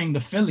 days. They're playing the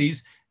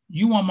Phillies.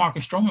 You want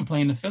Marcus Stroman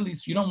playing the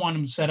Phillies. You don't want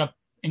him set up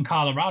in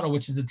Colorado,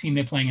 which is the team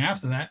they're playing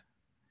after that.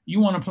 You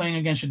want him playing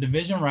against your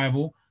division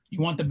rival. You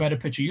want the better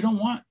pitcher. You don't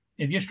want,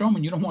 if you're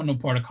Stroman, you don't want no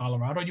part of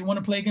Colorado. You want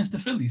to play against the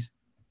Phillies.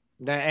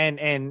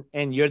 And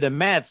you're the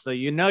Mets, so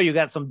you know you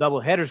got some double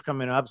headers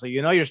coming up, so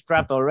you know you're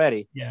strapped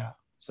already. Yeah.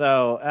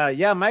 So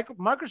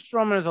Marcus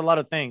Stroman is a lot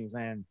of things,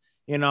 and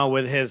you know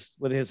with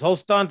his whole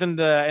stunt in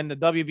the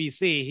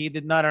WBC, he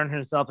did not earn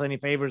himself any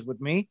favors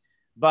with me,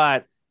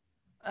 but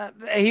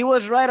he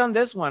was right on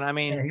this one. I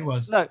mean, yeah, he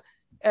was. Look,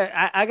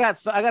 I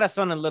got a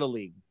son in Little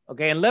League.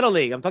 Okay, in Little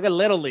League, I'm talking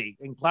Little League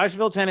in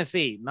Clarksville,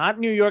 Tennessee, not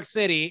New York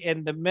City,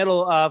 in the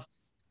middle of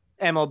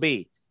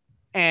MLB,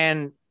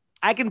 and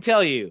I can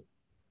tell you,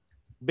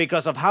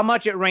 because of how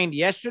much it rained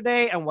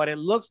yesterday and what it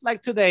looks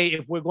like today,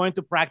 if we're going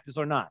to practice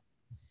or not.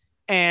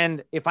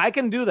 And if I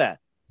can do that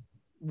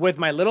with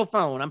my little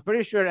phone, I'm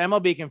pretty sure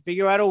MLB can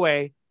figure out a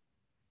way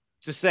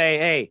to say,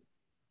 hey,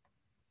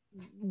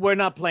 we're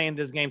not playing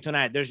this game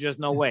tonight. There's just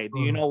no way.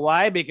 Do you know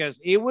why?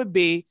 Because you would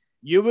be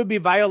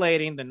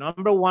violating the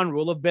number one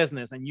rule of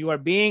business, and you are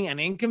being an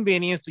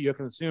inconvenience to your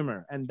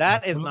consumer. And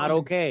that is not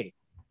okay.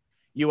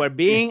 You are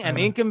being an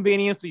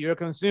inconvenience to your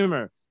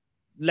consumer.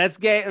 Let's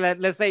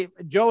say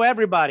Joe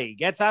Everybody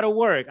gets out of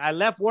work. I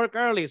left work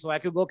early so I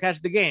could go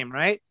catch the game,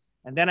 right?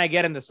 And then I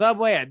get in the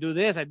subway, I do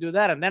this, I do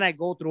that, and then I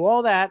go through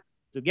all that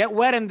to get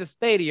wet in the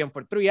stadium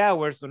for 3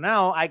 hours. So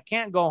now I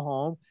can't go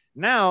home.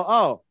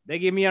 Now, they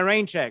give me a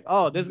rain check.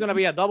 Oh, this is going to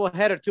be a double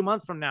header 2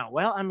 months from now.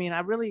 Well, I mean,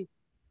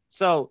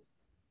 so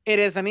it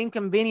is an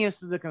inconvenience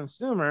to the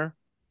consumer.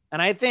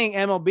 And I think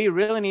MLB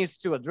really needs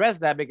to address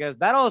that because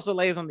that also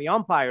lays on the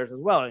umpires as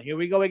well. And here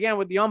we go again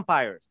with the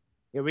umpires.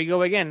 Here we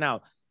go again.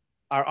 Now,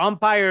 our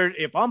umpires,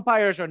 if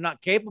umpires are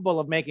not capable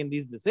of making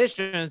these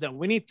decisions, then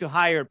we need to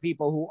hire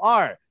people who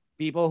are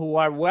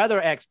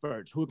weather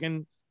experts who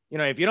can,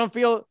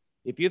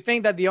 if you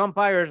think that the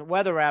umpire's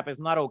weather app is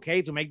not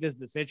okay to make this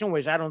decision,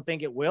 which I don't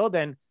think it will,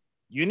 then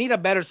you need a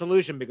better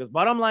solution because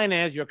bottom line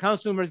is your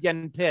consumer's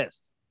getting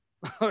pissed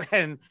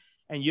and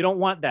you don't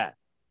want that.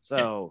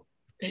 So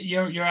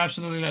you're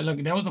absolutely right.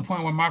 Look, there was a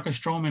point where Marcus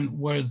Stroman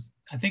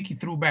I think he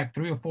threw back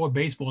 3 or 4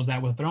 baseballs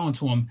that were thrown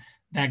to him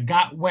that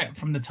got wet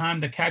from the time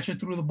the catcher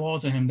threw the ball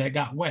to him that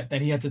got wet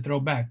that he had to throw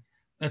back.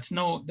 That's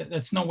no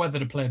weather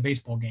to play a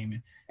baseball game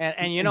in.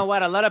 And you know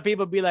what? A lot of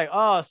people be like,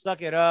 "Oh,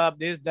 suck it up,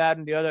 this, that,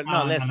 and the other."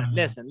 No,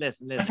 listen.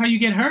 That's how you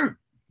get hurt.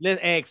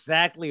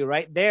 Exactly,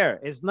 right there.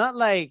 It's not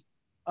like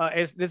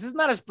this is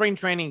not a spring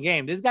training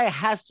game. This guy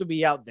has to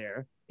be out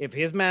there. If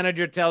his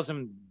manager tells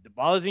him the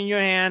ball is in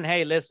your hand,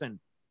 hey, listen,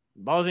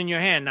 the ball's in your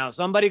hand. Now,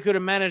 somebody could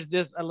have managed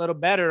this a little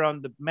better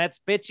on the Mets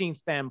pitching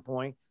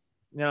standpoint.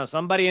 You know,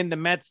 somebody in the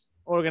Mets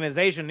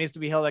organization needs to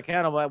be held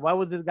accountable. Why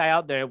was this guy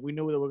out there if we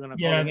knew that we were going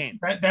to call the game?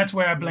 That's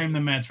where I blame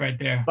the Mets right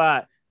there.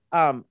 But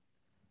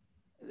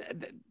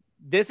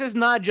this is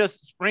not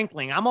just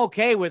sprinkling. I'm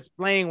okay with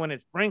playing when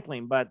it's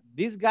sprinkling, but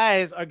these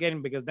guys are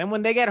getting, because then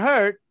when they get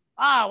hurt,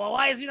 well,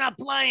 why is he not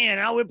playing?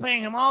 Now we're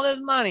paying him all this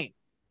money.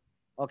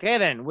 Okay,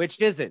 then which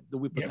is it? Do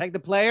we protect the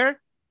player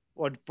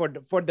or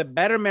for the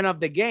betterment of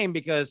the game?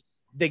 Because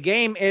the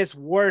game is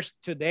worse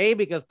today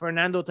because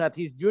Fernando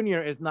Tatis Jr.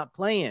 is not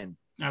playing.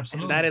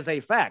 Absolutely. And that is a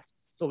fact.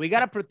 So we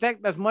got to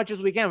protect as much as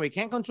we can. We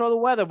can't control the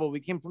weather, but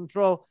we can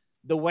control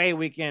the way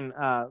we can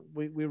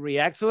we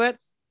react to it.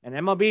 And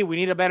MLB, we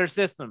need a better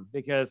system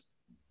because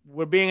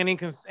we're being an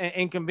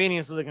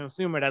inconvenience to the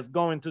consumer that's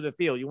going to the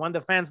field. You want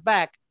the fans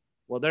back?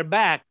 Well, they're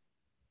back.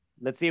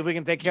 Let's see if we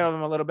can take care of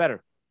them a little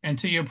better. And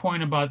to your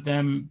point about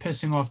them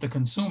pissing off the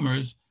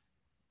consumers,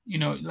 you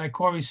know, like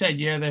Corey said,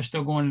 yeah, they're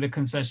still going to the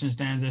concession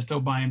stands. They're still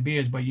buying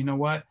beers. But you know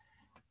what?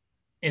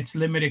 It's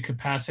limited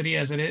capacity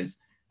as it is.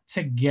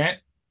 To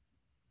get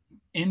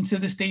into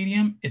the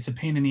stadium, it's a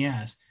pain in the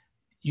ass.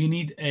 You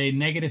need a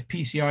negative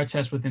PCR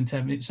test within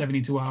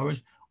 72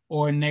 hours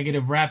or a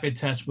negative rapid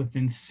test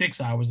within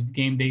 6 hours of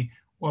game day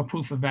or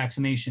proof of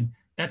vaccination.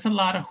 That's a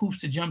lot of hoops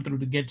to jump through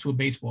to get to a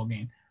baseball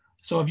game.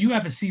 So if you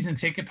have a season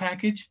ticket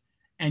package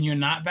and you're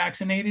not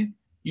vaccinated,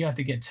 you have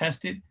to get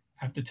tested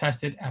after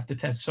tested after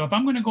tested. So if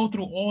I'm going to go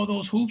through all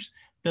those hoops,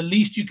 the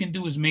least you can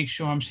do is make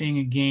sure I'm seeing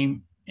a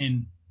game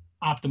in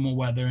optimal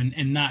weather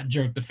and not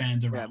jerk the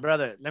fans around. Yeah,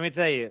 brother, let me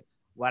tell you,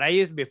 what I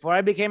used before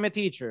I became a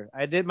teacher,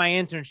 I did my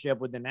internship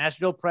with the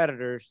Nashville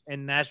Predators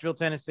in Nashville,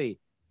 Tennessee,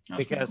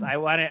 because I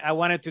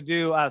wanted to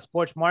do a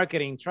sports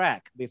marketing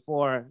track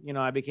before, you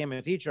know, I became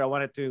a teacher. I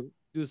wanted to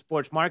do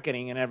sports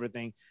marketing and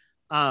everything.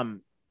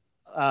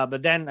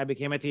 But then I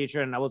became a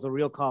teacher and that was a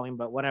real calling,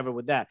 but whatever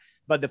with that.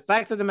 But the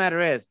fact of the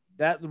matter is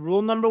that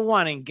rule number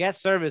one in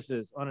guest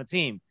services on a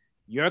team,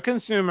 your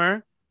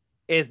consumer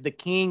is the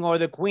king or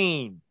the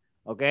queen.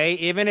 Okay.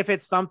 Even if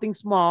it's something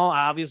small,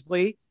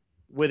 obviously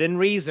within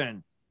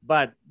reason,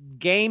 but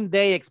game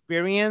day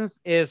experience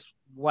is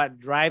what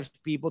drives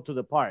people to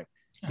the park.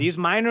 These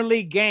minor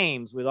league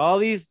games with all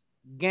these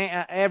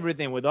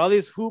everything, with all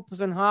these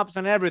hoops and hops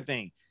and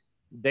everything,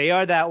 they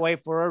are that way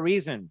for a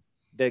reason.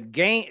 The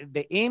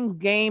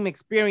in-game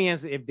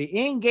experience, if the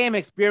in-game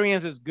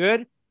experience is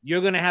good,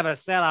 you're going to have a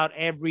sellout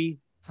every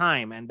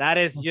time. And that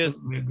is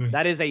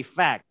that is a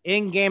fact.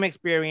 In-game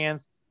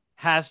experience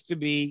has to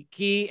be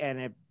key.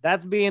 And if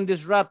that's being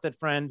disrupted,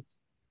 friend,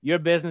 your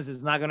business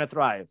is not going to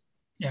thrive.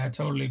 Yeah, I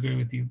totally agree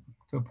with you.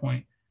 Good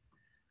point.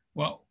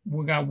 Well,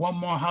 we got one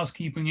more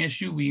housekeeping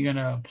issue. We're going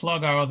to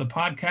plug our other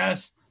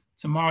podcasts.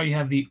 Tomorrow you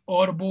have the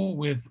Audible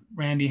with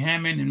Randy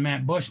Hammond and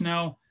Matt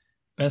Bushnell.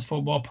 Best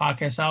football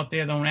podcast out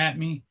there. Don't at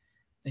me.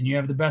 Then you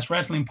have the best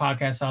wrestling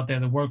podcast out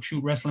there, the Work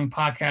Shoot Wrestling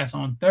Podcast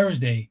on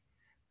Thursday,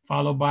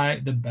 followed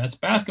by the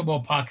best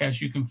basketball podcast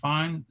you can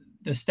find,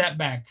 the Step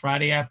Back,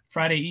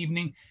 Friday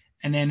evening.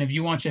 And then if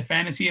you want your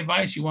fantasy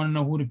advice, you want to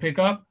know who to pick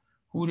up,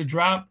 who to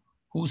drop,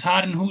 who's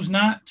hot and who's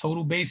not,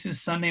 Total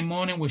Basis Sunday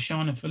morning with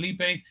Sean and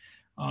Felipe.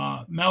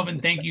 Melvin,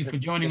 thank you for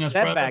joining us,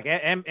 brother. Step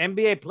Back.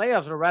 NBA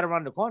playoffs are right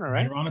around the corner,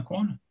 right? Right around the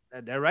corner.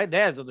 They're right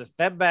there. So the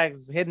Step Back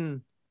is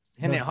hitting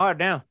it hard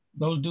now.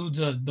 Those dudes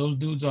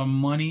are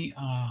money.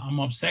 I'm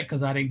upset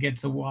because I didn't get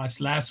to watch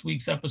last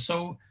week's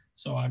episode,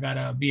 so I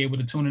gotta be able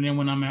to tune it in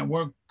when I'm at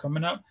work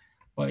coming up.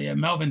 But yeah,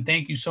 Melvin,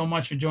 thank you so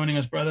much for joining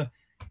us, brother.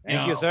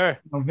 Thank you, sir.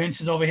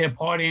 Vince is over here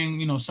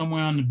partying,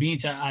 somewhere on the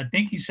beach. I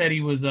think he said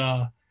he was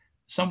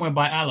somewhere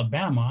by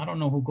Alabama. I don't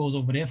know who goes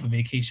over there for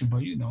vacation,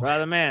 but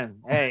brother, man.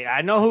 Hey,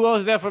 I know who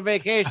goes there for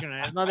vacation.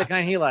 It's not the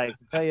kind he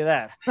likes. I'll tell you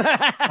that.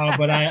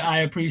 But I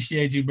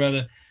appreciate you,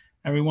 brother.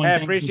 Everyone, I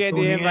appreciate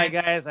the invite,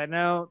 guys. I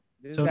know.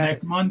 So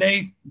next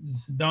Monday,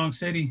 this is Dong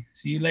City.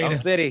 See you later. Dong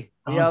City.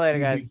 See y'all later,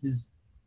 guys.